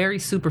 It's very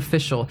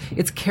superficial.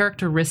 It's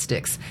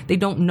characteristics. They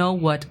don't know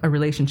what a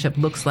relationship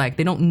looks like.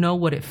 They don't know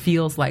what it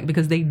feels like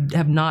because they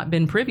have not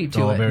been privy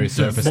to it. Very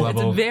surface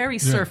level. It's very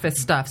surface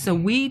stuff. So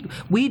we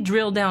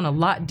drill down a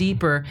lot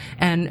deeper,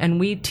 and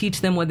we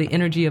teach them what the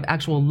energy of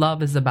actual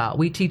love is about.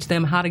 We teach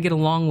them how to get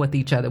along with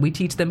each other. We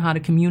teach them how to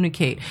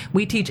communicate.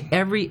 We teach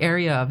every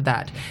area of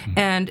that.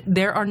 And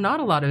there are not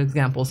a lot of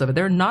examples of it.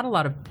 There are not a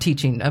lot of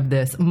teaching of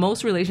this.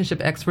 Most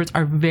relationship experts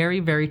are very,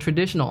 very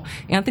traditional.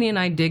 Anthony and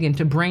I dig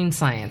into brain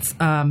science,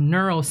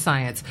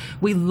 neuroscience.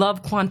 We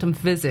love quantum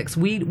physics.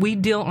 We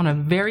deal on a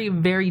very,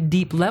 very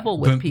deep level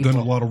with people.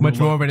 Then a lot of Much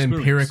more of an real-life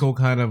empirical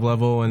kind of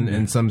level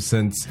in some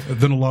sense.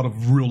 Then a lot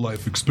of real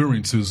life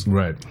experiences,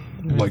 Right.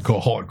 like a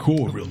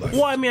hardcore real life.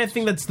 Well, I mean, I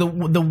think that's the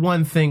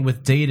one thing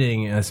with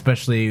dating,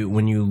 especially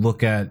when you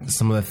look at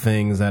some of the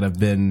things that have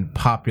been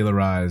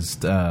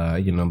popularized,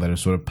 that are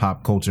sort of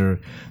pop culture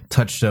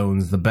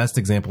touchstones. The best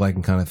example I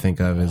can kind of think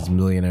of is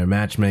Millionaire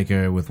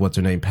Matchmaker with what's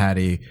her name,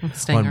 Patty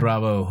Stanger. on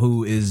Bravo,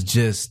 who is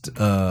just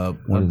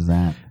what is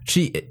that?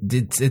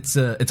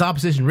 It's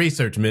opposition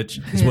research, Mitch,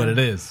 is what it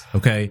is.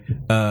 Okay,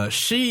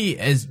 she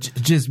is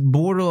just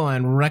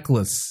borderline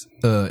reckless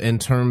in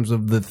terms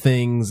of the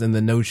things and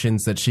the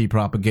notions that she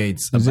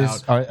propagates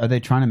about. Are they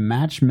trying to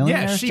match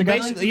millionaires she together?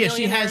 basically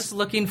she has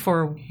looking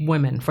for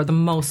women for the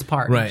most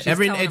part. right. She's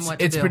Every telling them what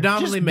to it's do.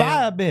 predominantly Just male.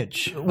 buy a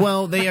bitch.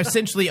 Well, they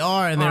essentially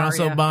are, and they're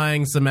also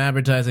buying some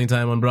advertising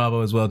time on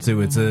Bravo as well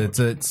too. It's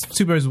it's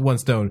two birds with one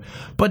stone.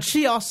 But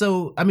she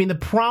also, I mean, the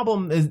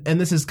problem is, and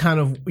this is kind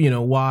of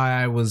why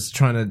I was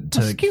trying to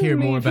Excuse hear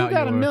me, more if about you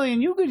got $1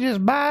 million, you could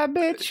just buy a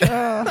bitch.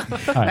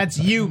 That's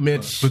you,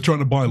 Mitch. They're trying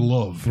to buy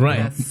love.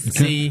 Right?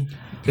 See.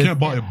 You can't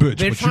buy a bitch,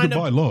 They're but you trying can to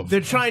buy love. They're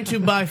trying to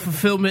buy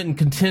fulfillment and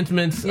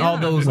contentment. All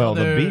those Well,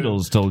 other the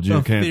Beatles told you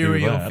can't do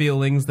ethereal that.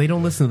 feelings. They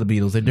don't listen to the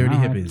Beatles. They're dirty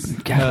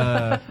hippies.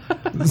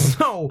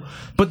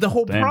 But the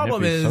whole Damn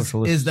problem hippie is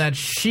socialists. that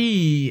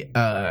she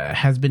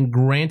has been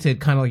granted,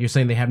 kind of like you're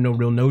saying, they have no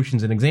real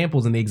notions and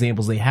examples, and the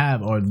examples they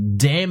have are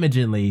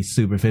damagingly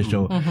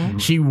superficial.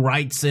 She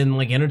writes in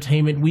like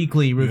Entertainment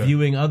Weekly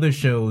reviewing other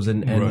shows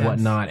and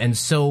whatnot, and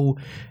so.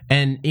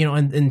 And, you know,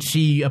 and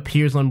she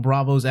appears on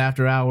Bravo's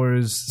After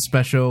Hours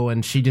special,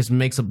 and she just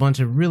makes a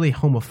bunch of really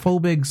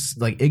homophobic,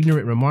 like,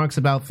 ignorant remarks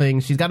about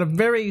things. She's got a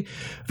very,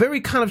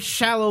 very kind of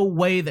shallow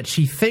way that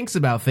she thinks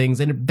about things,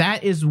 and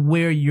that is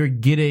where you're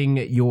getting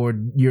your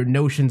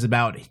notions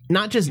about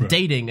not just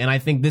dating. And I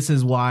think this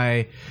is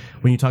why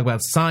when you talk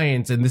about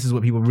science, and this is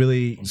what people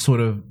really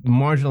sort of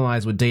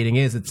marginalize what dating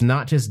is, it's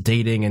not just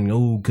dating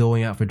and,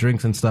 going out for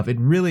drinks and stuff. It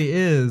really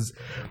is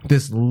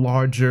this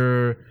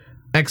larger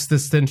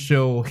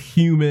existential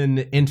human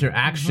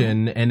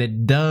interaction, and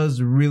it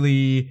does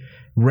really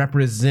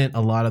represent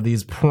a lot of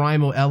these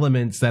primal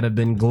elements that have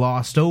been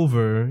glossed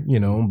over, you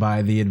know,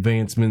 by the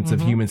advancements of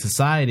human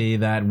society,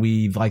 that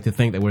we like to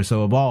think that we're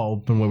so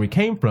evolved from where we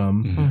came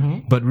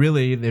from, but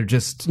really they're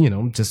just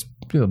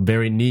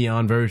very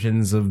neon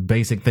versions of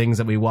basic things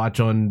that we watch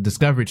on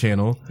Discovery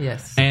Channel.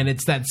 Yes. And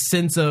it's that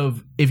sense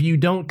of, if you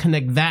don't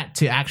connect that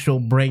to actual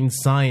brain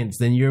science,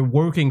 then you're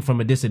working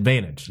from a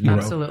disadvantage. You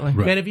Absolutely.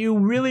 know? And if you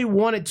really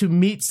wanted to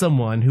meet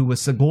someone who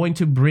was going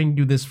to bring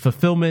you this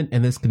fulfillment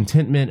and this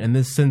contentment and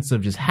this sense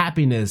of just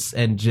happiness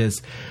and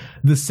just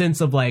the sense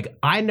of like,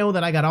 I know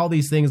that I got all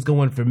these things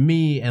going for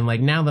me, and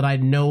like now that I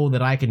know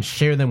that I can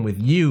share them with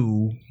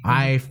you,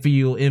 I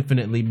feel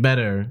infinitely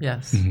better.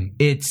 Yes.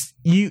 It's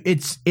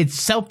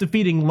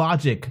self-defeating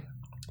logic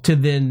to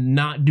then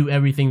not do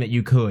everything that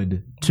you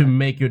could to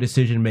make your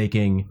decision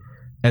making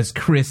as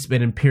crisp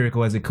and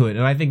empirical as it could.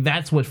 And I think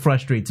that's what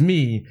frustrates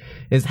me,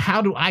 is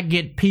how do I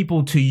get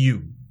people to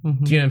you? Do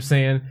you know what I'm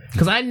saying?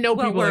 Because I know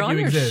people we're like on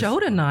you your exist.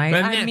 show tonight.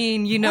 And I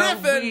mean, you know,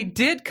 riffin'. we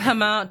did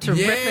come out to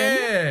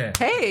riffin'.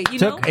 Hey, you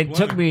know. It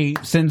took me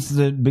since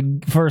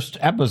the first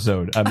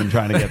episode. I've been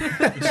trying to get,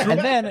 and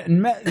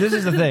then this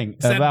is the thing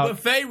It's that about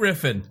buffet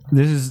riffing.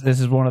 this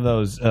is one of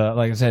those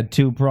like I said,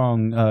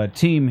 two-prong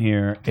team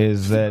here.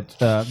 Is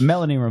that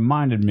Melanie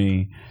reminded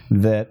me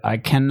that I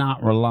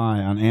cannot rely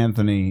on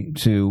Anthony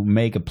to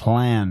make a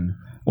plan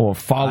or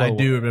follow. I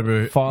do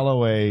remember.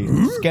 Follow a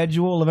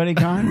schedule of any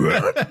kind.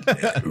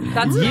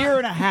 That's Year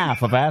and a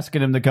half of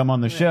asking him to come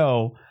on the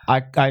show.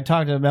 I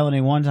talked to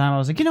Melanie one time. I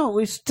was like,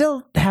 we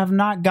still have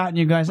not gotten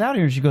you guys out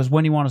here. She goes,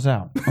 when do you want us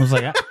out? I was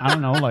like, I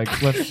don't know.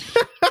 Like, let's.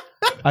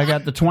 I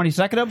got the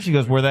 22nd up. She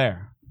goes, we're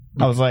there.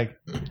 I was like,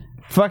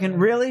 fucking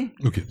really?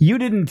 Okay. You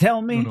didn't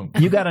tell me. No.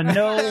 You got to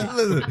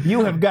know.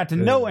 You have got to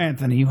know,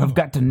 Anthony. You have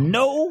got to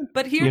know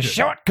But your here's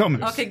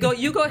shortcomings. Okay, go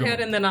ahead,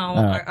 and then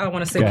I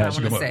want to say what I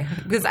want to say,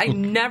 because I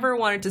never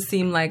wanted to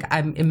seem like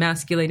I'm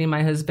emasculating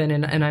my husband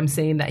and I'm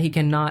saying that he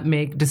cannot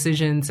make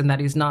decisions and that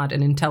he's not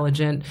an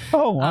intelligent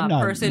I'm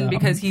not, person, no.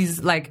 because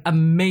he's like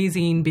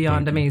amazing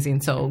beyond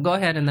amazing. So go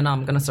ahead, and then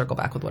I'm going to circle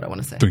back with what I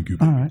want to say. Thank you.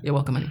 All right. You're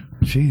welcome, honey.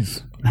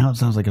 Jeez. Now it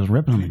sounds like I was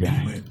ripping on the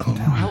guy.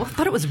 I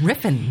thought it was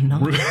riffin'. No,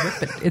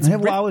 rippin'. It's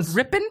Well, I was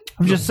rippin'.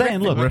 I'm just saying,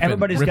 look, Riffin',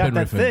 everybody's got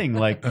that riffin'. thing,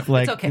 like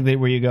okay.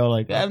 where you go,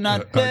 like, I'm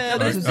not. No,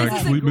 this is a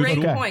Actually, great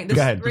Mitchell, point. Go This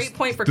is ahead. a great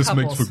point for This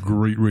couples. makes for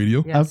great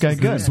radio. Yes. Okay,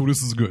 good. So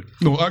this is good.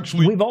 No,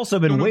 actually, We've also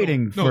been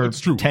waiting for it's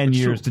true. 10 It's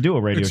years true. to do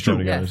a radio It's show true.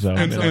 together. Yes. So,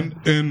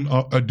 And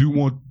I do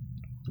want.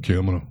 Okay,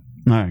 I'm gonna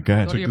all right, go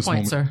ahead. Go to your this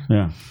point, moment. sir.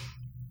 Yeah.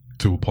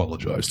 to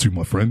apologize to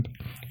my friend.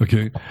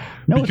 Okay,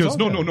 No, it's because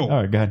all no. good. All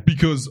right, go ahead.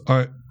 Because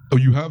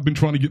you have been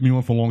trying to get me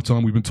on for a long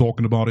time. We've been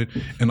talking about it,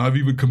 and I've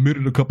even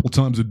committed a couple of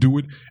times to do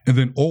it. And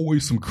then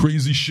always some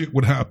crazy shit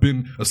would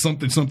happen, or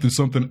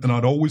something, and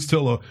I'd always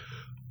tell her,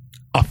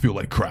 I feel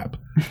like crap.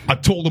 I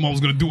told him I was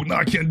going to do it. Now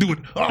I can't do it.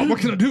 Oh, what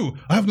can I do?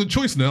 I have no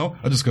choice now.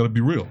 I just got to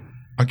be real.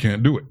 I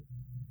can't do it.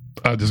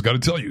 I just got to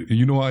tell you. And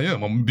you know I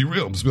am. I'm going to be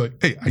real. I'm just be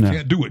like, hey, I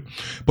can't do it.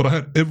 But I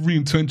had every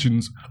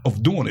intentions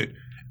of doing it.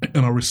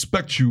 And I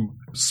respect you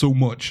so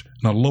much,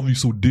 and I love you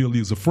so dearly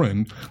as a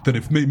friend, that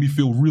it made me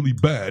feel really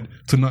bad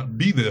to not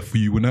be there for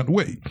you in that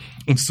way.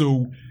 And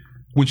so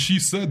when she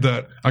said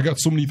that, I got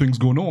so many things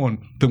going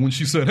on that when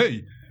she said, hey,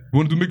 you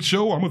want to do mixed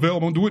show? I'm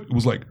available. I'll do it. It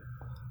was like,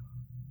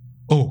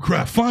 oh,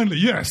 crap. Finally,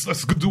 yes.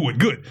 Let's go do it.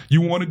 Good.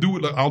 You want to do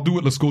it? I'll do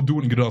it. Let's go do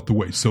it and get it out the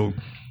way. So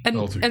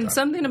I'll take And that.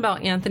 something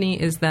about Anthony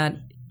is that,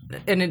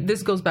 and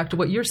this goes back to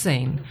what you're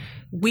saying,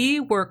 we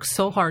work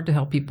so hard to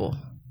help people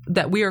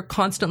that we are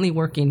constantly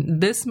working.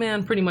 This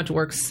man pretty much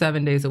works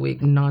 7 days a week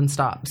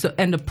nonstop. So,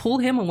 and to pull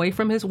him away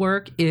from his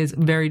work is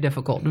very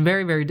difficult,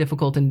 very, very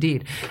difficult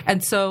indeed.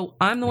 And so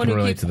I'm the one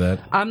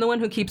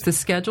who keeps the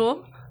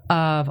schedule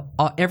of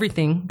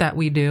everything that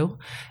we do.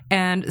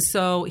 And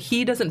so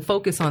he doesn't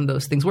focus on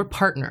those things. We're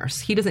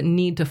partners. He doesn't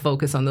need to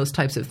focus on those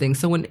types of things.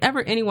 So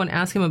whenever anyone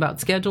asks him about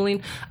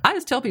scheduling, I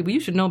just tell people, you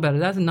should know better.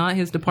 That's not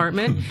his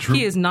department.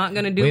 He is not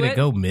going to do it. Way to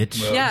go, Mitch.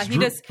 Yeah,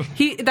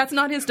 that's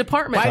not his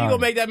department. Why you gonna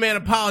make that man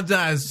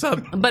apologize?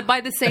 But by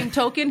the same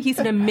token, he's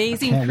an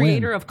amazing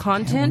creator of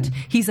content.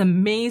 He's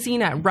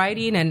amazing at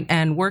writing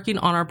and working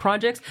on our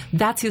projects.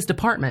 That's his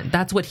department.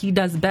 That's what he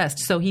does best.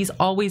 So he's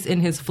always in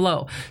his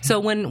flow. So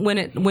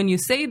when when you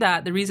say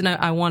that, the reason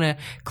I want to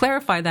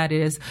clarify that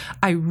is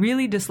I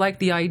really dislike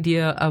the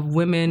idea of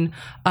women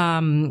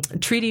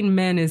treating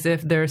men as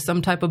if they're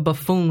some type of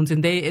buffoons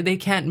and they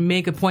can't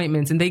make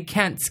appointments and they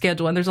can't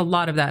schedule. And there's a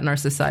lot of that in our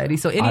society.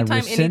 So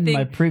anytime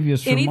anything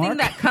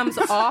that comes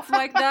off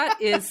like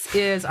that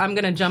is I'm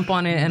going to jump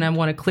on it and I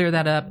want to clear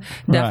that up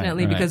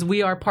definitely because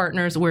we are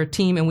partners, we're a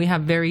team, and we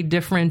have very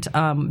different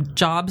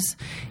jobs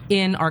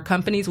in our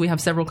companies. We have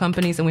several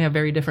companies and we have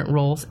very different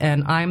roles.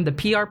 And I'm the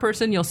PR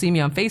person. You'll see me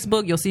on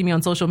Facebook. You'll see me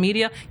on social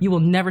media. You will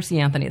never see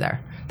Anthony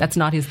there. That's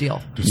not his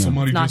deal. Did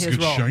somebody just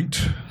get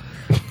shanked?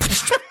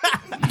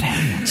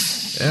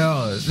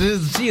 Oh,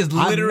 she is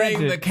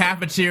littering the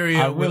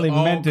cafeteria with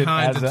all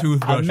kinds of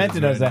toothbrushes. I meant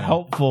it as a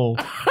helpful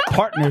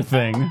partner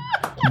thing,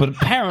 but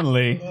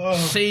apparently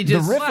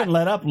the riffin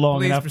let up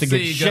long enough to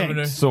get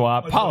shanked, so I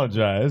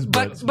apologize.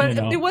 But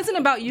it wasn't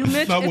about you,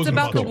 Mitch. It's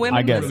about the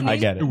women listening. I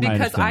get it.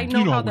 Because I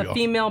know how the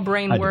female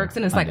brain works,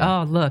 and it's like,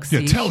 oh, look,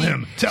 see. Tell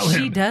him.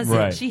 She does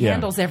it. She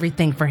handles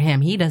everything for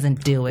him. He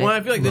doesn't do it. Well, I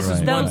feel like this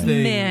is one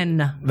thing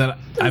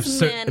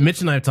that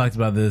Mitch and I have talked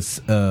about this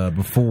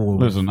before.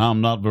 Listen,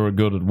 I'm not very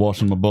good at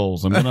washing my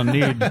bowls. I'm gonna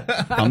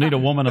need a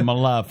woman in my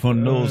life who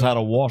knows how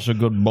to wash a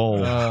good bowl.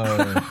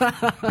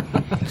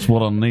 That's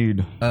what I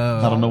need.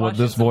 I don't know what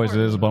this voice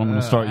is, but I'm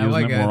gonna start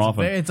using it more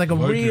often. It's like a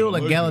real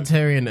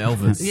egalitarian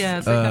Elvis. Yeah,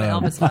 it's like kind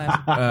of Elvis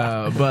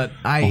vibe. But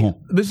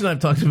Mitch and I have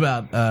talked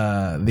about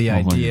the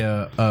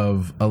idea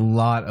of a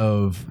lot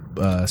of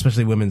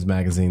especially women's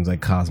magazines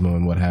like Cosmo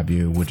and what have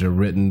you, which are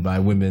written by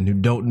women who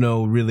don't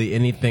know really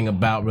anything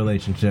about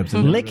relationships.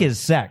 Lick is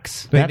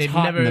sex. That's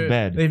hot in the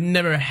bed. They've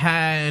never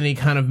had any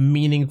kind of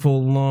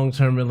meaningful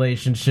long-term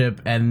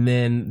relationship, and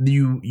then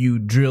you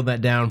drill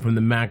that down from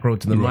the macro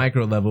to the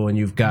micro level, and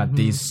you've got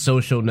these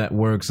social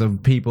networks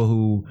of people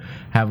who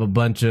have a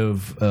bunch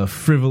of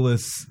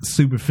frivolous,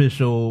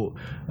 superficial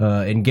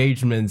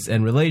engagements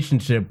and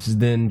relationships,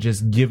 then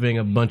just giving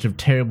a bunch of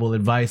terrible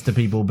advice to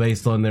people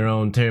based on their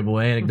own terrible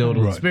anecdotal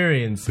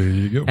experience. There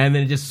you go. And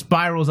then it just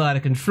spirals out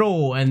of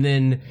control, and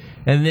then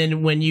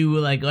when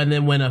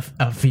a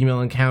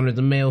female encounters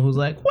a male who's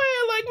like, well,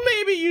 like,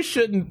 maybe you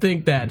shouldn't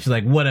think that. She's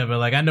like, whatever.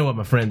 Like, I know what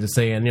my friends are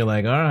saying. And you're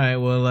like, all right,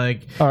 well,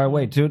 like. All right,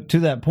 wait. To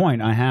that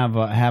point, I have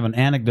an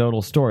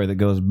anecdotal story that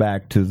goes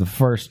back to the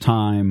first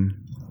time.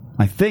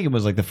 I think it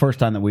was like the first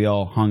time that we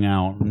all hung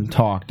out and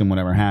talked and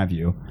whatever have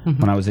you.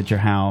 When I was at your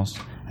house,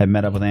 had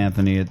met up with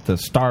Anthony at the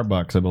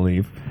Starbucks, I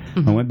believe.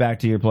 I went back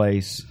to your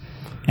place,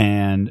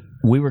 and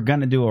we were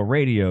going to do a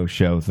radio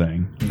show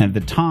thing. And at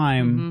the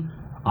time,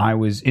 I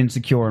was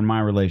insecure in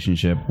my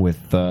relationship with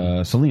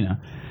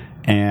Selena.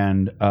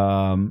 And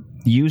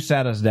you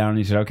sat us down and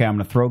you said, okay, I'm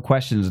going to throw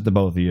questions at the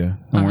both of you, and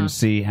we're going to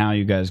see how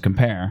you guys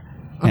compare.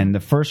 And the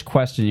first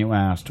question you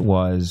asked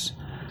was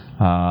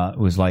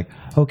like,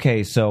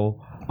 okay,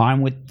 so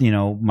I'm with,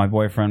 my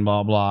boyfriend,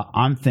 blah, blah.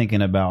 I'm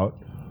thinking about,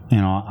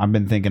 I've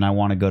been thinking I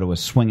want to go to a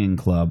swinging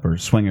club or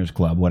swingers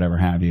club, whatever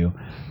have you.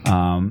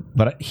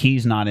 But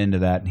he's not into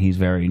that. He's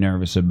very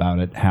nervous about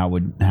it. How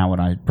would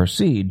I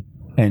proceed?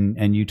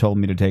 And you told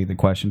me to take the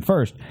question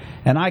first.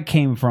 And I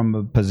came from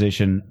a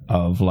position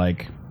of,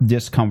 like,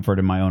 discomfort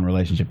in my own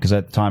relationship. Because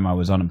at the time I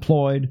was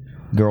unemployed.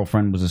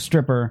 Girlfriend was a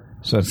stripper.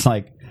 So it's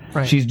like,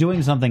 she's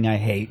doing something I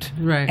hate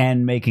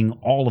and making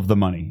all of the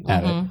money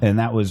at it.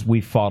 And we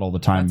fought all the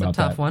time about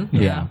that. That's a tough one.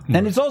 Yeah.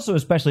 And it's also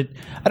especially,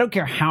 I don't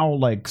care how,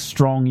 like,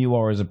 strong you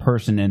are as a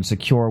person and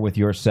secure with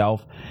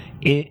yourself.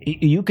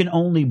 You can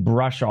only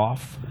brush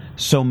off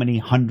so many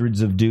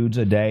hundreds of dudes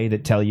a day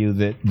that tell you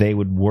that they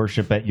would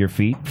worship at your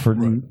feet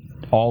for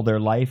all their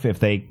life if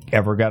they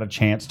ever got a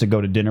chance to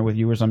go to dinner with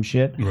you or some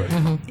shit.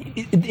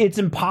 It's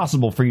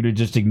impossible for you to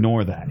just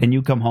ignore that. And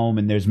you come home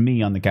and there's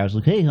me on the couch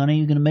like, hey, honey,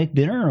 you gonna make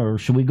dinner or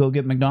should we go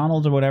get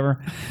McDonald's or whatever?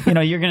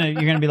 You're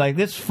gonna be like,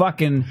 this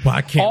fucking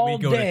why can't all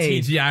we go day,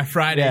 to TGI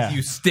Fridays,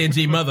 you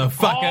stingy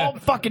motherfucker? All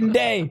fucking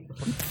day,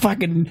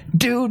 fucking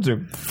dudes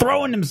are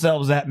throwing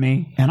themselves at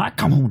me, and I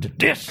come home to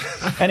this.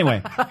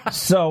 Anyway,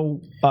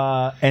 so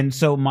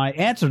my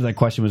answer to that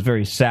question was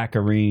very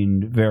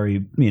saccharine,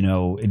 very,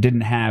 it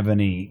didn't have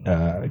any,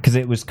 because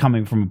it was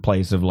coming from a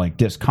place of, like,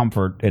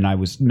 discomfort, and I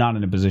was not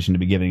in a position to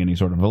be giving any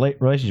sort of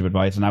relationship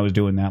advice, and I was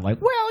doing that like,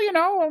 well,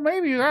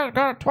 maybe you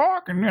gotta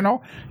talk, and,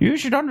 you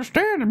should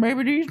understand, and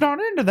maybe he's not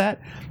into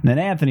that. And then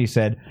Anthony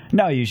said,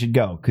 no, you should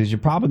go, because you're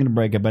probably going to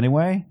break up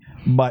anyway,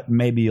 but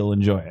maybe you'll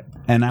enjoy it.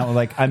 And I was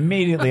like,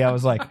 immediately, I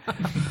was like, all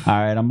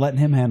right, I'm letting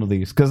him handle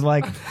these. Because,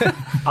 like,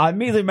 I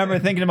immediately remember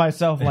thinking to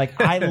myself, like,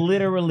 I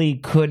literally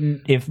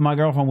couldn't, if my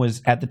girlfriend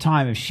was, at the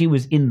time, if she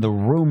was in the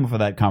room for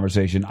that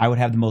conversation, I would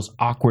have the most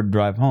awkward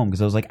drive home.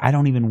 Because I was like, I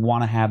don't even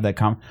want to have that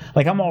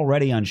like, I'm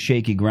already on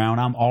shaky ground.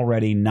 I'm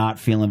already not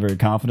feeling very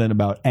confident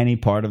about any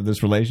part of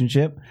this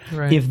relationship.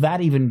 If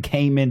that even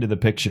came into the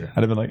picture,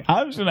 I'd have been like,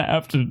 I'm just going to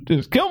have to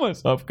just kill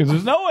myself. Because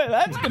there's no way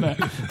that's going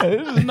to,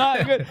 this is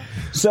not good.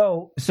 So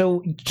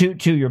So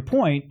to your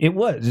point,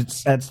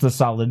 that's the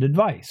solid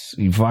advice.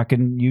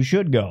 You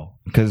should go,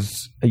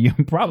 because you're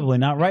probably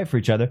not right for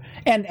each other.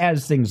 And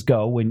as things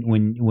go,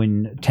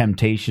 when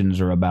temptations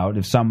are about,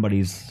 if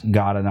somebody's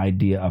got an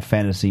idea, a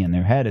fantasy in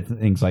their head,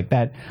 things like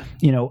that,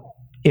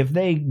 if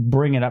they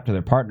bring it up to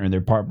their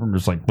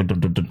partner's like,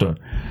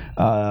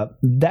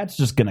 that's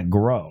just going to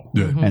grow,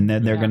 and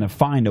then they're going to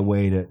find a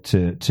way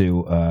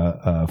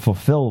to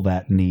fulfill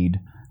that need.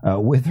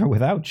 With or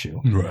without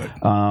you, right?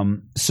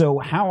 So,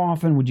 how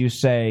often would you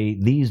say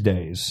these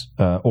days,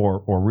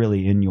 or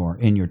really in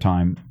your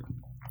time,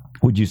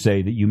 would you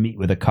say that you meet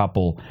with a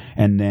couple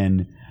and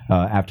then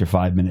after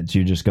 5 minutes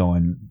you're just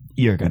going,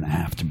 you're gonna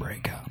have to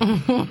break up?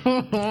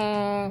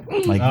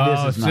 Like,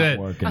 this is not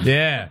working.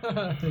 Yeah.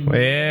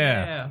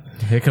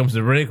 Here comes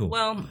the wrinkle.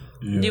 Well,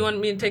 do you want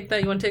me to take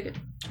that? You want to take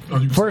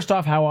it? First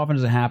off, how often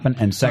does it happen?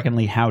 And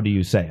secondly, how do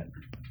you say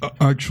it?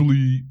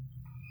 Actually,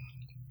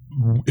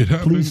 it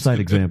happens. Please cite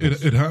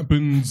examples. It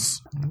happens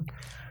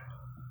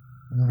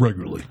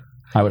regularly.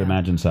 I would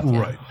imagine so.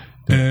 Right.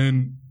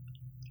 And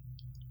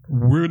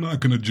we're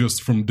not going to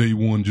just from day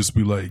one just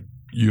be like,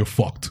 you're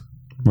fucked.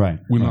 Right.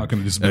 We're not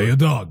going to just be hey, like, your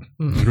dog.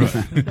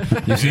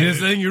 Right. You see this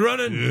thing you're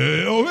running?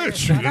 Yeah, yo,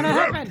 bitch.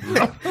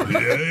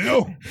 Yeah,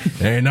 yo.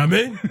 Ain't not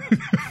me.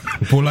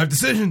 Poor life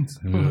decisions.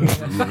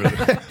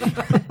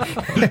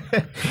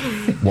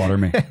 Water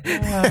me.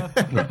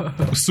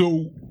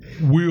 So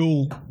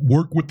we'll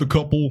work with the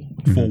couple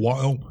for a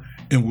while,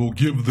 and we'll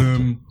give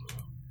them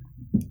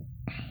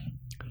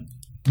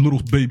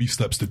little baby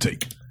steps to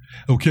take.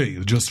 Okay,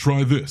 just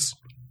try this.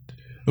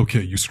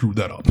 Okay, you screwed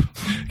that up.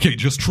 Okay,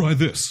 just try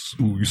this.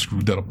 Ooh, you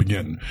screwed that up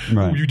again.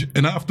 Right. Ooh,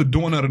 and after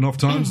doing that enough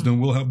times, then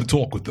we'll have the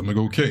talk with them. I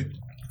go, okay,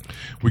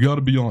 we got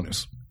to be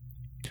honest.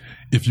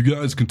 If you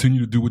guys continue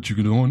to do what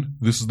you're doing,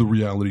 this is the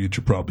reality that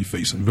you're probably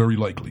facing. Very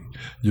likely.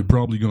 You're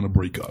probably going to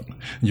break up. And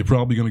you're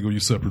probably going to go your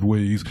separate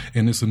ways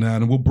and this and that.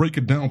 And we'll break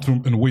it down to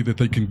them in a way that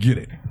they can get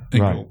it.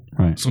 And Right, go.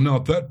 right. So now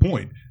at that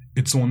point,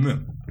 it's on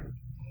them.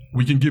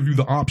 We can give you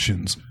the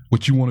options.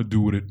 What you want to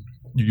do with it,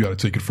 you got to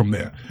take it from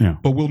there. Yeah.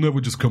 But we'll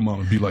never just come out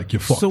and be like, you're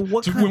fucked. So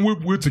what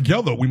when we're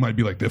together, we might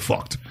be like, they're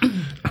fucked.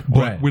 But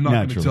Right. we're not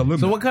going to Naturally. tell them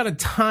So that. what kind of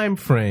time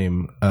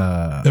frame?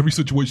 Every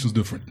situation is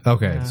different.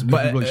 Okay,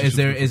 but Every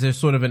relationship is there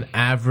sort of an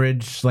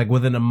average, like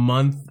within a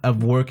month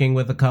of working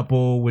with a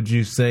couple? Would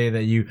you say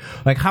that you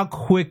like how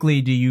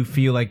quickly do you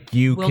feel like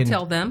you We'll can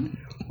tell them,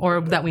 or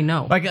that we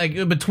know. like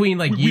between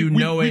like We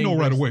knowing know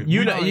right away. you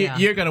We know know, yeah.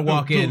 you're gonna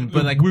walk No, in,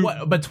 but like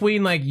what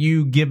between like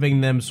you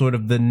giving them sort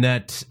of the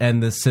net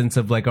and the sense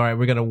of like, all right,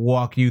 we're gonna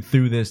walk you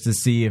through this to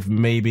see if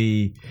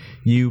maybe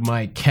you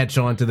might catch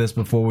on to this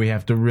before we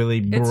have to really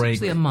It's break.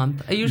 usually a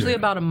month. Usually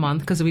about a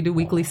month, because we do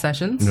weekly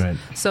sessions. Right.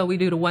 So we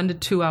do the 1 to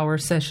 2 hour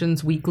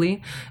sessions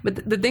weekly.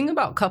 But the thing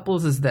about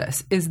couples is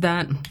this, is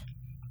that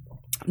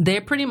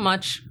they pretty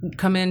much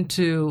come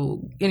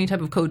into any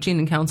type of coaching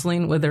and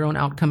counseling with their own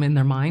outcome in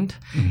their mind.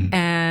 Mm-hmm.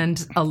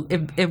 And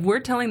if we're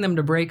telling them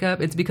to break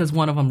up, it's because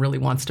one of them really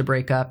wants to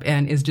break up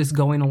and is just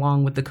going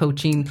along with the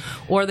coaching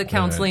or the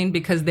counseling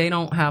because they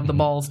don't have the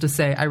balls to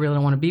say, I really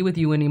don't want to be with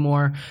you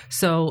anymore.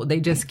 So they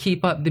just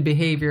keep up the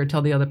behavior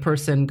until the other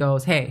person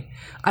goes, hey,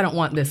 I don't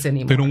want this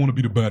anymore. They don't want to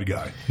be the bad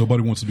guy.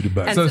 Nobody wants to be the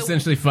bad guy. so so-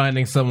 essentially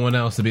finding someone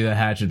else to be the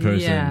hatchet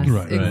person. Yes,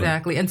 Right.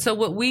 exactly. And so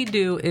what we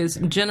do is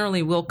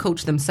generally we'll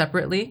coach them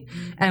separately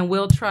and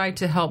we'll try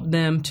to help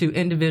them to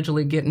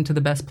individually get into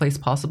the best place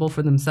possible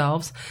for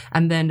themselves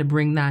and then to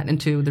bring that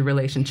into the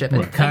relationship.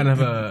 And Kind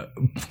of a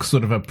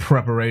sort of a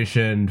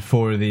preparation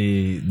for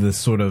the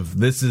sort of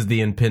this is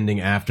the impending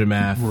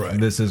aftermath. Right.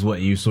 This is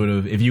what you sort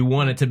of if you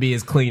want it to be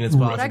as clean as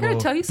possible. But I got to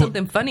tell you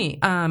something funny.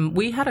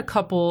 We had a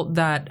couple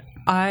that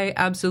I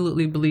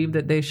absolutely believe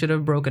that they should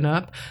have broken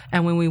up.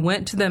 And when we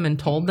went to them and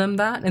told them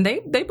that, and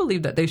they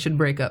believed that they should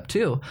break up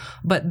too,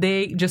 but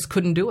they just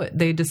couldn't do it.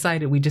 They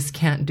decided we just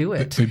can't do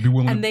it. They'd be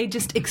willing and they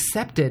just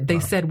accepted. They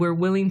said, we're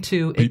willing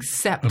to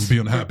accept. and be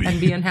unhappy. And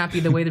be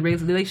unhappy the way the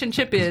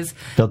relationship is.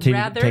 They'll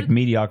take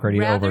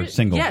mediocrity over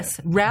single. Yes,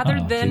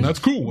 rather than. That's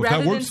cool. If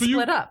rather that works than for you,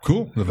 split up.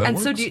 cool. If that and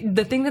so works.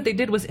 the thing that they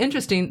did was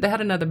interesting. They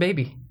had another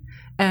baby.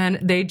 And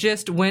they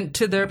just went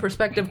to their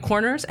respective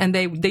corners and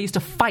they used to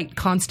fight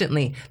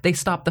constantly. They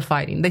stopped the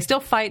fighting. They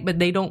still fight, but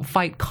they don't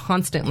fight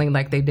constantly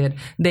like they did.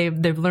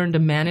 They've learned to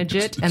manage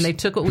it and they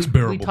took what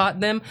we taught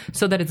them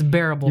so that it's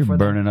bearable You're for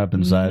them. burning up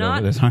inside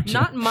over this, aren't you?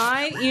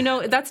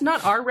 Not that's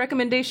not our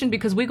recommendation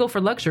because we go for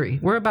luxury.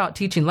 We're about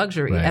teaching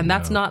luxury Right, and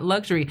that's not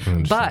luxury.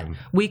 But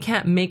we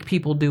can't make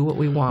people do what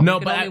we want. No,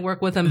 we can but only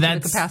work with them to the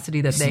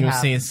capacity that they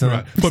have.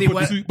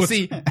 Right.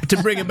 See, to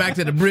bring it back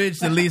to the bridge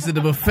that leads to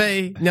the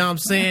buffet, you know what I'm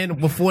saying?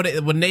 before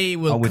when they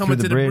were through coming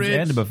the to the bridge bridge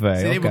and the buffet.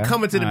 See, they were Okay.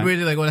 coming to the All bridge.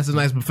 They're like, "Oh, that's a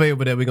nice buffet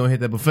over there. We're gonna hit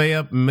that buffet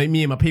up." And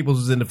me and my peoples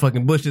was in the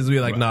fucking bushes. We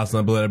were like, "Nah,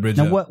 son, blow that bridge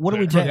Now, up." what are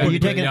we taking? Are you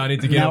taking? Y'all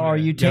need to get Now, over are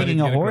there. you Y'all need taking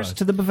to a get horse across.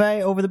 to the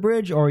buffet over the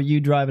bridge, or are you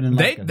driving in?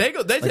 They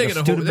taking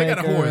a horse. They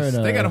got a horse.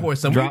 They got a horse.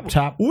 Son. Drop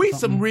top. We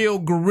some real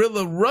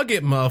gorilla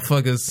rugged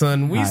motherfuckers,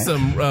 son. We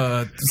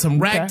some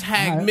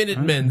ragtag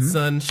Minutemen,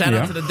 son. Shout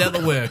out to the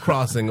Delaware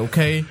crossing,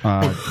 okay?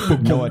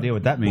 No idea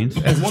what that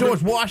means. As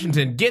George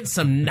Washington, get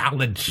some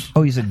knowledge.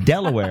 Oh, you said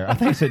Delaware. I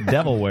thought you said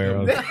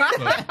Devilware.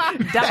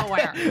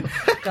 Delaware.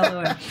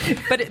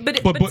 But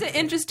it's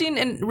interesting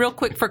and real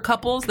quick for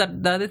couples.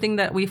 That the other thing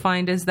that we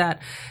find is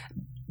that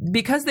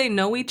because they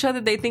know each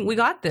other, they think we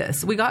got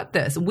this.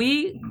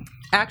 We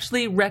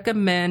actually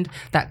recommend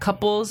that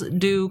couples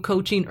do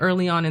coaching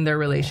early on in their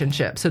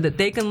relationship so that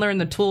they can learn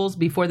the tools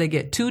before they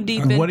get too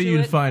deep into it. What do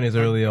you find is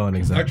early on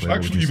exactly?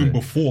 Actually, even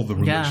before the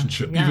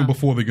relationship, even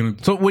before they get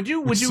into So would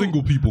you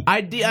single people?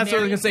 That's what I was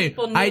gonna say.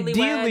 People,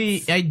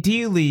 newlyweds.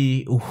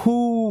 Ideally,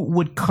 who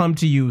would come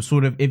to you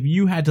sort of if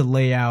you had to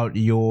lay out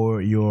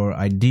your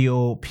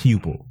ideal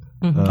pupil?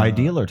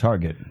 Ideal or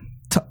target?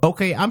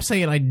 Okay, I'm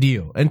saying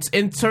ideal. And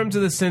in terms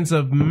of the sense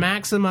of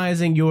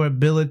maximizing your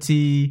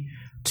ability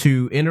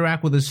to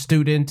interact with a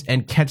student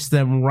and catch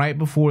them right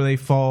before they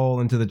fall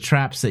into the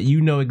traps that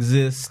you know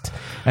exist,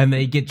 and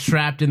they get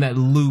trapped in that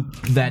loop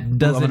that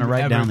doesn't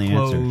write ever down the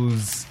close.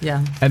 answer.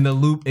 Yeah. And the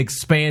loop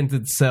expands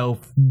itself,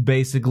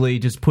 basically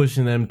just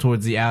pushing them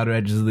towards the outer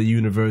edges of the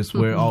universe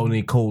where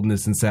only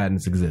coldness and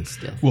sadness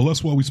exist. Well,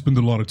 that's why we spend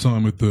a lot of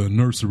time at the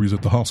nurseries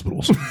at the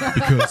hospitals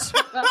because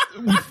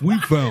we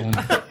found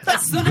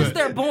As soon as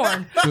they're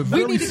born,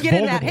 we need to get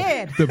in that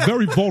head. They're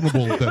very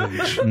vulnerable at that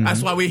age.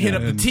 That's why we hit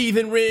up the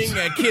teething ring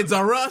at Kids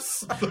Are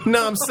Us. Know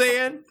what I'm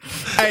saying?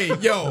 Hey,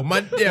 While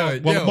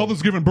the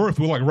mother's giving birth,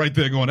 we're like right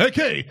there going,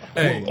 "Okay,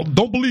 well,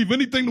 don't believe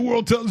anything the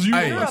world tells you."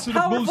 Hey. You're You're a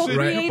powerful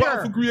creator. You're a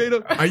powerful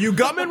creator. Are you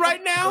gumming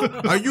right now?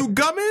 Are you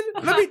gumming?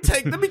 Let me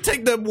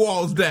take the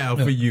walls down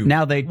for you.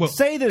 Now they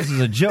say this is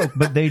a joke,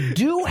 but they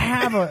do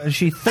have a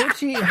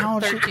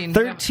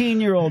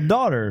 13-year-old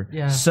daughter.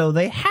 Yeah. So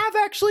they have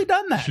actually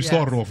done that. She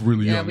started off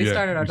really young. we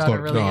started our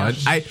daughter really young.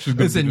 I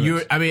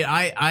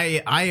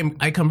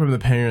come from the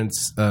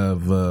parents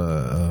of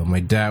my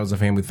dad was a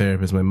family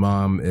therapist. My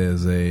mom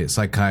is a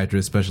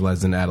psychiatrist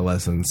specialized in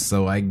adolescence.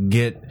 So I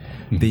get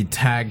the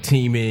tag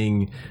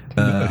teaming.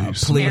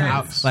 Plea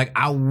out, like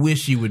I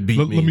wish you would beat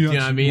me. Let me You know ask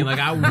what I you, mean? Like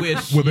I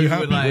wish Were they you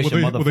happy? would like. Were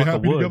they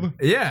happy together?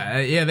 Yeah.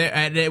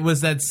 And it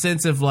was that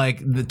sense of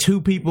like the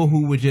two people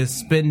who would just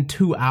spend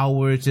 2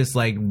 hours just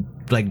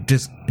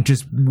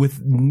just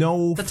with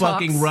no The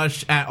fucking talks.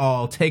 rush at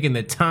all, taking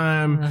the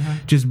time,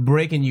 just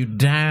breaking you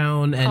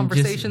down and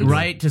just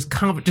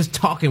Conversations. just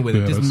talking with it,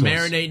 Yeah, just that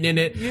sounds- marinating in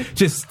it,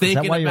 just thinking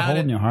Is that why you're about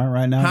holding it. your heart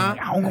right now?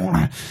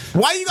 Huh?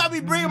 Why you gotta be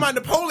bringing my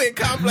Napoleon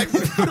complex?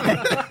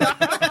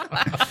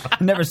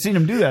 I've never seen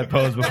him do that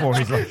pose before.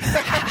 He's like,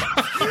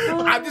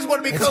 I just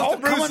want to be close all to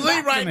Bruce coming Lee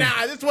back to right me. now.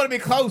 I just want to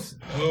be close.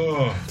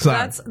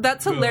 Sorry.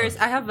 That's hilarious.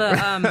 I have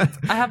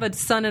a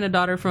son and a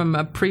daughter from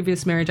a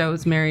previous marriage. I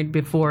was married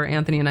before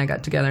Anthony and I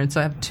got together, and so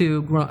I have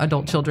two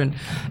adult children.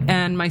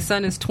 And my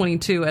son is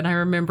 22, and I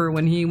remember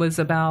when he was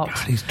about. God,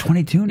 he's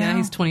 22 now. Yeah,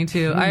 he's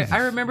 22. I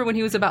remember when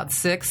he was about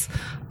 6.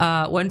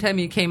 One time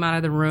he came out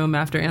of the room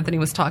after Anthony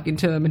was talking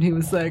to him, and he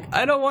was like,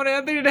 "I don't want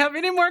Anthony to have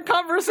any more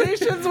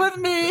conversations with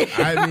me."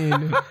 I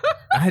mean,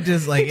 I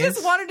just like he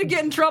just wanted to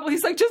get in trouble.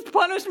 He's like, "Just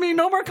punish me,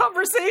 no more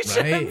conversations."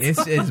 Right?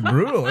 It's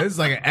brutal. It's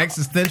like an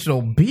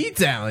existential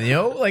beatdown,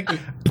 yo.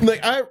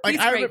 He's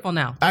grateful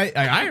now. I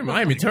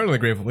am eternally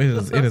grateful.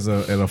 It is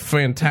a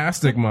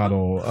fantastic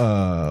model.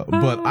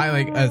 But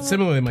I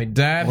similarly, my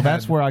dad. Well,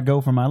 that's where I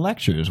go for my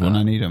lectures when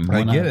I need them.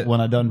 When I get it.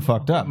 When I done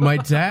fucked up. My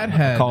dad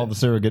had call the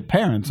surrogate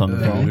parents on the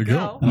phone. There you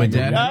go. My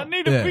dad. I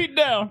need a beat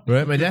down.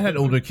 Right, my dad had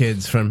older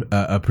kids from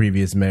a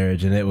previous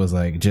marriage, and it was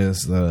like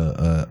just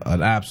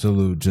an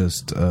absolute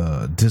just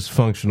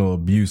dysfunctional,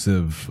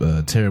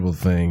 abusive, terrible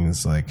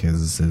things. Like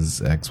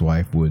his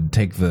ex-wife would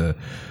take the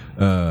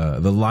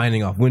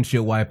lining off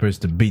windshield wipers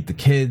to beat the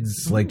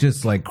kids, like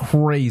just like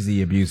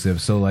crazy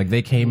abusive. So like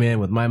they came in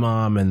with my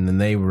mom, and then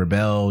they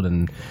rebelled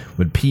and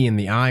would pee in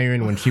the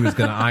iron when she was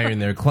gonna iron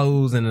their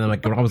clothes, and then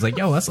I was like,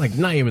 yo, that's like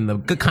not even the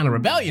good kind of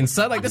rebellion,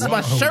 son. Like this is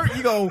my shirt.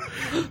 You go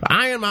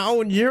iron my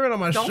own urine on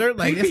my shirt.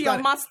 Like pee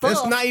on my stuff.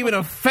 it's not even an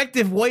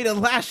effective way to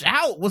lash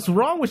out. What's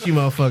wrong with you,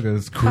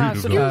 motherfuckers?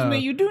 Excuse me,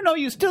 you do know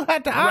you still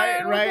had to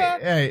iron.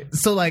 Right.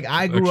 So like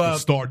I grew Extra up.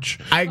 starch.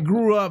 I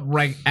grew up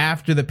right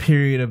after the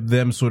period of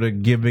them sort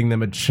of giving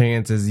them a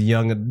chance as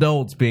young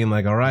adults, being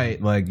like, all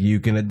right, like you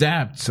can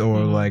adapt, or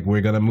like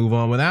we're gonna move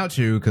on without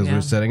you because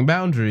we're setting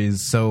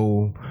boundaries.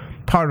 So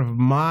part of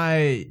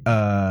my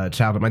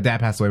childhood. My dad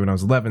passed away when I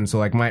was 11, so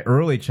like my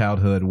early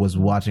childhood was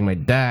watching my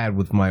dad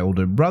with my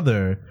older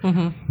brother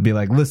be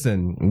like,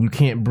 listen, you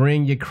can't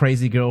bring your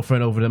crazy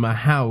girlfriend over to my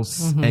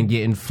house and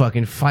get in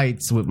fucking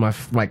fights with my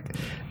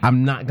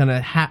I'm not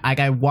gonna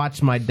I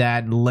watched my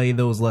dad lay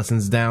those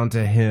lessons down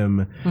to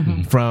him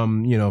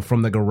from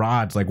the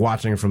garage, like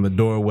watching from the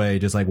doorway,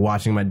 just like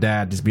watching my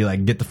dad just be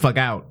like, get the fuck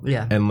out,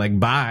 and like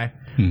bye.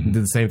 Did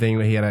the same thing.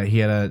 He had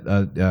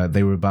a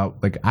they were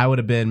about, like, I would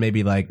have been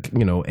maybe like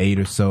 8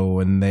 or so,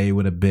 and they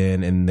would have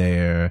been in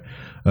their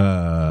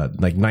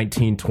like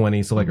 19,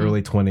 20, so like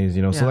early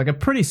 20s, so like a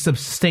pretty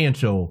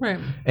substantial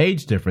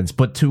age difference.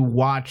 But to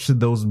watch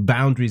those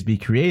boundaries be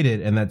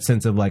created and that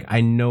sense of like,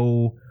 I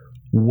know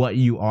what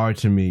you are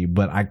to me,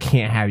 but I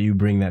can't have you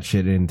bring that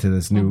shit into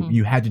this new.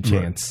 You had your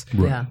chance.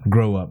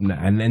 Grow up now.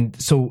 And then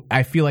so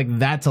I feel like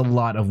that's a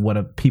lot of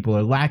what people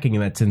are lacking,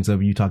 in that sense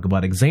of, you talk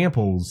about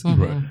examples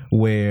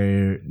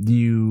where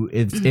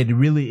it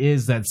really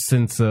is that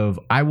sense of,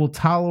 I will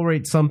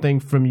tolerate something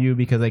from you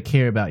because I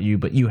care about you,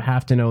 but you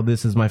have to know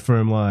this is my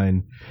firm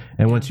line,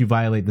 and once you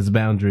violate this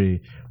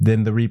boundary,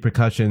 then the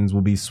repercussions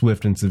will be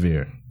swift and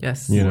severe.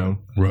 Yes.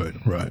 Right.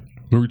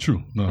 Very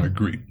true. No, I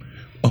agree.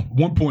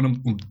 One point,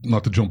 I'm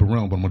not to jump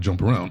around, but I'm gonna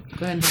jump around.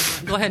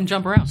 Go ahead and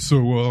jump around.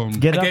 So,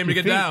 get up I came to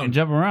get down and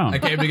jump around. I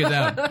came to get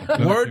down.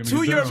 Word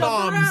to your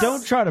moms.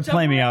 Don't try to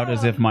play me out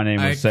as if my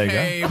name was Sega.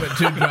 I came to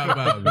drop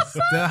bombs.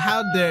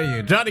 How dare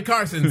you? Johnny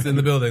Carson's in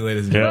the building,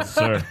 ladies and gentlemen. Yes,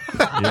 sir.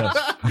 Yes.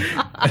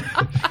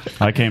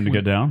 I came to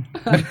get down.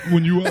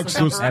 When you asked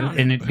us,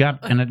 and it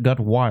got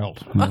wild.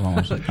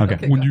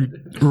 Okay.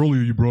 When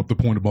earlier you brought up the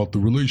point about the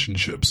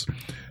relationships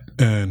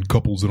and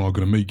couples that aren't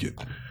going to make it.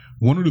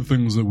 One of the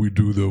things that we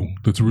do, though,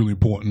 that's really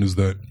important is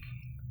that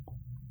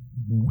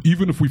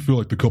even if we feel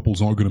like the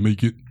couples aren't going to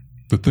make it,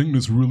 the thing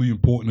that's really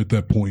important at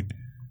that point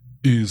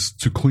is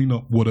to clean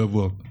up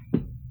whatever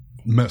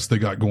mess they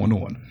got going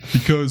on.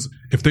 Because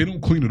if they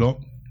don't clean it up,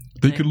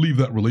 they could leave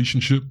that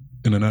relationship,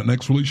 and in that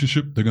next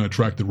relationship, they're going to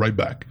attract it right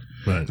back.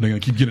 Right. And they're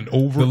going to keep getting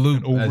over the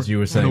loop, and over as you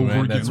were saying, and over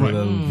right? again. That's where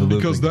the loop,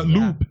 because that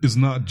loop is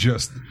not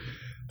just,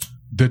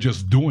 they're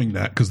just doing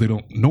that because they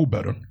don't know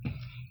better.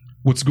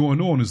 What's going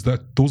on is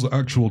that those are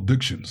actual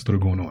addictions that are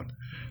going on.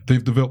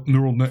 They've developed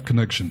neural net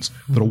connections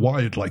that are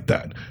wired like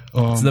that.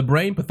 It's the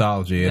brain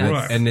pathology,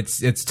 and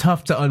it's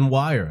tough to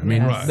unwire. I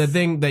mean, the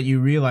thing that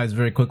you realize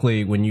very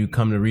quickly when you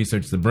come to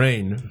research the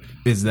brain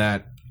is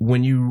that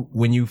when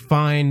you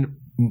find,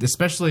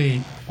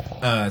 especially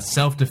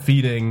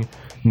self-defeating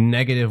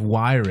negative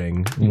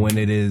wiring, when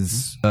it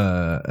is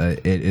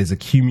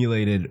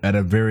accumulated at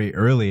a very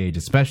early age,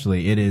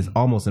 especially, it is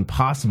almost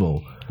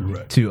impossible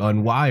to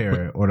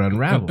unwire or to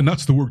unravel. And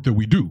that's the work that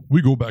we do.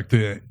 We go back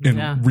there and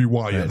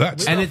rewire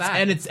that stuff.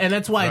 And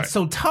that's why it's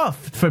so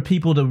tough for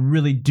people to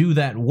really do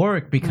that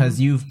work, because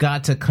you've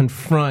got to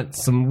confront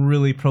some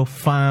really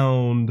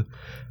profound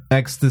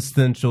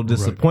existential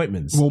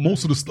disappointments. Well,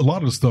 a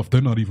lot of the stuff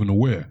they're not even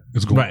aware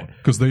is going on,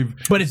 because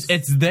but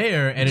it's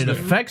there and it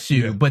affects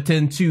you. Yeah. But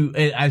then to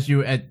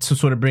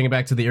sort of bring it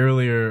back to the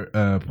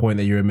earlier point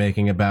that you were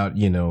making about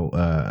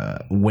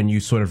when you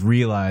sort of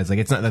realize, like,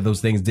 it's not that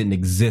those things didn't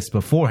exist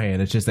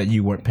beforehand, it's just that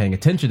you weren't paying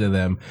attention to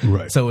them.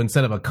 Right. So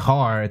instead of a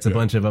car, it's a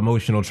bunch of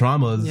emotional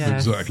traumas.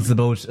 Yes. Exactly.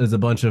 It's a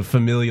bunch of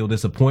familial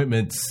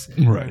disappointments.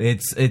 Right.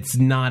 It's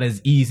not as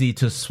easy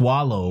to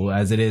swallow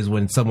as it is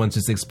when someone's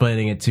just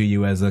explaining it to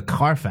you as a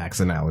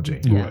Carfax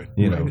analogy. Right.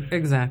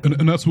 Exactly.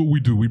 And that's what we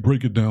do. We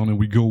break it down and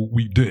we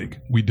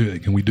dig.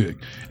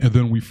 And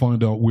then we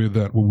find out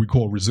what we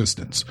call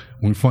resistance.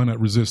 When we find that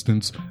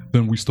resistance,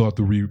 then we start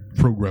the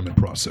reprogramming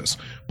process.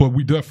 But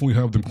we definitely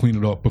have them clean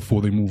it up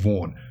before they move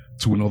on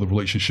to another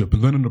relationship.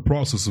 And then in the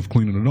process of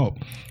cleaning it up,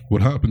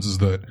 what happens is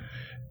that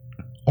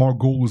our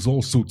goal is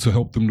also to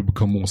help them to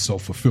become more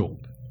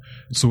self-fulfilled.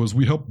 So as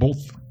we help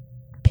both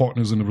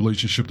partners in the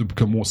relationship to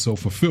become more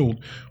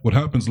self-fulfilled, what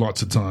happens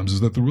lots of times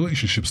is that the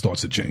relationship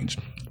starts to change,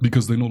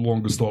 because they no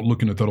longer start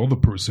looking at that other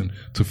person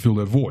to fill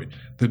that void.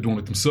 They're doing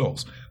it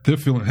themselves. They're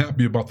feeling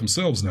happy about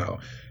themselves now.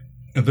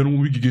 And then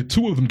when we can get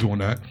two of them doing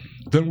that,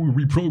 then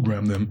we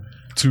reprogram them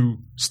to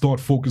start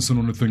focusing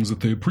on the things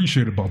that they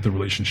appreciate about their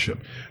relationship.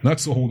 And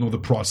that's a whole nother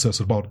process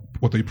about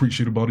what they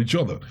appreciate about each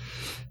other.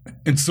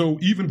 And so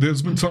even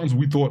there's been times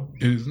we thought,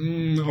 are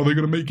they going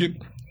to make it?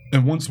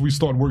 And once we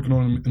start working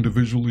on them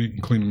individually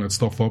and cleaning that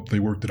stuff up, they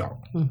worked it out.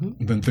 And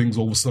then things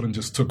all of a sudden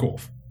just took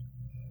off.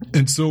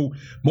 And so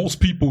most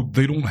people,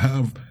 they don't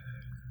have,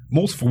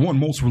 most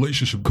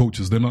relationship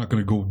coaches, they're not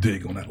going to go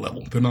dig on that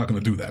level. They're not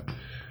going to do that.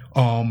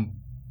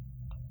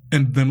 And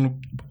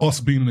then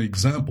us being an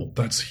example,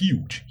 that's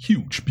huge.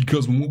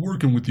 Because when we're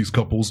working with these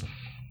couples,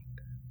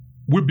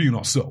 we're being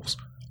ourselves.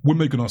 We're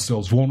making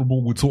ourselves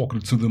vulnerable. We're talking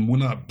to them. We're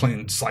not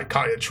playing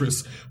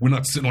psychiatrists. We're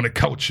not sitting on a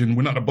couch and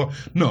we're not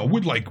no,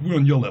 we're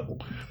on your level.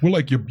 We're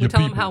like your people.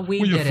 Tell them how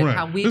we did it.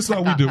 How we this is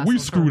how we did it. We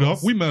screwed up.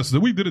 We messed it.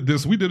 We did it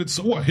this. We did it.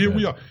 So what? Here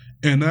we are.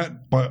 And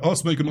that, by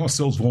us making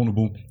ourselves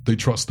vulnerable, they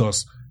trust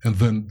us, and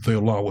then they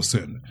allow us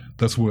in.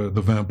 That's where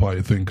the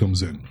vampire thing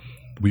comes in.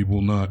 We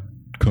will not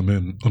come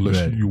in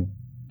unless you.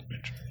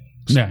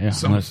 Yeah.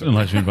 Unless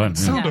you invite him.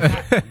 Sound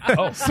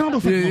effect. Sound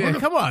effect. Yeah,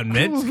 come on,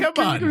 Mitch.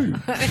 Come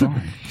on.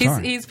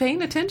 Sorry. He's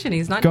paying attention.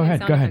 He's not. Go doing ahead.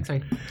 sound Go ahead. effects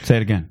right. Say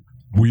it again.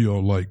 We are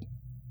like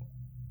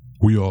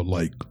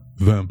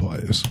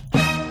vampires.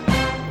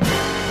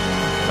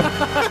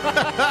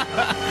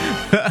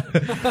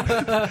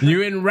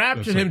 You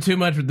enraptured him too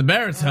much with the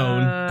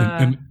baritone.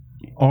 And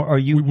Or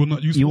you? we will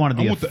not use. You wanted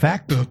the I want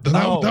effect.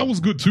 That was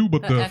good too,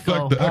 but the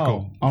echo. effect, the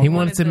echo. Oh, He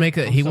wants to make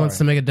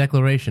a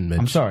declaration, Mitch.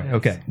 I'm sorry.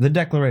 Okay, the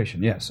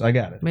declaration. Yes, I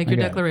got it. Make I your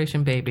got it.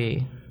 declaration,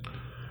 baby.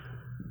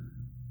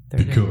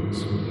 There it is.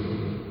 Because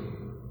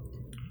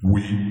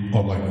we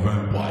are like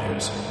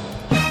vampires.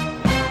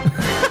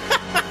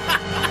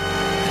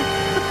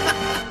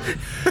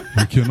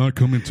 We cannot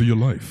come into your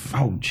life.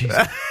 Oh,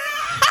 Jesus.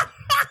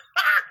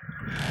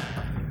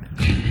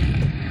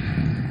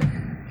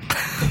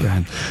 Go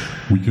ahead.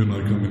 We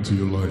cannot come into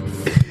your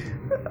life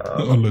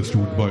unless you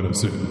invite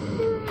us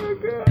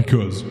in.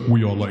 Because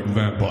we are like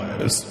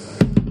vampires.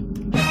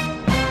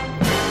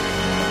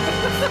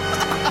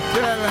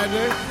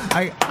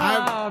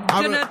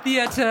 Dinner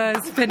theater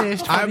is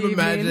finished. For I'm the evening.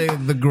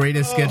 imagining the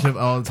greatest sketch of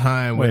all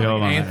time. Wait, with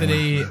hold on.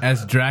 Anthony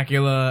as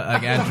Dracula,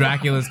 like at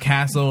Dracula's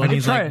castle, and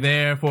he's try like it.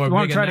 there for a You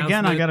want big to try it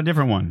again? I announcement. got a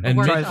different one. And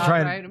Works Mitch- out,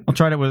 Try right? it. I'll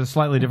try it with a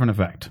slightly different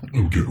effect.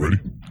 Okay, ready?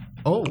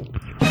 Oh,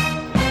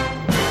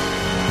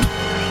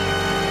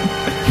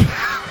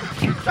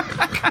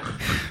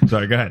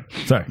 Sorry. Go ahead.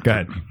 Sorry. Go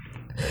ahead.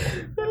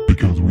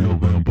 Because we are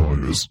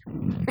vampires.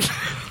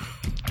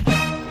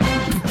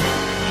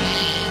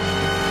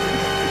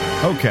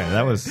 Okay,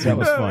 that was It's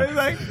fun.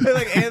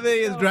 like Anthony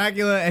is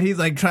Dracula, and he's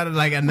like trying to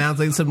like announce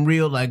like some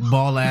real like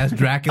ball ass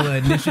Dracula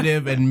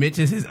initiative, and Mitch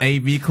is his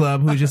AV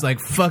club who's just like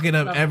fucking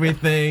up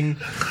everything.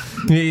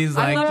 He's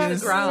like love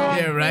just the ground.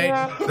 yeah, right.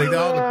 Like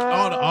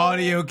all the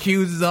audio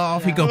cues is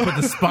off. He gonna put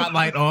the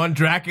spotlight on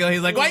Dracula.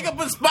 He's like, why you gonna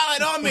put the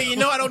spotlight on me? You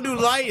know I don't do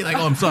light. He's like,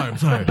 oh, I'm sorry.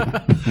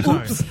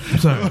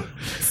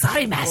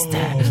 Sorry,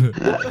 master.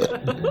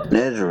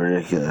 That's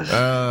ridiculous.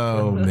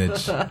 Oh,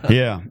 Mitch.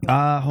 Yeah.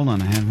 Hold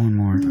on. I had one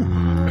more.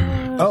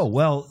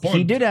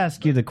 He did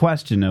ask you the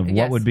question of what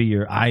Yes. would be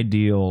your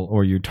ideal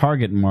or your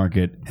target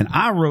market, and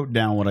I wrote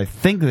down what I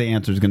think the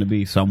answer is going to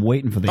be. So I'm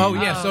waiting for the. Oh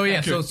answer. yeah, so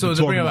yeah, so We're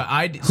to bring talking up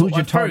ID. Who's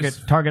your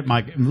target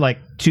market? Like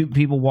two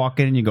people walk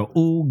in and you go,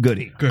 "Ooh,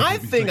 goody." I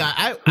think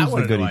I Who's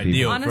want the to know goody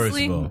ideal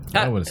Honestly, first of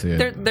all. I want to see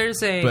it.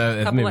 there's a But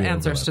couple maybe of we'll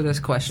answers go to this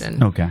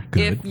question. Okay,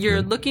 good. If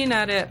you're looking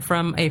at it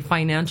from a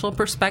financial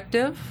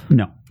perspective,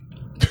 No,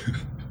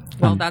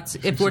 well, that's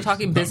if we're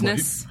talking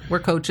business, we're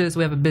coaches,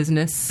 we have a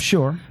business.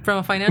 sure. From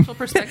a financial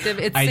perspective,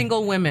 it's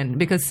single women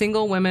because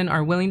single women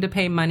are willing to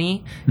pay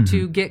money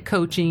to get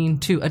coaching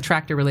to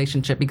attract a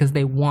relationship because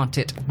they want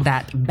it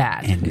that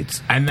bad.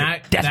 And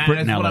that desperate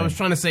is in what LA. I was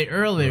trying to say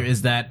earlier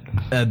is that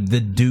the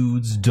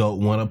dudes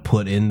don't want to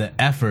put in the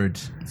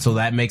effort, so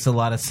that makes a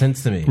lot of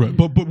sense to me. Right,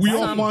 but we are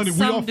Some finding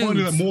that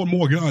dudes. more and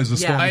more guys are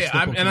starting to step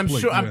up And to I'm the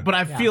plate, sure, yeah. but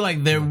I feel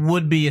like there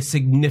would be a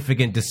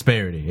significant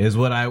disparity. Is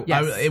what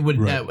Yes. it would.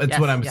 Right. It's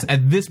what I'm Yes.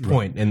 at this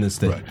point in this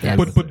thing. Right. Yes.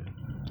 But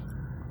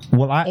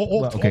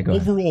Okay, go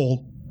ahead.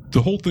 overall,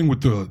 the whole thing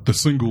with the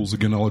singles,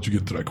 again, I'll let you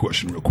get to that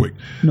question real quick.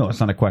 No, it's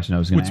not a question. I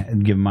was going to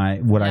give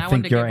what Yeah, I I think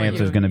wanted to your get what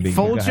answer is you- going to be. Go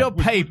Fold ahead. your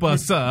paper,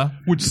 sir.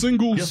 With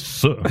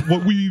singles,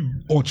 what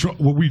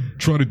we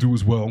try to do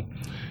as well,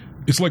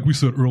 it's like we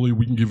said earlier,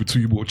 we can give it to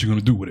you, but what you're going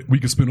to do with it. We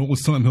can spend all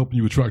this time helping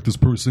you attract this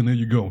person, there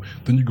you go.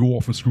 Then you go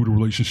off and screw the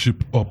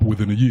relationship up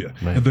within a year.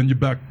 Right. And then you're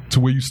back to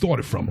where you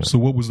started from. So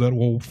what was that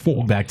all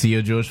for? Back to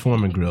your George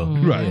Foreman grill.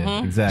 Right.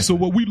 Yeah, exactly. So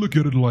what we look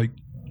at it like,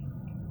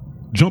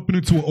 jumping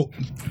into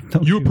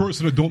you're a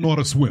person that don't know how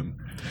to swim,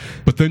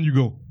 but then you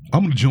go,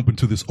 I'm going to jump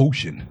into this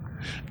ocean,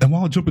 and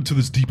while I jump into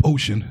this deep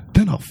ocean,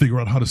 then I'll figure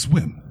out how to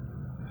swim.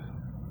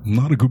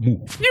 Not a good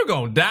move. You're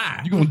gonna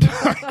die. You're gonna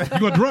die. You're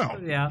gonna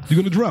drown. Yeah. You're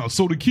gonna drown.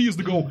 So the key is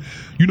to go,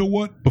 you know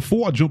what?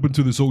 Before I jump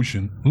into this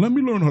ocean, let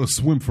me learn how to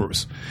swim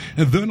first.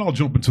 And then I'll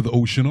jump into the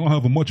ocean. I'll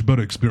have a much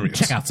better experience.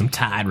 Check out some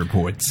Tide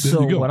reports.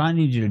 So you go. what I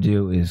need you to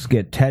do is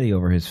get Teddy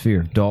over his fear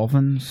of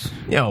dolphins.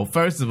 Yo,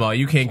 first of all,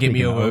 you can't get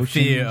me Speaking of over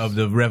fear oceans. of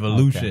the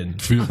revolution.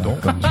 Fear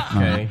dolphins.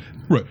 Okay.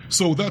 Right.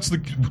 So that's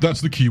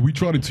the key. We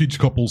try to teach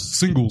couples,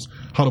 singles,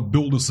 how to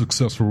build a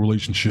successful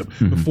relationship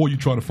before you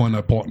try to find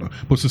that partner.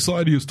 But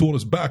society has taught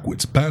us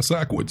backwards,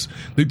 backwards.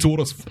 They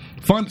taught us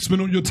spend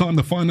all your time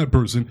to find that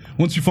person.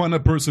 Once you find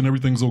that person,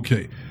 everything's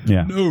okay.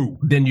 Yeah. No.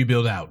 Then you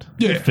build out.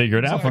 Yeah. Figure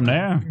it out from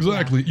there.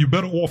 Exactly. You're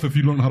better off if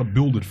you learn how to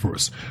build it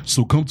first.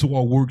 So come to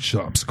our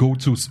workshops. Go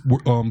to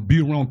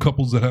be around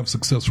couples that have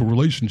successful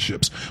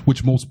relationships,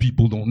 which most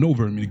people don't know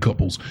very many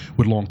couples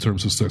with long-term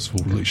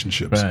successful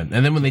relationships. Right.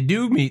 And then when they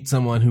do meet somebody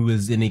someone who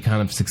is any kind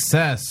of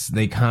success,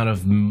 they kind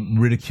of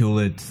ridicule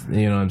it.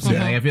 You know what I'm saying?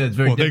 Like, I feel it's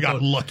very difficult. They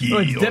got lucky.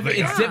 Well,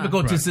 it's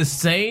difficult to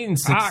sustain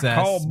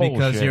success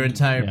because your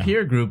entire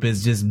peer group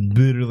is just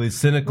bitterly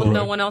cynical. Well,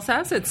 no one else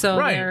has it, so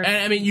right. And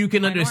I mean, you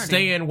can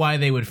understand why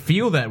they would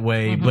feel that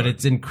way, but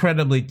it's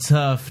incredibly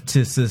tough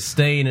to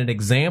sustain an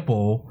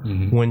example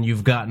when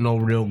you've got no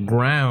real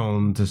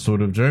ground to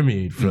sort of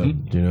germinate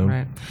from. You know,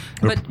 right?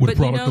 We're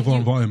product of our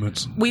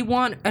environments. We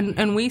want,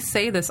 and we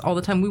say this all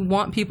the time. We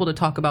want people to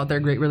talk about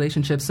their great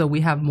relationships, so we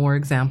have more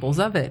examples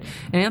of it.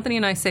 And Anthony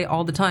and I say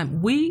all the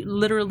time, we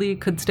literally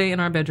could stay in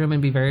our bedroom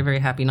and be very, very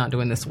happy not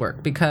doing this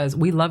work because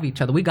we love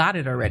each other. We got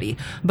it already.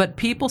 But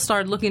people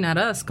started looking at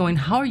us going,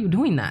 how are you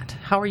doing that?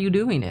 How are you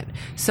doing it?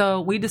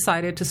 So we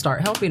decided to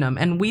start helping them.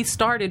 And we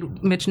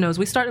started, Mitch knows,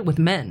 we started with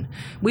men.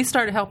 We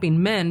started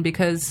helping men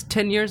because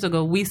 10 years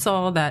ago, we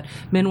saw that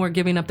men were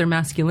giving up their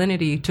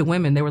masculinity to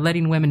women. They were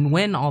letting women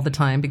win all the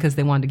time because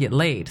they wanted to get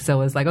laid.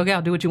 So it's like, okay,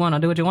 I'll do what you want.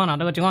 I'll do what you want. I'll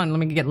do what you want. Let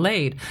me get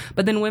laid.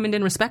 But then women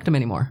didn't respect them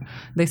anymore.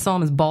 They saw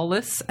them as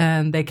ballless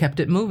and they kept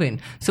it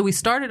moving. So we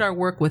started our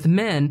work with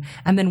men,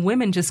 and then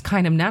women just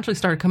kind of naturally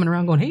started coming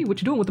around going, hey,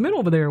 what you doing with the men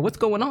over there? What's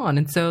going on?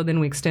 And so then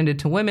we extended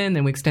to women,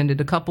 then we extended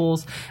to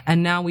couples,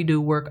 and now we do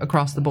work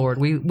across the board.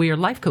 We are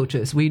life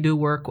coaches. We do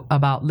work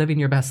about living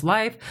your best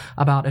life,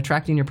 about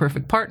attracting your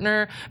perfect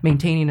partner,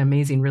 maintaining an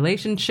amazing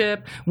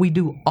relationship. We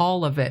do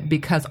all of it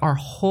because our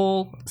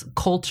whole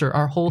culture,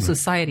 our whole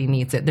society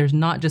needs it. There's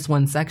not just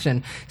one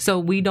section. So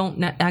we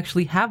don't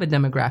actually have a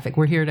demographic.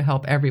 We're here to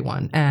help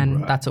everyone,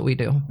 and that's what we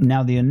do.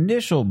 Now, the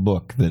initial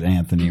book that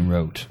Anthony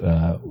wrote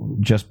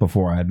just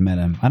before I had met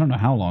him, I don't know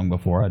how long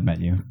before I'd met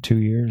you, 2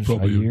 years,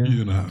 probably a year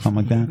and a half.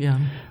 something like that.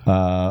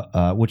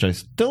 Yeah. Which I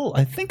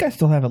think I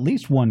still have at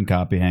least one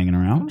copy hanging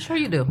around. I'm sure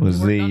you do.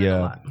 Was We've worked on it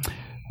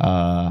a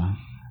lot.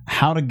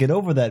 How to Get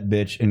Over That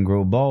Bitch and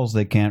Grow Balls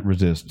They Can't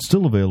Resist.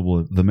 Still available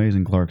at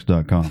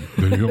themazingclarks.com.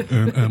 There you go,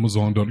 and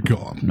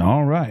Amazon.com.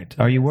 All right.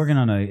 Are you working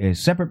on a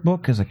separate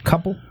book as a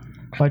couple,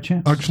 by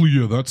chance? Actually,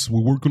 yeah,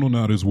 we're working on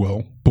that as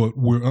well. But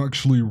we're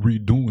actually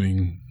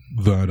redoing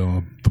that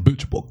the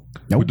bitch book.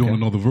 Okay. We're doing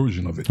another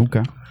version of it.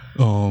 Okay.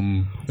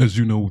 As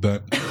you know,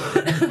 that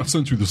I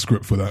sent you the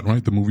script for that,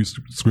 right? The movie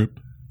script.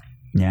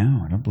 Yeah,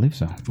 I don't believe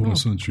so. I thought I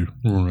sent you.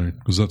 All right,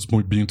 because that's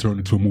being turned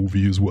into a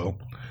movie as well,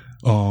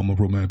 a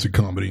romantic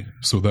comedy.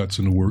 So that's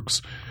in the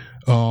works.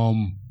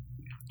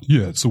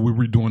 Yeah, so we're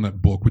redoing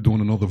that book. We're doing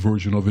another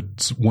version of it,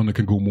 it's one that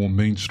can go more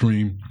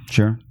mainstream.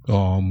 Sure.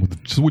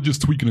 So we're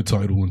just tweaking the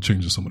title and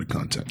changing some of the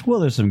content. Well,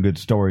 there's some good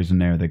stories in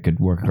there that could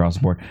work across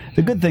the board.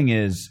 The good thing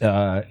is,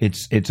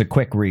 it's a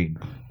quick read.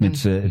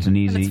 It's an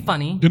easy. And it's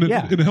funny. And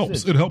it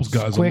helps. It helps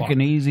guys. Quick a lot.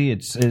 and easy.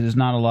 It's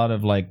not a lot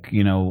of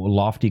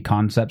lofty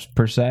concepts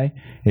per se.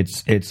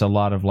 It's a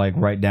lot of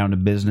right down to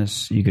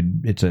business.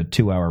 It's a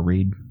 2-hour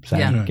read. Give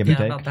or take.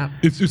 About that.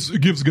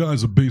 It gives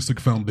guys a basic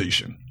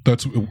foundation.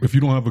 That's if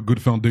you don't have a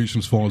good foundation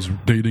as far as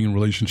dating and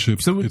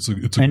relationships. So it's a.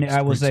 And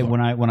I will say when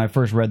I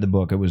first read the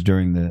book, it was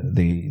during the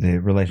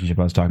relationship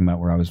I was talking about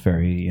where I was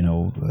very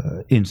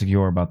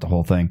insecure about the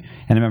whole thing.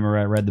 And I remember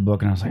I read the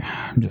book and I was like,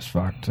 I'm just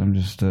fucked. I'm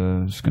just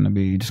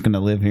gonna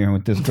live here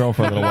with this girl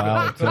for a little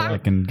while until I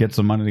can get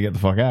some money to get the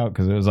fuck out,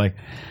 because it was like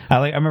I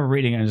remember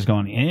reading it and just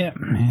going,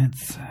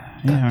 it's.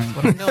 Yeah.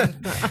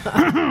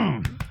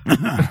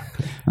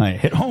 I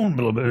hit home a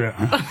little bit.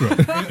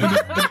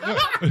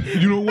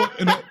 You know what?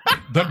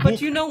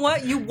 But you know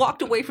what? You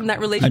walked away from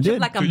that relationship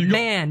like a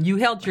man. You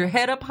held your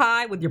head up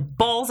high with your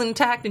balls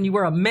intact, and you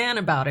were a man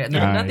about it. And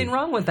there's nothing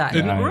wrong with that.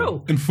 You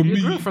grew. And for me,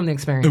 grew from the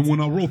experience. And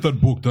when I wrote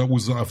that book, that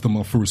was after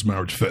my first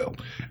marriage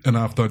failed, and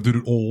after I did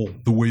it all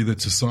the way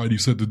that society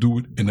said to do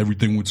it, and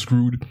everything went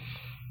screwed.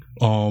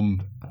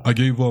 I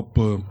gave up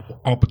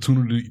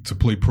opportunity to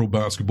play pro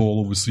basketball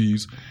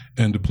overseas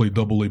and to play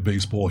AA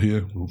baseball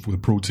here for the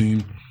pro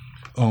team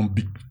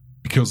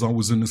because I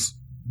was in this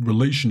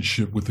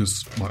relationship with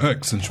my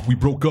ex, and we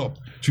broke up.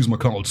 She was my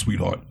college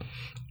sweetheart.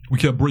 We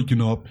kept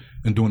breaking up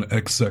and doing the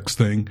ex-sex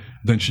thing.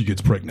 Then she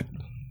gets pregnant,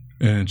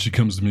 and she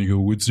comes to me and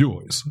goes, "It's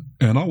yours."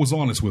 And I was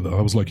honest with her.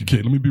 I was like,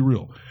 "Okay, let me be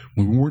real.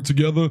 When we weren't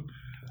together,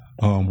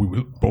 we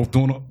were both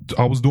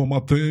I was doing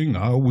my thing.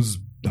 I was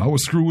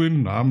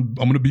screwing. I'm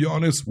going to be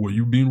honest. Were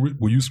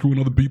you screwing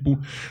other people?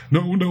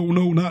 No,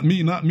 not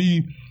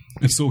me.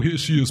 And so here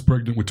she is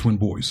pregnant with twin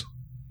boys.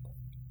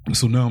 And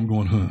so now I'm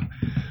going,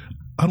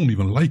 I don't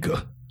even like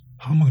her.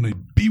 How am I going to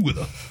be with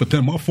her? But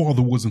then my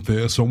father wasn't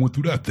there, so I went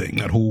through that thing.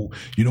 That whole,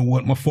 you know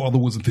what? My father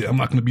wasn't there. I'm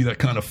not going to be that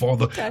kind of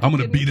father. I'm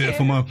going to be there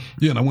for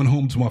and I went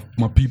home to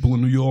my people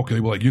in New York. They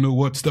were like, you know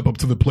what? Step up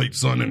to the plate,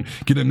 son, and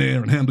get in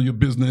there and handle your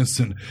business.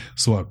 And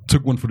so I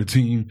took one for the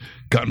team,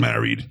 got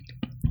married,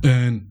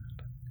 and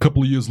a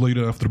couple of years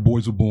later, after the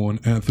boys were born,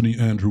 Anthony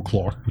Andrew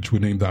Clark, which were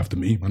named after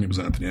me. My name is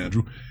Anthony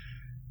Andrew.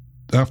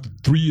 After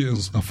 3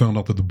 years, I found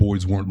out that the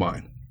boys weren't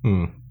mine.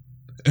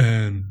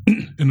 And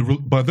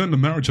by then, the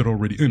marriage had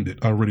already ended.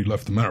 I already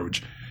left the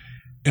marriage.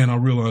 And I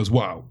realized,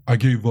 wow, I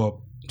gave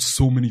up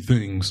so many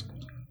things,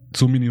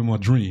 so many of my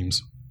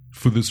dreams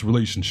for this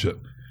relationship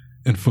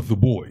and for the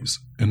boys.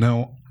 And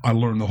now I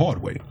learned the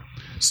hard way.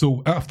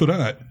 So after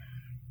that,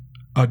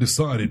 I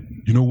decided,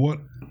 you know what?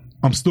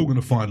 I'm still going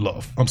to find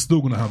love. I'm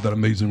still going to have that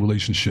amazing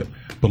relationship.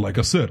 But like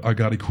I said, I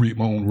got to create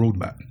my own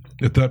roadmap.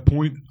 At that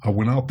point, I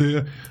went out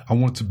there. I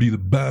wanted to be the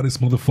baddest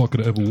motherfucker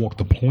that ever walked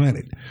the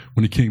planet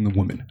when it came to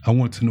women. I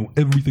wanted to know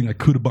everything I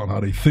could about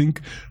how they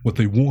think, what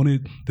they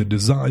wanted, their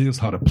desires,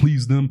 how to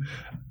please them,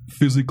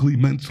 physically,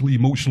 mentally,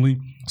 emotionally.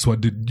 So I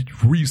did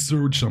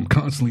research. I'm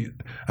constantly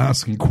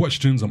asking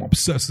questions. I'm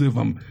obsessive.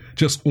 I'm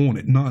just on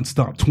it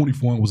nonstop,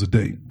 24 hours a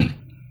day.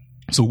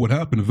 So what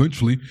happened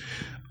eventually,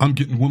 I'm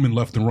getting women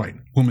left and right.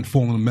 Women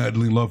falling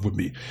madly in love with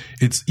me.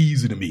 It's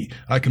easy to me.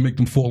 I can make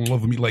them fall in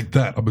love with me like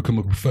that. I become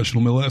a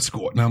professional male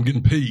escort. Now I'm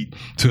getting paid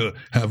to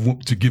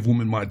give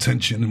women my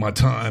attention and my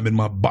time and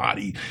my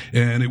body.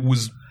 And it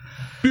was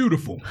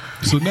beautiful.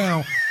 So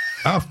now,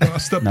 after I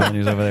stepped up.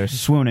 He's over there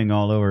swooning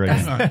all over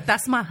again.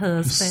 That's my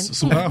husband.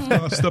 So after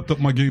I stepped up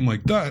my game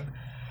like that,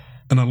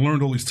 and I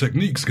learned all these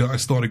techniques,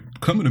 guys started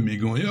coming to me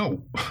going,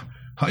 yo,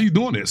 how you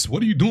doing this?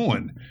 What are you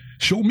doing?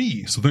 Show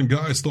me. So then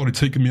guys started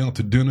taking me out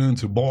to dinner and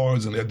to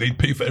bars, and they'd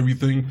pay for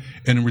everything.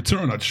 And in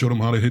return, I'd show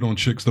them how to hit on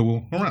chicks that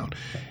were around.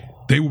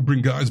 They would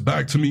bring guys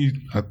back to me.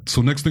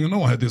 So next thing I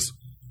know, I had this.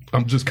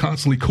 I'm just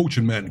constantly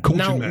coaching men.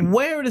 Now,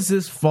 where does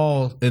this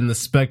fall in the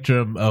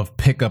spectrum of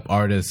pickup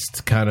artists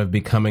kind of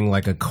becoming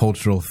like a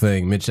cultural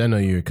thing? Mitch, I know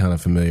you're kind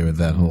of familiar with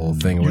that whole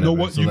thing. Or you know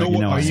whatever.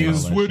 what? I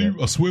swear to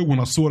you, I swear when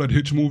I saw that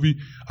Hitch movie,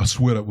 I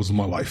swear that was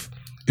my life.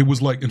 It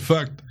was like, in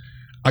fact,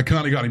 I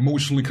kind of got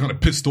emotionally kind of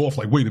pissed off.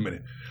 Like, wait a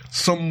minute.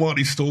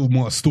 Somebody stole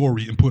my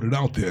story and put it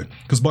out there.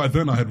 Because by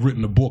then I had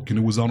written a book and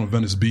it was out on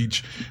Venice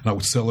Beach and I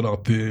would sell it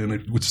out there and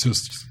it would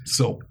just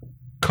sell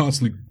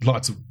constantly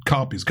lots of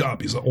copies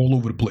all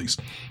over the place.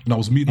 And I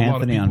was meeting a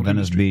lot of people. Anthony on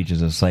Venice Beach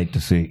is a sight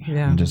to see.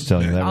 Yeah. I'm just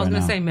telling you that I was right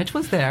going to now. say, Mitch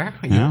was there.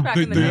 Yeah. Back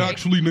in the They day,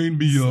 actually named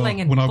me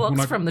slinging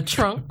books from the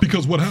trunk.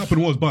 Because what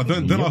happened was by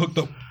then I hooked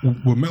up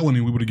with Melanie.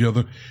 We were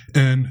together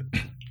and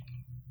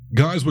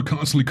guys were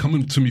constantly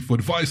coming to me for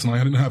advice, and I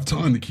didn't have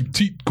time to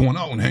keep going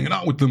out and hanging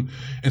out with them.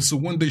 And so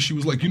one day she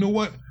was like, you know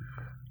what?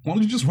 Why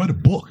don't you just write a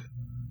book?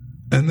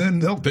 And then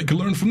they could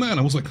learn from that. And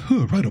I was like,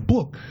 write a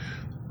book?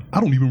 I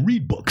don't even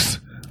read books.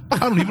 I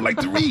don't even like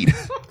to read.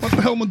 What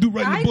the hell am I do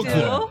writing a book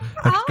for?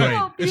 That's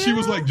great. And she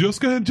was like, just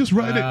go ahead, just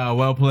write it.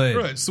 Well played.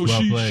 Right. So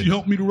she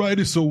helped me to write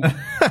it. So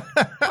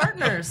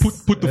Partners.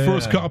 put the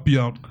first copy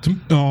out.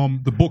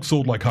 The book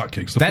sold like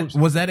hotcakes.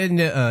 Was that in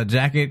your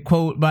jacket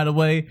quote, by the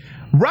way?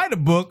 Write a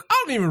book?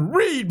 I don't even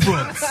read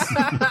books.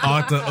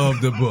 Author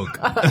of the book.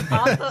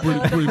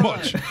 pretty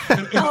much.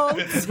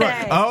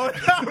 Right. Oh,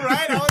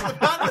 right. I was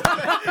about to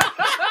say.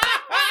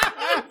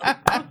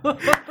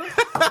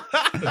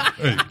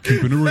 Hey,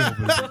 keeping it real,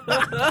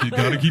 baby. You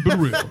gotta keep it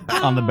real.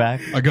 On the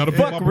back, I gotta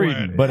put my reading.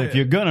 brand. But if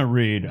you're gonna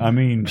read, I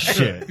mean,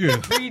 shit. Yeah.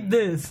 Read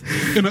this.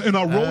 And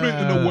I wrote it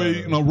in a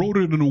way,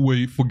 in a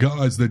way for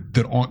guys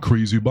that aren't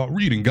crazy about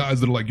reading. Guys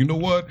that are like, you know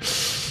what?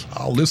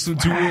 I'll listen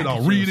to it.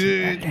 I'll read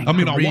it. I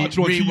mean, I'll watch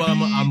it on TV.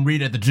 I'm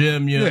reading at the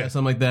gym,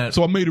 something like that.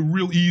 So I made it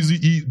real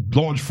easy,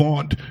 large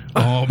font.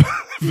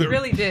 You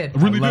really did.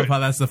 I love how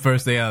that's the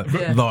first thing.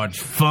 Large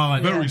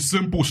font, very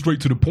simple,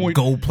 straight to the point.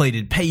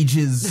 Gold-plated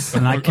pages.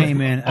 And I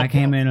came in,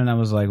 and I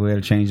was like, we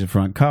had to change the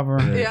front cover.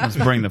 Yeah. Let's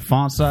bring the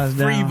font size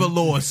down. Free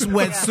velour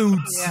sweatsuits.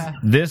 Yeah.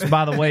 This,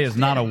 by the way, is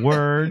not a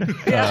word. Mitch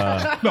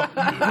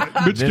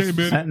This came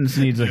in. sentence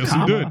needs a Yes,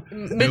 comma. he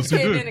did. Mitch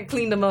came in and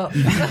cleaned them up.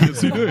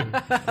 Yes, he did.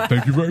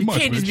 Thank you very much.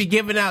 You can't just be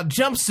giving out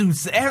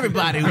jumpsuits to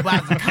everybody who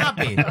buys a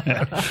copy.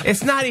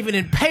 It's not even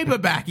in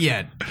paperback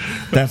yet.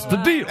 That's the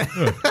deal.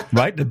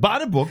 Right? To buy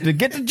the book to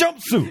get the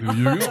jumpsuit.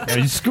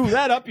 And you screw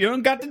that up, you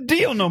don't got the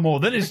deal no more.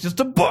 Then it's just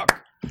a book.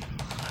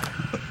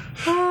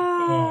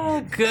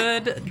 Oh,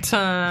 good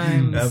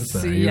times.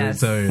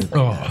 Yes.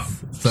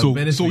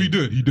 So he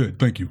did.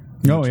 Thank you.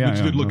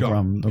 Mitch did look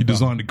out. He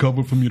designed the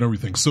cover for me and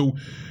everything. So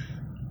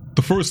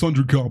the first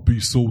 100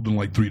 copies sold in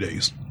like 3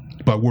 days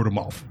by word of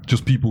mouth.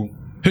 Just people,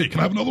 hey, can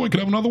I have another one?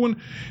 Can I have another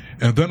one?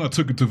 And then I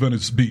took it to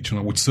Venice Beach and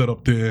I would set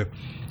up there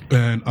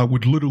and I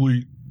would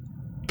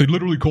they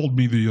literally called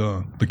me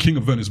the king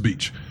of Venice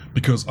Beach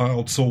because I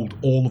outsold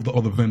all of the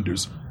other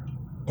vendors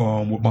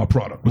with my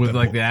product. With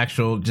like book. The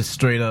actual, just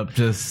straight up,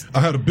 I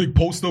had a big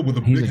poster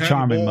with He's big a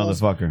charming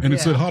balls, motherfucker. and it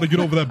said how to get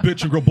over that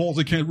bitch and grow balls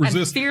they can't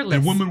resist.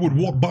 And women would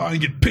walk by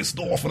and get pissed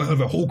off, and I have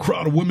a whole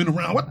crowd of women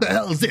around. What the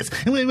hell is this?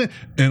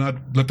 And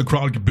I'd let the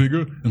crowd get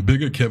bigger and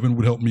bigger. Kevin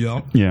would help me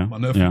out, my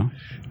nephew. Yeah.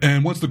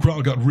 And once the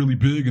crowd got really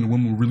big and the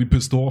women were really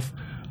pissed off,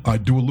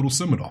 I'd do a little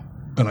seminar.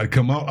 And I'd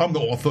come out, I'm the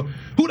author.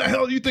 Who the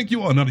hell do you think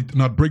you are?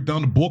 And I'd break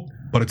down the book.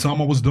 By the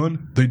time I was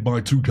done, they'd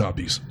buy 2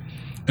 copies.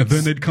 And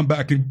then they'd come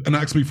back and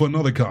ask me for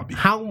another copy.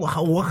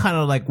 What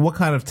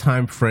kind of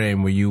time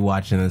frame were you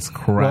watching this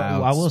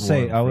crowd? Well, I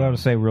will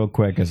say real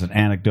quick as an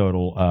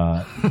anecdotal,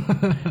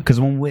 because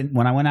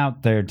when I went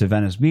out there to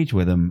Venice Beach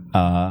with him,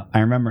 I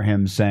remember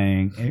him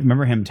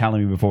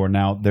telling me before.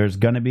 Now there's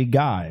going to be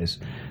guys,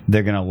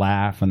 they're going to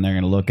laugh and they're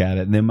going to look at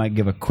it, and they might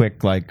give a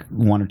quick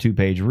 1 or 2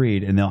 page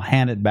read, and they'll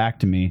hand it back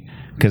to me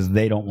because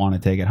they don't want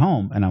to take it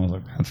home. And I was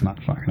like, that's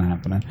not fucking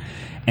happening.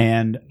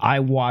 And I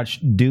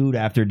watched dude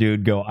after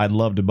dude go, I'd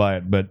love to buy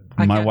it, but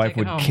my wife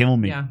would kill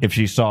me if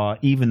she saw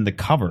even the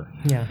cover.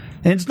 Yeah.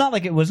 And it's not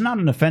like it was not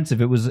an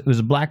offensive. It was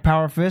a black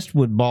power fist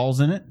with balls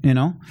in it, you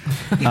know?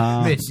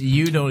 Mitch,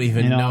 you don't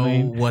even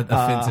know what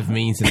offensive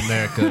means in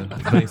America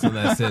based on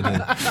that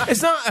sentence.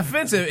 It's not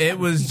offensive. It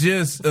was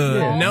just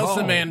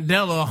Nelson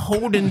Mandela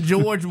holding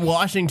George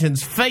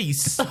Washington's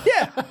face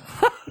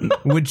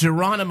with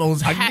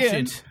Geronimo's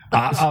hatchet.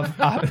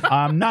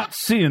 I'm not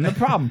seeing the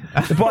problem.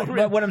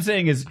 But what I'm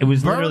saying is, it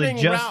was Burning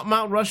literally just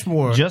Mount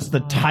Rushmore. Just the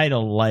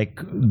title, like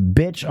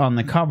bitch on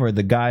the cover.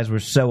 The guys were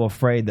so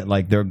afraid that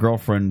like their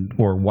girlfriend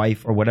or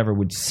wife or whatever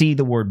would see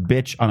the word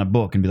bitch on a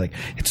book and be like,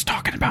 "It's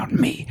talking about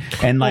me."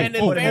 And like,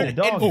 you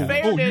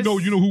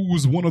know who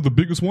was one of the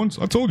biggest ones?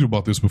 I told you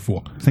about this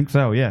before. I think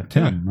so. Yeah,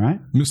 Tim, right?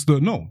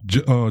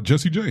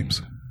 Jesse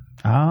James.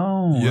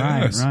 Oh,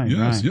 yes, right.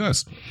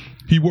 yes.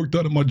 He worked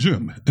out at my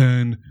gym,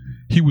 and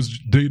he was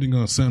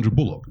dating Sandra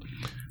Bullock.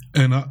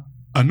 And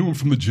I knew him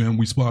from the gym.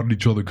 We spotted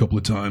each other a couple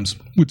of times.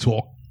 We'd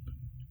talk.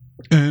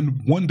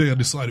 And one day I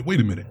decided, wait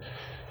a minute,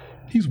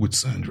 he's with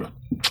Sandra.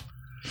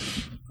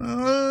 I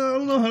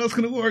don't know how that's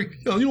going to work.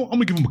 I'm going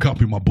to give him a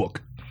copy of my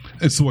book.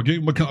 And so I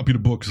gave him a copy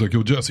of the book. He's like,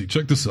 yo, Jesse,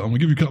 check this out. I'm going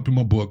to give you a copy of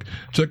my book.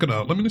 Check it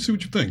out. Let me see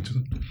what you think.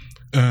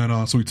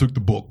 And so he took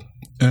the book.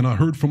 And I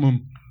heard from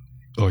him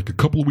like a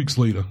couple of weeks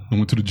later. I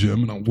went to the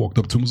gym and I walked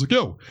up to him and was like,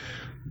 yo,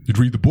 you'd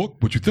read the book?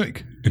 What you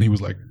think? And he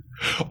was like,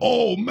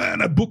 oh, man,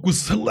 that book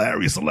was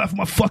hilarious. I laughed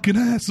my fucking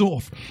ass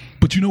off.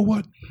 But you know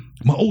what?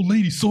 My old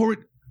lady saw it,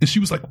 and she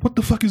was like, what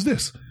the fuck is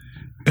this?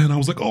 And I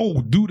was like,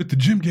 oh, dude at the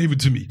gym gave it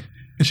to me.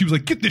 And she was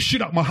like, get this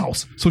shit out my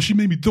house. So she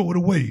made me throw it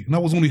away, and I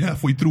was only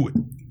halfway through it.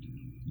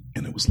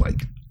 And it was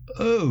like,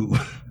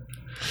 oh,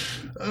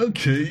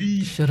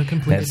 okay. Should have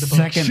completed the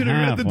book. Should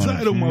have read the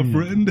title, my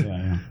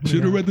friend.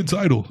 Should have read the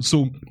title.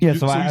 So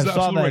he's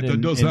absolutely right.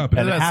 That does happen.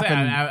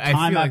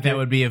 I feel like that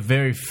would be a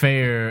very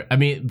fair. I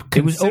mean,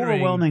 it was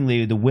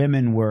overwhelmingly the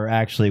women were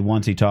actually,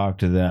 once he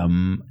talked to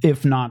them,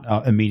 if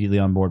not immediately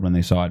on board when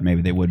they saw it,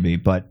 maybe they would be.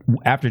 But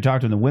after he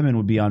talked to them, the women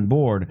would be on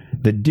board.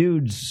 The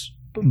dudes,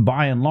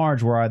 by and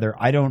large, were either,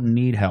 I don't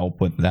need help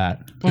with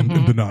that, in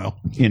denial,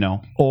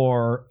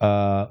 or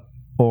I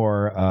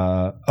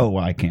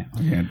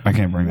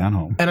can't bring that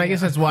home. And I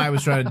guess that's why I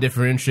was trying to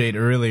differentiate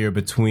earlier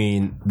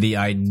between the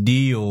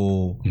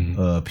ideal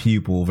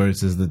pupil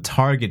versus the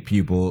target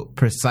pupil,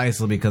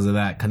 precisely because of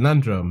that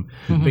conundrum.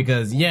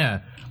 Because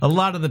a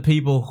lot of the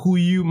people who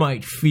you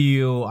might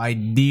feel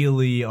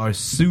ideally are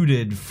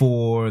suited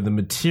for the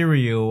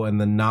material and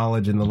the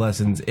knowledge and the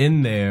lessons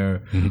in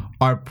there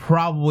are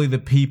probably the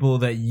people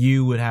that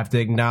you would have to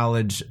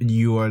acknowledge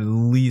you are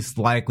least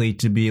likely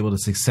to be able to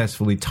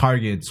successfully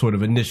target sort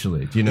of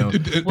initially,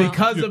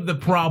 because of the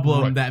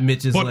problem that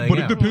Mitch is laying out. But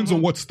it depends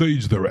on what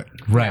stage they're at.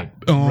 Right.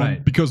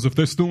 Because if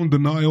they're still in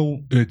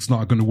denial, it's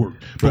not going to work.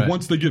 But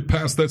once they get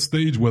past that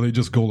stage where they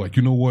just go like,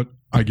 you know what?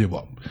 I give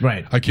up.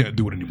 Right. I can't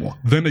do it anymore.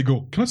 Then they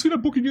go, can I see that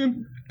book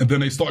again? And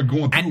then they start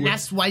going through it. And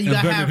that's why you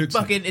gotta have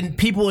fucking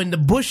people in the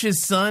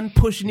bushes, son,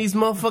 pushing these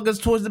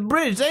motherfuckers towards the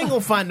bridge. They ain't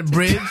gonna find the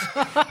bridge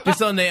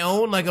just on their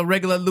own like a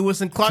regular Lewis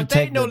and Clark.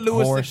 They ain't no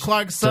Lewis and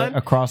Clark, son.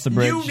 Across the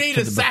bridge. You need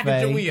a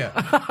Sacagawea.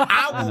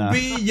 I will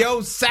be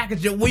your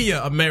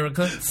Sacagawea,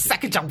 America.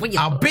 Sacagawea.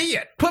 I'll be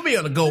it. Put me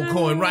on a gold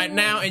coin right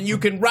now, and you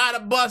can ride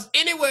a bus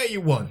anywhere you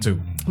want to.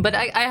 But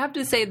I have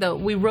to say, though,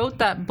 we wrote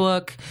that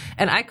book,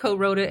 and I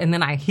co-wrote it, and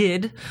then I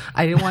hid.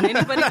 I didn't want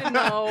anybody to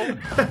know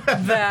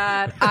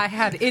that I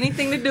had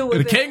anything to do with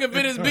the king of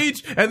Venice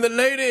Beach and the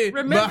lady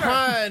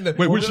behind.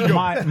 Wait, where'd she go?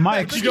 My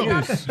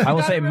excuse, I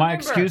will say, my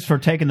excuse for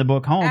taking the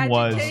book home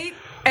was,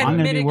 I'm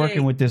going to be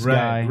working with this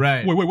guy.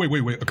 Right.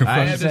 Wait. A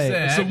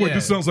confession.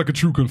 This sounds like a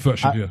true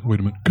confession. Wait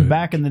a minute.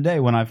 Back in the day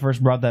when I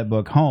first brought that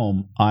book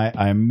home,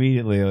 I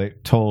immediately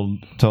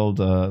told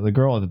the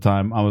girl at the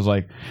time, I was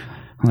like,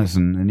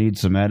 listen, it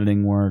needs some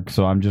editing work,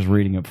 so I'm just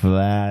reading it for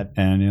that,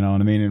 and you know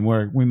what I mean? And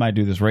we might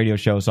do this radio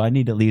show, so I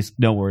need to at least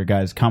know where a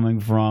guy's coming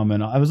from,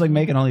 and I was like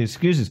making all these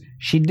excuses.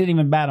 She didn't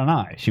even bat an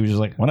eye. She was just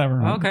like,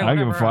 whatever, I don't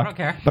give a fuck. I don't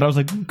care. But I was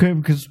like, okay,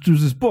 because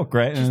there's this book,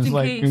 right? And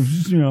it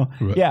was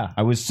just, yeah,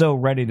 I was so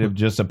ready to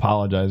just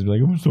apologize, be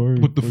like, I'm sorry.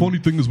 But the funny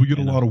thing is we get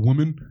a lot of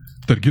women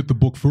that get the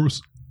book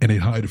first, and they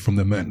hide it from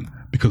their men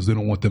because they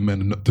don't want their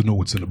men to know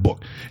what's in the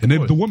book. And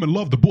the women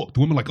love the book.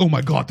 The women are like, oh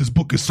my God, this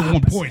book is so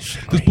on point.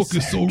 This book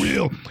is so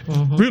real.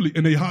 Really?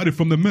 And they hide it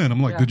from their men.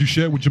 I'm like, did you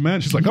share it with your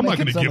man? She's like, I'm not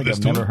going to give this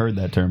to him. I've never heard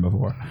that term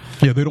before.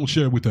 Yeah, they don't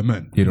share it with their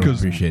men. You don't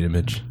appreciate it,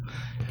 Mitch.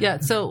 Yeah,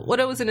 so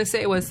what I was going to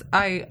say was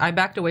I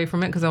backed away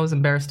from it because I was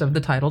embarrassed of the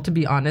title, to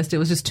be honest. It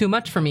was just too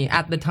much for me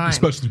at the time.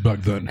 Especially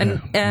back then.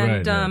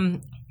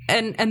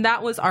 And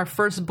that was our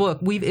first book.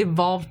 We've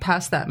evolved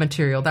past that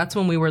material. That's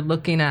when we were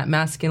looking at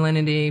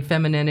masculinity,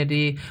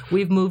 femininity.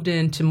 We've moved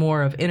into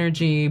more of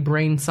energy,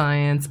 brain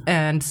science,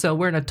 and so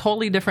we're in a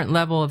totally different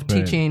level of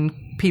teaching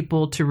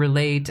people to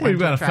relate. Well, you've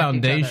got a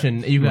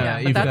foundation.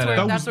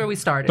 That's where we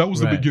started. That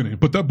was the beginning,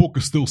 but that book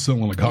is still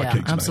selling like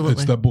hotcakes. Absolutely.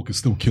 Man. That book is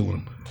still killing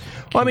them.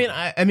 Well,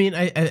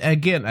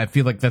 I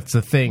feel like that's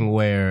the thing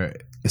where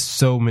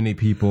so many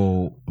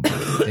people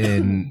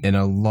in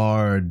a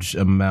large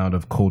amount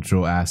of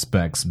cultural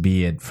aspects,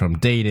 be it from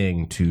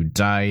dating to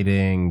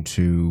dieting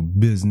to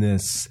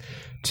business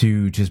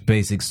to just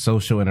basic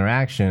social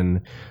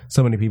interaction,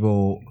 so many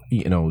people,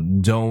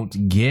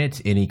 don't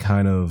get any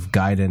kind of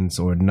guidance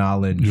or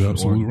knowledge or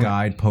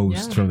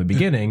guideposts from the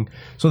beginning.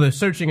 So they're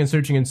searching and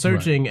searching and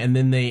searching, and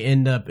then they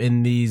end up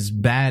in these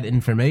bad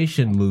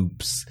information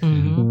loops,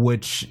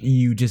 which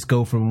you just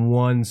go from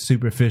one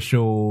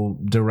superficial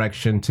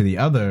direction to the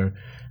other.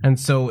 And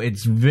so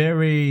it's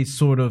very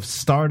sort of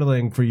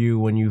startling for you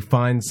when you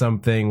find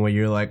something where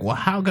you're like, well,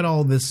 how could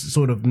all this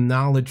sort of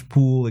knowledge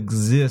pool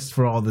exist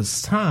for all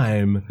this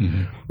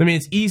time? I mean,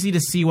 it's easy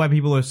to see why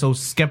people are so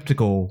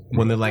skeptical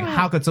when they're like,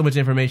 how could so much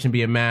information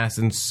be amassed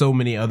and so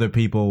many other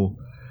people,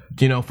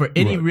 for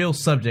any real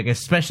subject,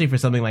 especially for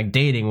something like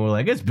dating, we're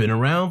like, it's been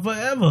around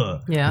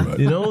forever. Yeah. Right.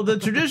 The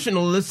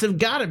traditionalists have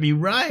got to be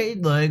right.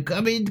 Like,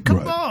 I mean,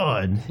 come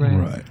on.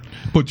 Right.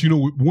 But,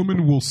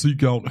 women will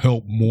seek out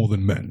help more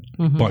than men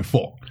by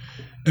far.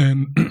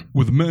 And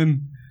with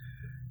men,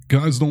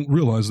 guys don't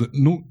realize that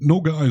no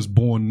guy is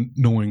born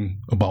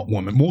knowing about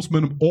women.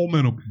 All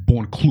men are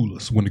born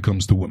clueless when it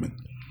comes to women.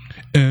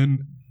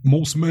 And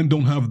most men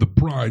don't have the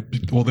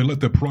pride, or they let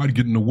their pride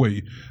get in the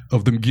way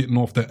of them getting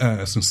off their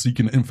ass and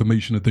seeking the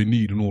information that they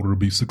need in order to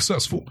be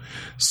successful.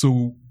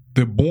 So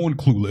they're born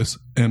clueless,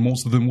 and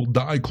most of them will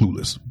die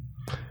clueless.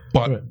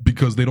 But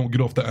because they don't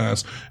get off the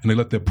ass and they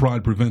let their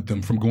pride prevent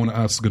them from going to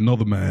ask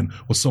another man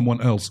or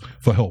someone else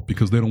for help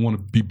because they don't want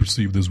to be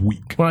perceived as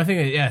weak. Well, I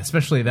think,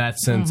 especially that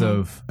sense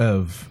of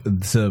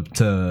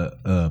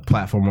to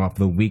platform off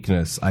the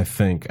weakness, I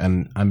think,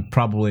 and I'm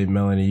probably,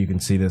 Melanie, you can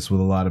see this with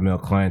a lot of male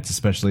clients,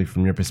 especially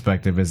from your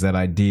perspective, is that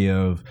idea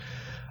of,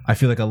 I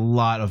feel like a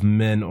lot of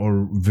men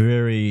are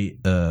very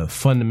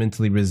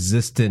fundamentally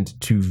resistant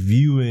to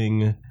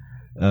viewing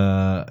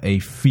a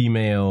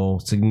female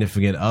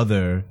significant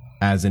other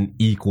as an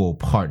equal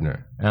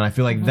partner. And I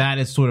feel like that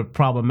is sort of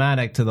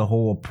problematic to the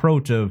whole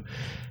approach of,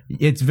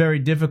 it's very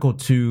difficult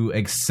to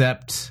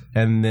accept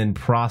and then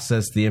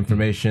process the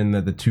information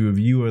that the two of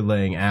you are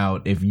laying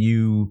out if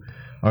you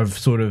are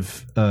sort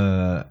of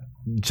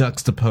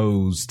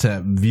juxtaposed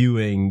to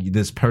viewing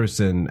this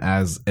person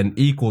as an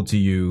equal to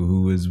you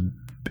who is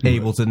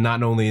able to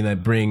not only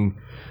bring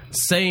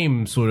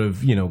same sort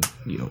of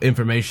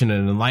information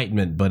and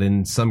enlightenment, but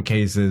in some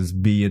cases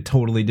be a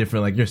totally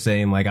different, like you're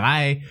saying,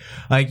 I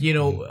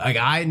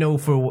know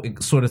for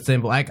sort of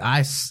simple,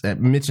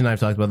 Mitch and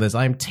I've talked about this,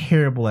 I'm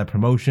terrible at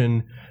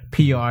promotion,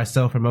 PR,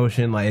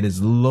 self-promotion. Like, it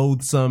is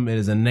loathsome, it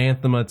is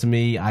anathema to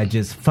me. I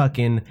just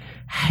fucking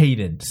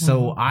hate it.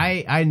 So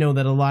I know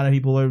that a lot of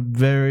people are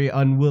very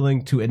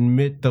unwilling to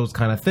admit those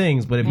kind of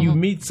things, but if you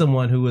meet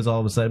someone who is all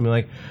of a sudden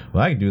like,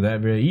 well, I can do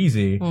that very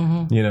easy,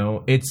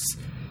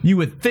 you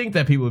would think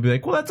that people would be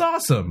like, well, that's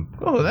awesome.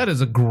 Oh, that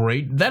is a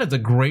great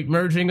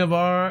merging of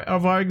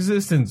our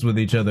existence with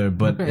each other.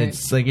 But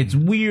it's like, it's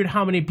weird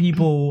how many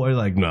people are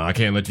like, no, I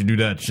can't let you do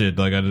that shit.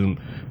 Like, I didn't,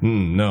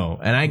 no.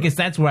 And I guess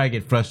that's where I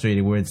get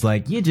frustrated, where it's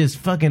like, you're just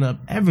fucking up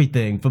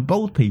everything for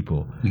both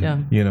people. Yeah.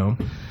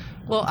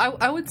 Well,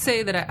 I would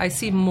say that I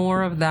see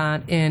more of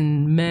that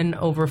in men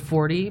over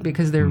 40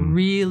 because they're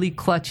really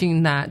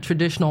clutching that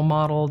traditional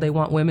model. They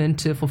want women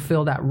to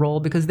fulfill that role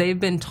because they've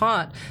been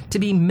taught to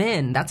be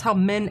men. That's how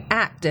men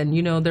act. And,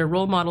 their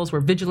role models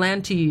were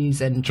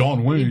vigilantes and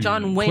John Wayne,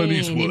 all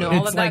it's of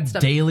that like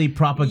stuff. Daily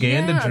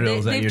propaganda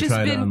drills that you're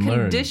trying to unlearn. They've just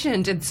been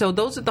conditioned. And so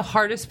those are the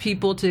hardest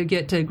people to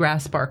get to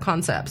grasp our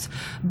concepts.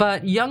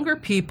 But younger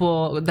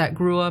people that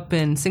grew up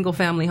in single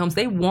family homes,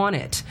 they want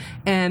it.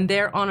 And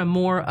they're on a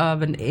more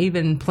of an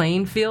even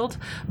playing field,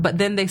 but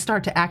then they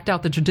start to act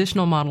out the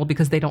traditional model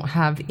because they don't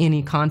have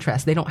any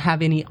contrast. They don't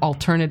have any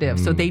alternative.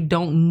 So they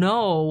don't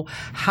know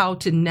how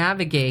to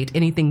navigate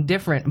anything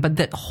different. But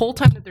the whole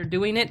time that they're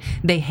doing it,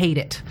 they hate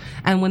it.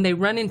 And when they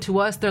run into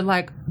us, they're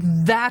like,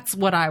 that's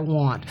what I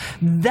want.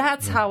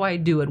 That's how I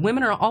do it.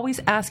 Women are always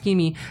asking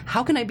me,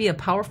 how can I be a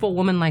powerful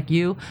woman like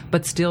you,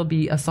 but still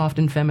be a soft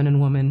and feminine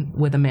woman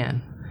with a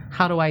man?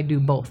 How do I do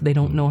both? They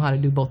don't know how to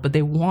do both, but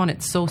they want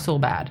it so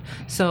bad.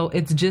 So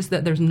it's just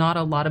that there's not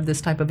a lot of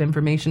this type of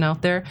information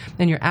out there.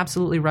 And you're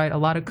absolutely right. A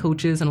lot of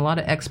coaches and a lot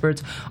of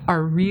experts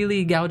are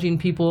really gouging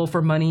people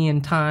for money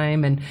and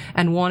time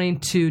and wanting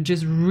to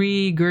just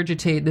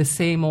regurgitate the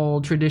same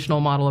old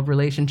traditional model of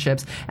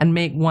relationships and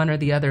make one or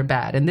the other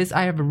bad. And this,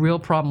 I have a real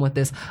problem with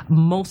this.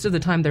 Most of the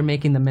time they're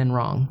making the men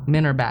wrong.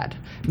 Men are bad.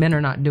 Men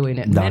are not doing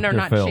it. Men are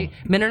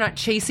not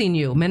chasing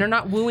you. Men are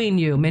not wooing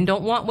you. Men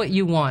don't want what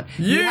you want.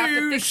 You have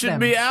to fix should them.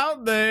 be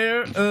out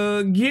there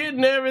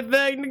getting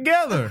everything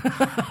together.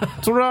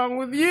 What's wrong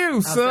with you,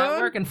 How's that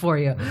son? working for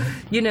you?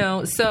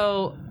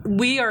 So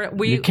we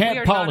You can't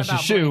are polish not a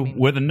about shoe blaming.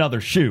 with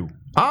another shoe.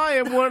 I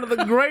am one of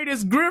the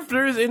greatest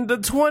grifters in the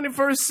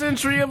 21st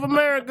century of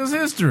America's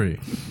history.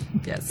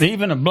 Yes.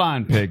 Even a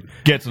blind pig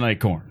gets an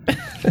acorn.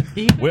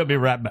 We'll be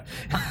right back.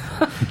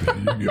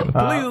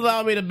 Please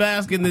allow me to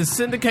bask in this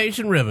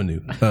syndication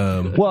revenue.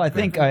 Well, I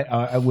think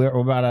we're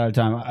about out of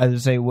time. I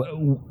would say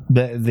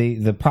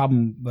the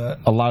problem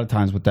a lot of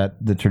times with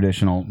the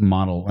traditional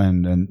model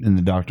and in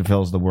the Dr.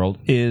 Phil's of the world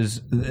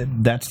is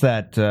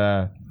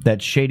that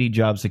shady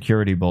job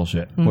security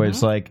bullshit, where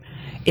it's like,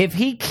 if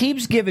he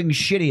keeps giving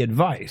shitty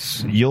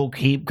advice, you'll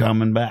keep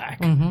coming back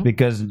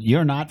because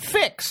you're not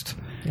fixed.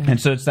 Yeah.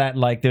 And so it's that,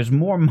 like, there's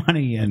more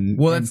money in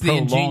that's the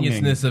prolonging.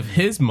 ingeniousness of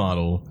his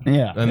model.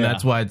 Yeah. And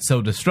that's why it's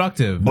so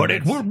destructive. But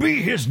it will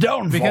be his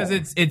downfall. Because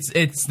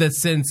it's the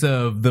sense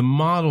of the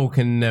model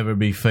can never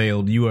be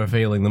failed. You are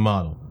failing the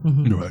model.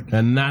 Right.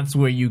 And that's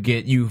where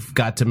you've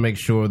got to make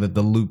sure that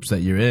the loops that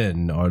you're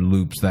in are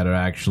loops that are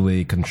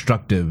actually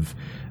constructive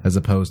as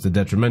opposed to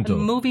detrimental.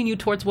 And moving you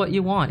towards what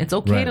you want. It's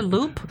okay to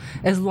loop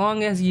as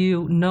long as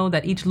you know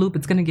that each loop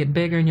it's going to get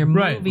bigger and you're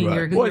moving,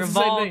 you're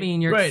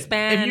evolving, you're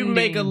expanding. If you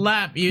make a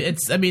lap,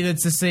 it's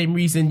the same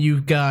reason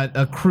you've got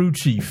a crew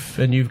chief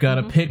and you've got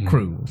a pit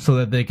crew, so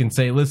that they can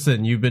say,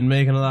 listen, you've been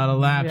making a lot of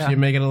laps, you're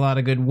making a lot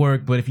of good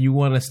work, but if you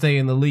want to stay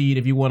in the lead,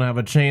 if you want to have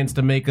a chance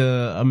to make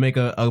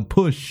a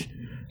push,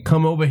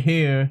 come over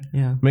here,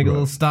 make a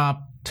little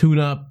stop, tune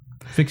up,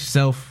 fix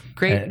yourself.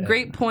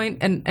 Great point.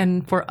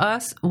 And for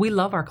us, we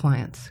love our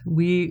clients.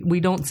 We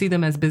don't see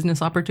them as business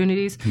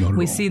opportunities.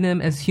 We see them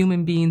as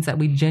human beings that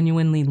we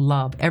genuinely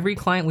love. Every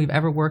client we've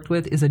ever worked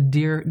with is a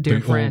dear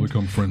friend. All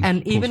become friends.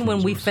 And even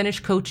when we finish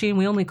coaching,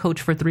 we only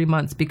coach for 3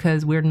 months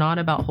because we're not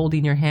about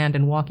holding your hand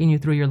and walking you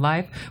through your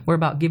life. We're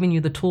about giving you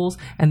the tools,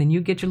 and then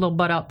you get your little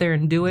butt out there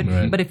and do it.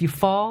 Right. But if you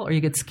fall or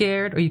you get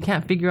scared or you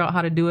can't figure out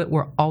how to do it,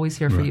 we're always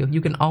here for you.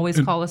 You can always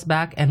call us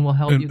back and we'll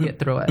help you get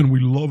through it. And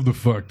we love the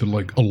fact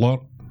that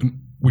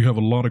we have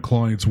a lot of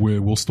clients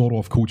where we'll start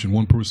off coaching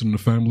one person in the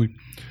family,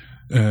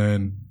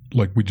 and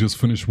like we just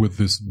finished with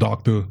this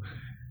doctor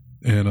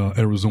in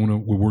Arizona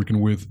we're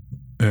working with,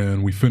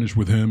 and we finished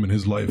with him and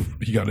his life.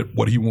 He got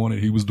what he wanted.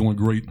 He was doing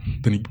great.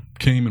 Then he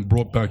came and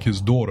brought back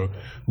his daughter,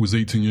 who was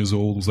 18 years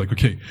old. It was like,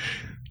 okay,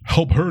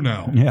 help her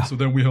now. Yeah. So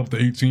then we helped the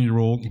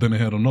 18-year-old. Then they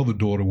had another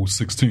daughter who was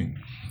 16.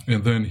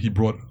 And then he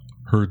brought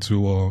her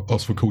to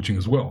us for coaching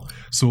as well.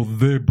 So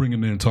they're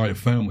bringing their entire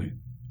family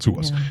to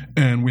us.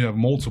 And we have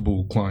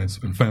multiple clients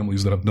and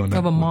families that have done that.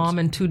 Of a mom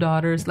and 2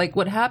 daughters. Like,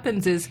 what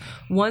happens is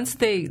once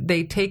they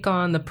take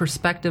on the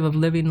perspective of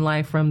living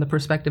life from the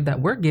perspective that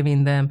we're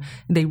giving them,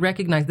 they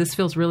recognize this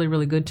feels really,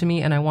 really good to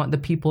me, and I want the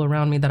people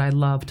around me that I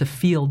love to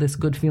feel this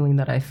good feeling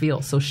that I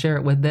feel. So share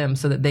it with them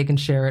so that they can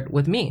share it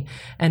with me.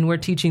 And we're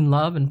teaching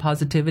love and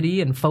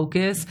positivity and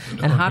focus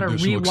and how to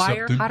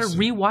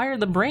rewire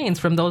the brains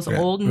from those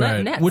old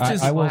nets. Which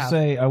is, I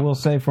will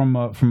say from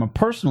a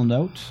personal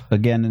note,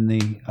 again, in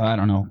the, I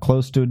don't know,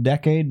 close to a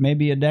decade,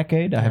 maybe a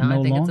decade. I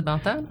think it's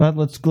about that. But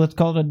let's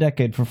call it a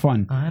decade for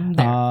fun. I'm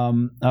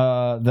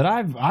there. That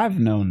I've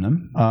known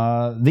them.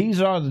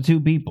 These are the 2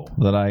 people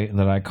that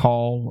I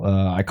call.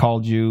 I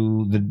called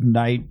you the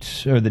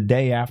night or the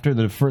day after,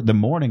 the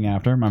morning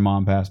after my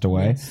mom passed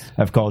away. Yes.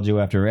 I've called you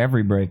after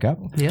every breakup.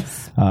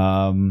 Yes.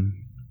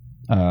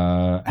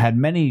 Had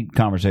many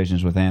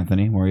conversations with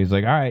Anthony where he's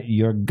like, all right,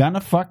 you're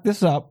gonna fuck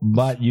this up,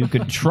 but you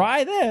could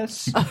try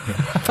this.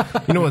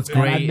 You know what's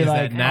great is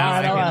that now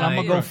all right, I'm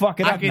gonna go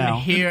fuck it up now. I can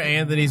hear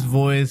Anthony's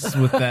voice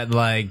with that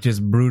like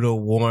just brutal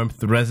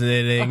warmth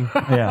resonating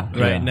now.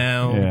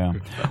 Yeah.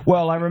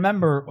 Well, I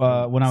remember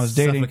when I was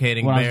dating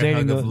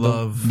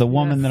the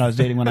woman that I was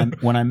dating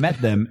when I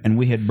met them, and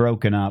we had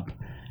broken up,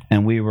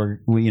 and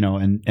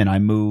and I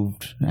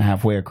moved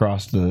halfway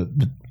across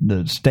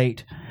the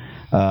state.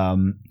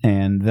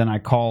 And then I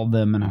called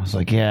them and I was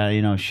like,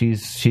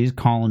 she's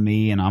calling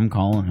me and I'm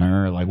calling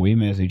her. Like, we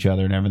miss each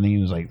other and everything.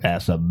 He was like,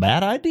 that's a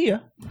bad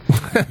idea.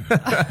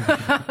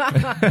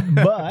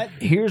 But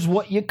here's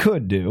what you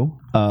could do.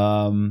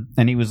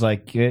 And he was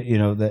like,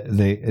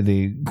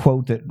 the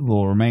quote that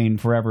will remain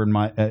forever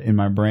in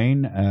my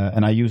brain,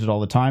 and I use it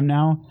all the time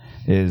now,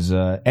 is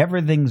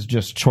everything's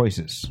just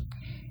choices.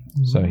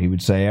 Mm-hmm. So he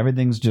would say,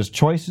 everything's just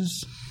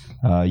choices.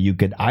 You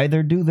could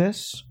either do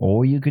this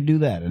or you could do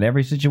that. In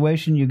every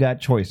situation, you got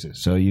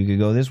choices. So you could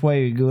go this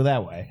way or you could go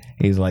that way.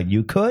 He's like,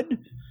 you could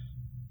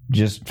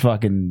just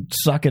fucking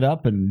suck it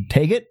up and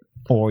take it,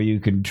 or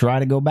you could try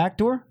to go back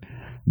to her.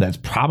 That's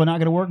probably not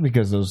going to work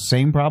because those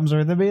same problems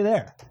are going to be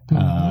there.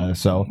 And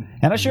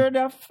I sure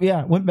enough,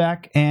 went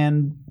back,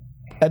 and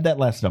that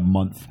lasted a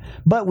month.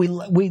 But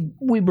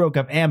we broke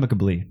up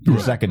amicably the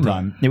second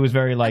time. It was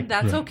very like,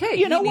 That's okay.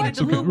 you know He what? needed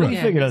to loop We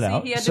again. figured it See,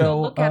 out. He had to So,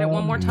 go look at it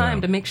one more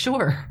time to make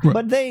sure.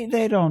 But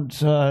they don't.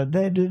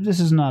 This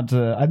is not.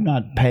 I'm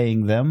not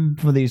paying them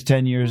for these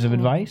 10 years of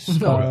advice.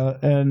 So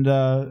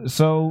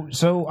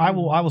I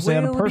will say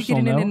on a We'll be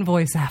personal getting an note.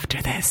 invoice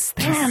after this.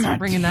 Thanks for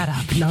bringing that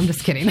up. No, I'm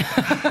just kidding.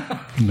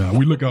 No,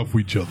 we look out for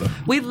each other.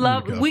 We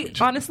love Mitch.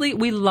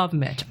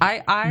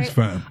 He's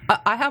fine.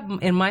 I have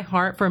in my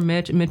heart for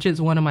Mitch. Mitch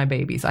is one of my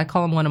babies. I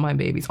call him one of my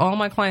babies. All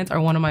my clients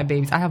are one of my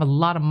babies. I have a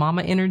lot of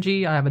mama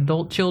energy. I have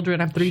adult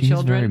children. I have 3 She's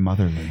children. very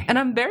motherly. And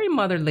I'm very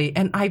motherly,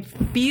 and I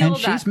feel And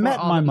that she's for met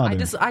all my of them.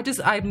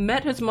 mother. I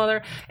met his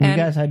mother, You and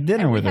guys had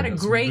dinner and with we her. had a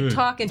great good.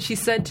 talk, and she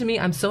said to me,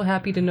 "I'm so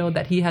happy to know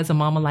that he has a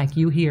mama like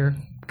you here."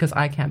 Because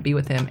I can't be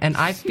with him, and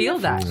I feel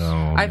that.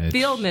 I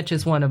feel Mitch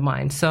is one of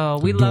mine, so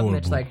we love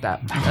Mitch like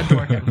that.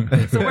 Adore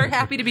him. So we're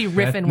happy to be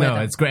riffing with him.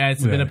 It's great.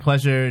 It's been a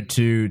pleasure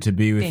to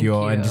be with Thank you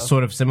all, and you. just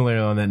sort of similar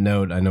on that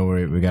note. I know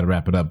we got to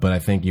wrap it up, but I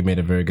think you made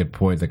a very good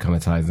point that kind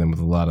of ties in with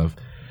a lot of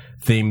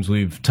themes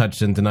we've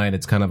touched in tonight.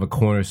 It's kind of a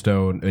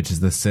cornerstone, which is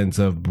the sense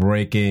of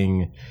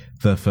breaking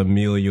the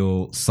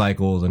familial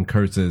cycles and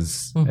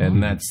curses,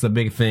 and that's the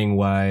big thing.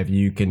 Why if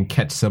you can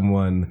catch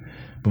someone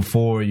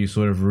before you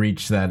sort of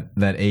reach that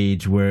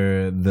age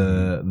where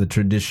the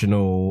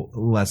traditional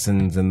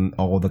lessons and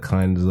all the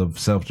kinds of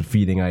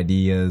self-defeating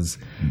ideas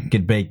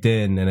get baked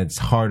in, and it's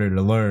harder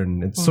to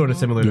learn. It's sort of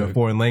similar to a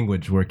foreign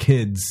language where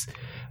kids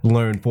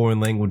learn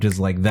foreign languages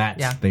like that.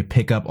 Yeah. They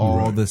pick up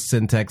all the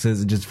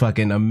syntaxes just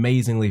fucking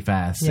amazingly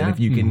fast. Yeah.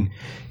 And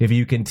if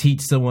you can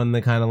teach someone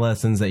the kind of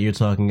lessons that you're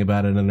talking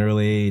about at an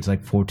early age,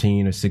 like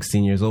 14 or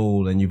 16 years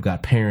old, and you've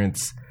got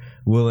parents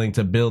willing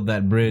to build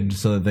that bridge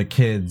so that the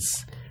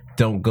kids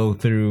don't go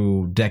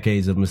through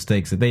decades of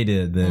mistakes that they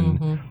did,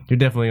 then you're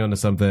definitely onto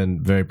something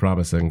very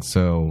promising.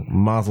 So,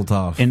 mazel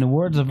tov. In the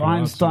words of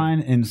Einstein,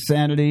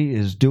 insanity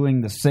is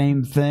doing the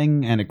same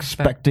thing and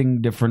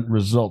expecting different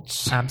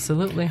results.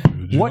 Absolutely.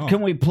 What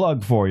can we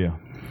plug for you?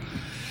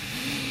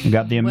 We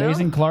got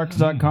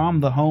theamazingclarks.com,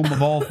 the home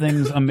of all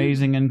things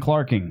amazing and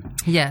clarking.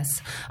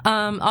 Yes.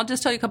 I'll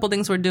just tell you a couple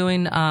things we're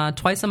doing.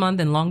 Twice a month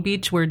in Long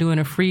Beach, we're doing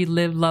a free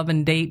Live, Love,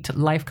 and Date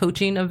life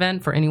coaching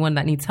event for anyone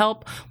that needs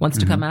help, wants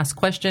to come ask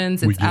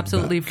questions. It's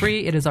absolutely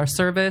free. It is our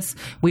service.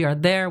 We are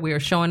there. We are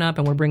showing up,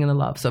 and we're bringing the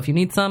love. So if you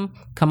need some,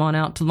 come on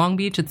out to Long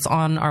Beach. It's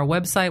on our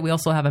website. We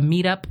also have a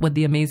meetup with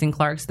the Amazing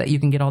Clarks that you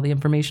can get all the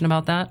information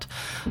about that.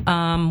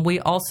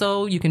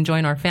 You can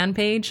join our fan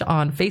page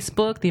on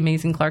Facebook,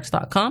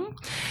 theamazingclarks.com.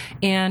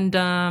 And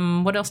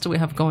what else do we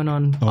have going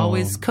on?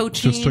 Always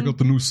coaching. Just check out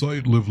the new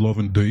site, Live, Love,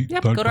 and Date.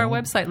 Yep, go to our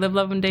website, Live,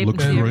 Love, and Date,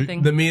 Looks and see great.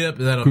 everything. The meetup,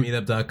 is that on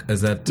meetup?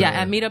 Is that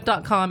At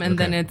meetup.com, and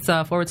then it's /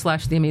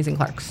 The Amazing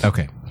Clarks.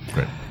 Okay,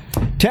 great.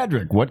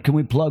 Tedrick, what can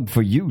we plug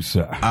for you,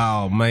 sir?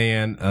 Oh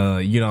man,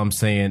 you know what I'm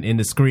saying, in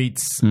the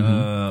streets.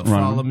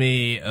 Follow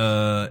me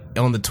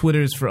on the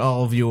Twitters for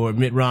all of your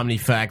Mitt Romney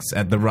facts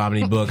at The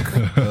Romney Book.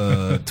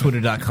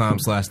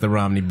 Twitter.com/The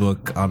Romney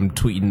Book. I'm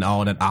tweeting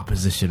all that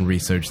opposition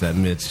research that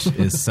Mitch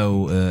is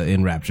so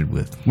enraptured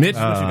with. Mitch,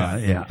 what you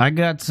got? Yeah, I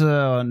got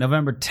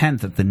November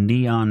 10th at the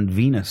Neon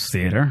Venus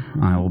Theater.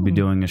 I will be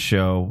doing a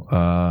show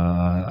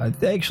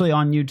actually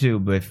on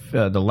YouTube. If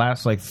the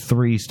last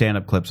 3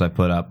 stand-up clips I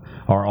put up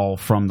are all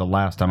from the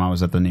last time I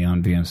was at the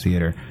Neon Venus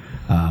Theater.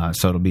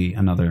 So it'll be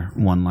another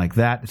one like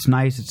that. It's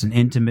nice. It's an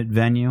intimate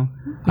venue.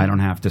 I don't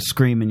have to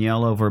scream and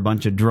yell over a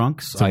bunch of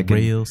drunks. I can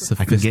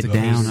get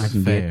down. I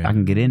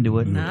can get into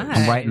it. Nice.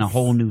 I'm writing a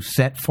whole new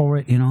set for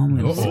it. I'm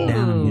going to sit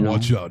down.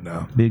 Watch out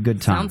now. Be a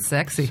good time. Sounds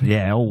sexy.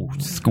 Yeah.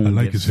 It's going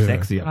to get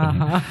sexy up in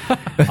here.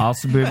 I'll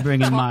also be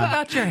bringing Talk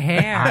about your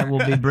hair. I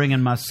will be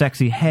bringing my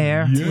sexy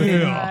hair.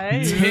 Yeah.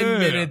 10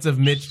 minutes of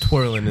Mitch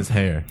twirling his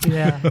hair.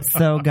 Yeah.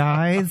 So,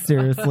 guys,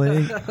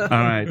 seriously. All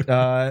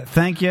right.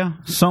 Thank you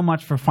so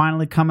much for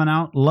finally coming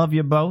out. Love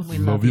you both. We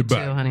love you too,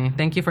 back. honey.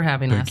 Thank you for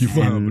having us. Thank you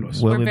for having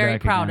us. We'll We're be very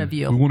back proud again. of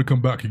you. We want to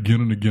come back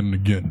again and again and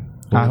again.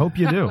 I hope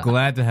you do.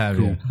 Glad to have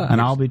you.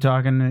 And I'll be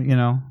talking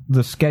to,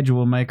 the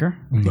schedule maker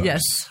Nice.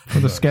 Yes. for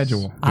the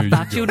schedule. I There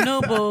thought you you go.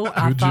 knew, boo.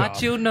 I Good thought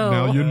job. you knew.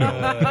 Now you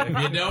know.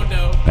 If you don't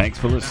know. Thanks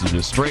for listening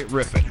to Straight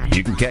Riffin.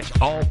 You can catch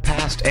all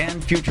past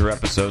and future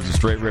episodes of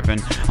Straight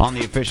Riffin on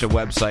the official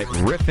website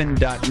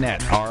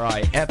riffin.net,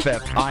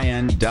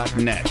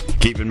 riffin.net.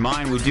 Keep in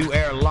mind, we do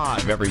air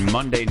live every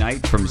Monday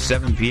night from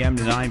 7 p.m.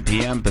 to 9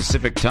 p.m.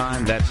 Pacific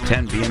Time. That's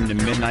 10 p.m. to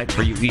midnight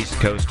for you East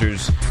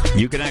Coasters.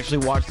 You can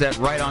actually watch that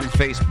right on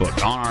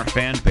Facebook, on our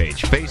fan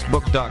page,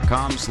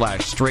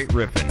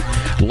 facebook.com/straightriffin.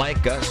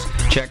 Like us,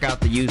 check out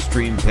the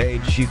Ustream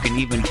page. You can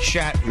even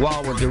chat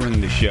while we're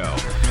doing the show.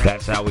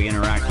 That's how we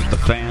interact with the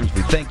fans.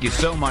 We thank you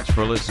so much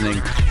for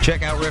listening.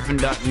 Check out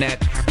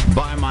riffin.net.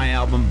 Buy my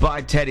album.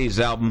 Buy Teddy's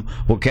album.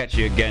 We'll catch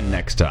you again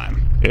next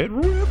time.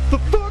 And rip the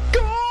fuck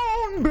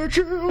on,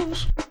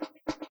 bitches!